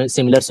with a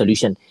similar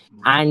solution.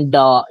 And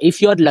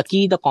if you're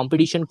lucky, the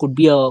competition could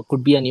be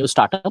a new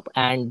startup,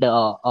 and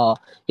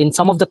in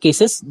some of the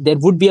cases, there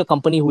would be a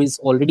company who is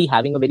already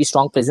having a very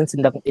strong presence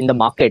in the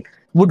market,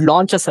 would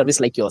launch a service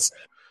like yours,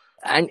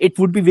 and it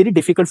would be very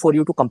difficult for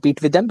you to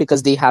compete with them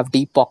because they have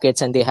deep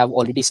pockets and they have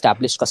already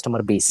established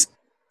customer base.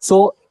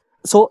 So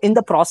so in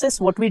the process,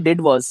 what we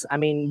did was, I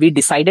mean, we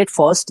decided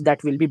first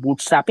that we'll be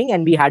bootstrapping,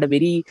 and we had a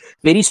very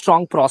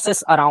strong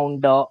process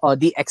around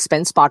the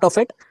expense part of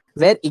it,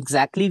 where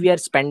exactly we are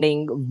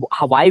spending,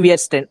 why we are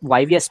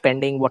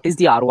spending, what is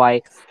the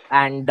ROI,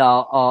 and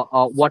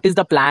what is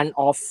the plan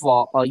of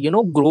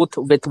growth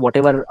with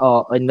whatever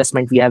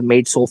investment we have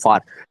made so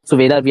far. So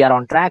whether we are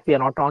on track, we are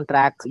not on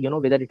track,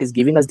 whether it is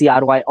giving us the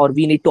ROI or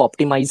we need to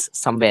optimize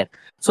somewhere.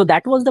 So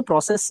that was the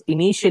process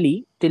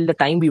initially till the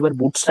time we were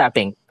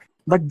bootstrapping.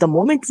 But the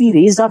moment we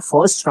raised our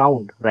first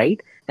round,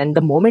 right, and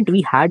the moment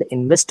we had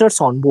investors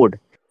on board,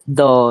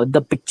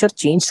 the picture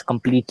changed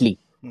completely.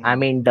 I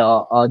mean,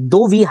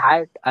 though we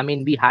had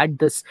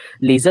this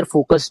laser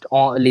focus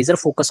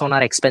on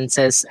our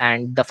expenses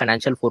and the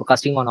financial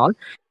forecasting on all,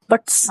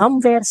 but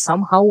somewhere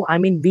somehow, I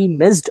mean, we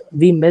missed.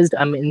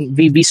 I mean,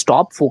 we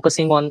stopped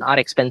focusing on our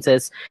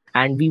expenses,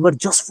 and we were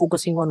just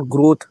focusing on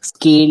growth,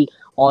 scale,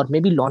 or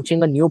maybe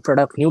launching a new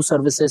product, new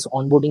services,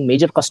 onboarding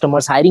major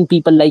customers, hiring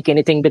people like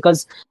anything.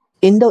 Because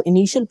in the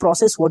initial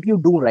process, what you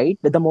do, right,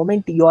 the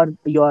moment you're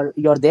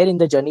there in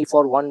the journey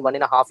for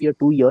 1.5 year,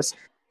 2 years,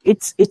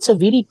 it's a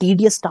very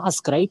tedious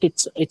task, right?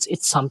 It's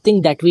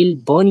something that will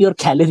burn your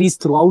calories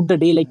throughout the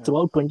day, like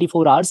throughout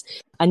 24 hours,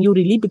 and you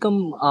really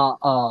become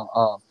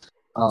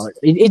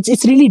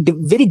it's really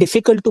very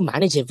difficult to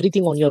manage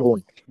everything on your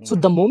own. So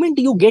the moment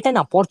you get an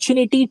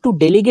opportunity to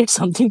delegate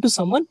something to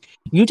someone,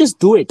 you just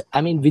do it.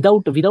 I mean,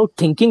 without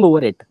thinking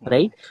over it,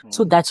 right?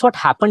 So that's what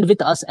happened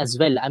with us as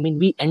well. I mean,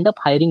 we end up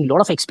hiring a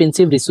lot of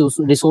expensive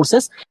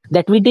resources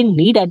that we didn't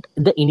need at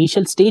the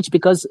initial stage,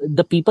 because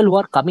the people who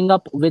are coming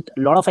up with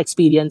a lot of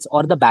experience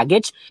or the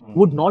baggage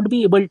would not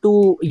be able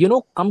to,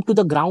 come to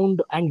the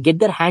ground and get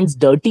their hands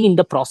dirty in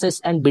the process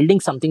and building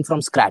something from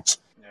scratch.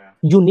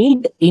 You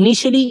need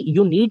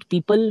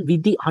people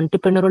with the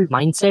entrepreneurial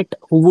mindset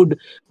who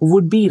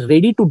would be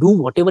ready to do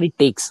whatever it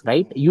takes,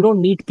 right? You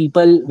don't need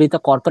people with a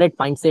corporate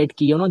mindset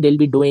ki, they'll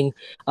be doing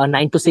a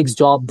 9 to 6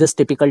 job, this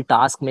typical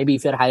task. Maybe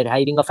if you're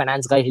hiring a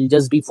finance guy, he'll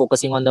just be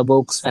focusing on the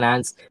books,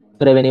 finance,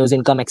 revenues,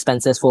 income,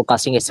 expenses,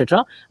 forecasting,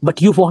 etc.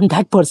 But you want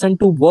that person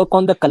to work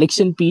on the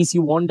collection piece,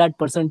 you want that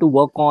person to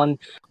work on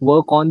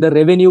the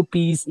revenue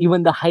piece,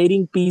 even the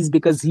hiring piece,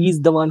 because he's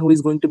the one who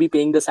is going to be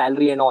paying the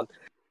salary and all.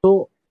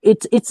 So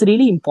it's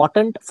really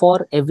important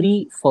for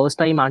every first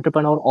time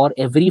entrepreneur or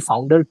every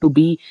founder to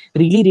be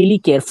really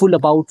careful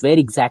about where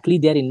exactly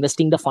they're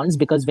investing the funds,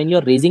 because when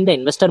you're raising the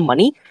investor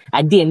money,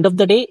 at the end of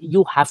the day,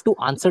 you have to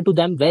answer to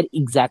them where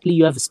exactly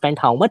you have spent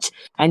how much,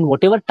 and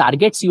whatever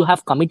targets you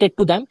have committed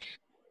to them,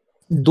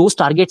 those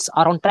targets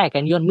are on track,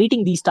 and you're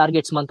meeting these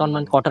targets month on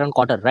month, quarter on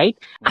quarter, right?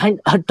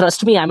 And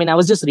trust me, I mean, I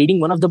was just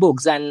reading one of the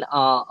books, and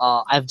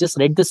I've just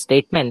read this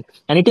statement,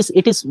 and it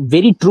is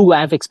very true. I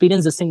have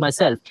experienced this thing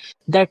myself,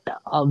 that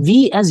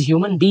we as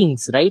human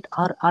beings, right,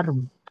 are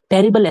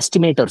terrible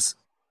estimators,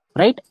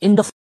 right? In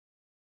the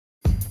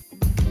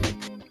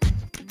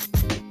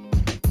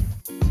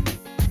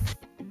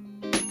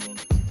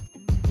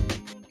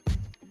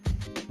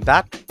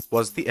That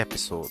was the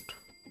episode.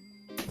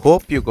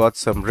 Hope you got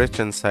some rich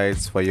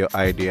insights for your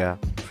idea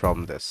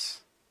from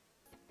this.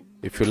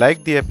 If you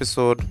liked the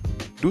episode,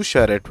 do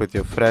share it with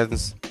your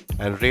friends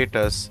and rate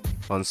us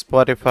on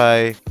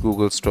Spotify,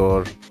 Google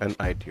Store, and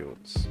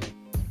iTunes.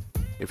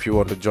 If you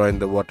want to join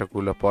the Water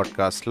Cooler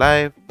Podcast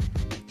live,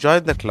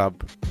 join the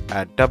club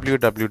at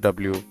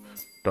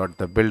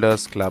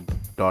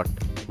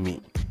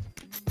www.thebuildersclub.me.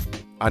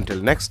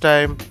 Until next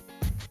time,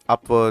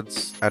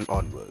 upwards and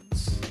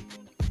onwards.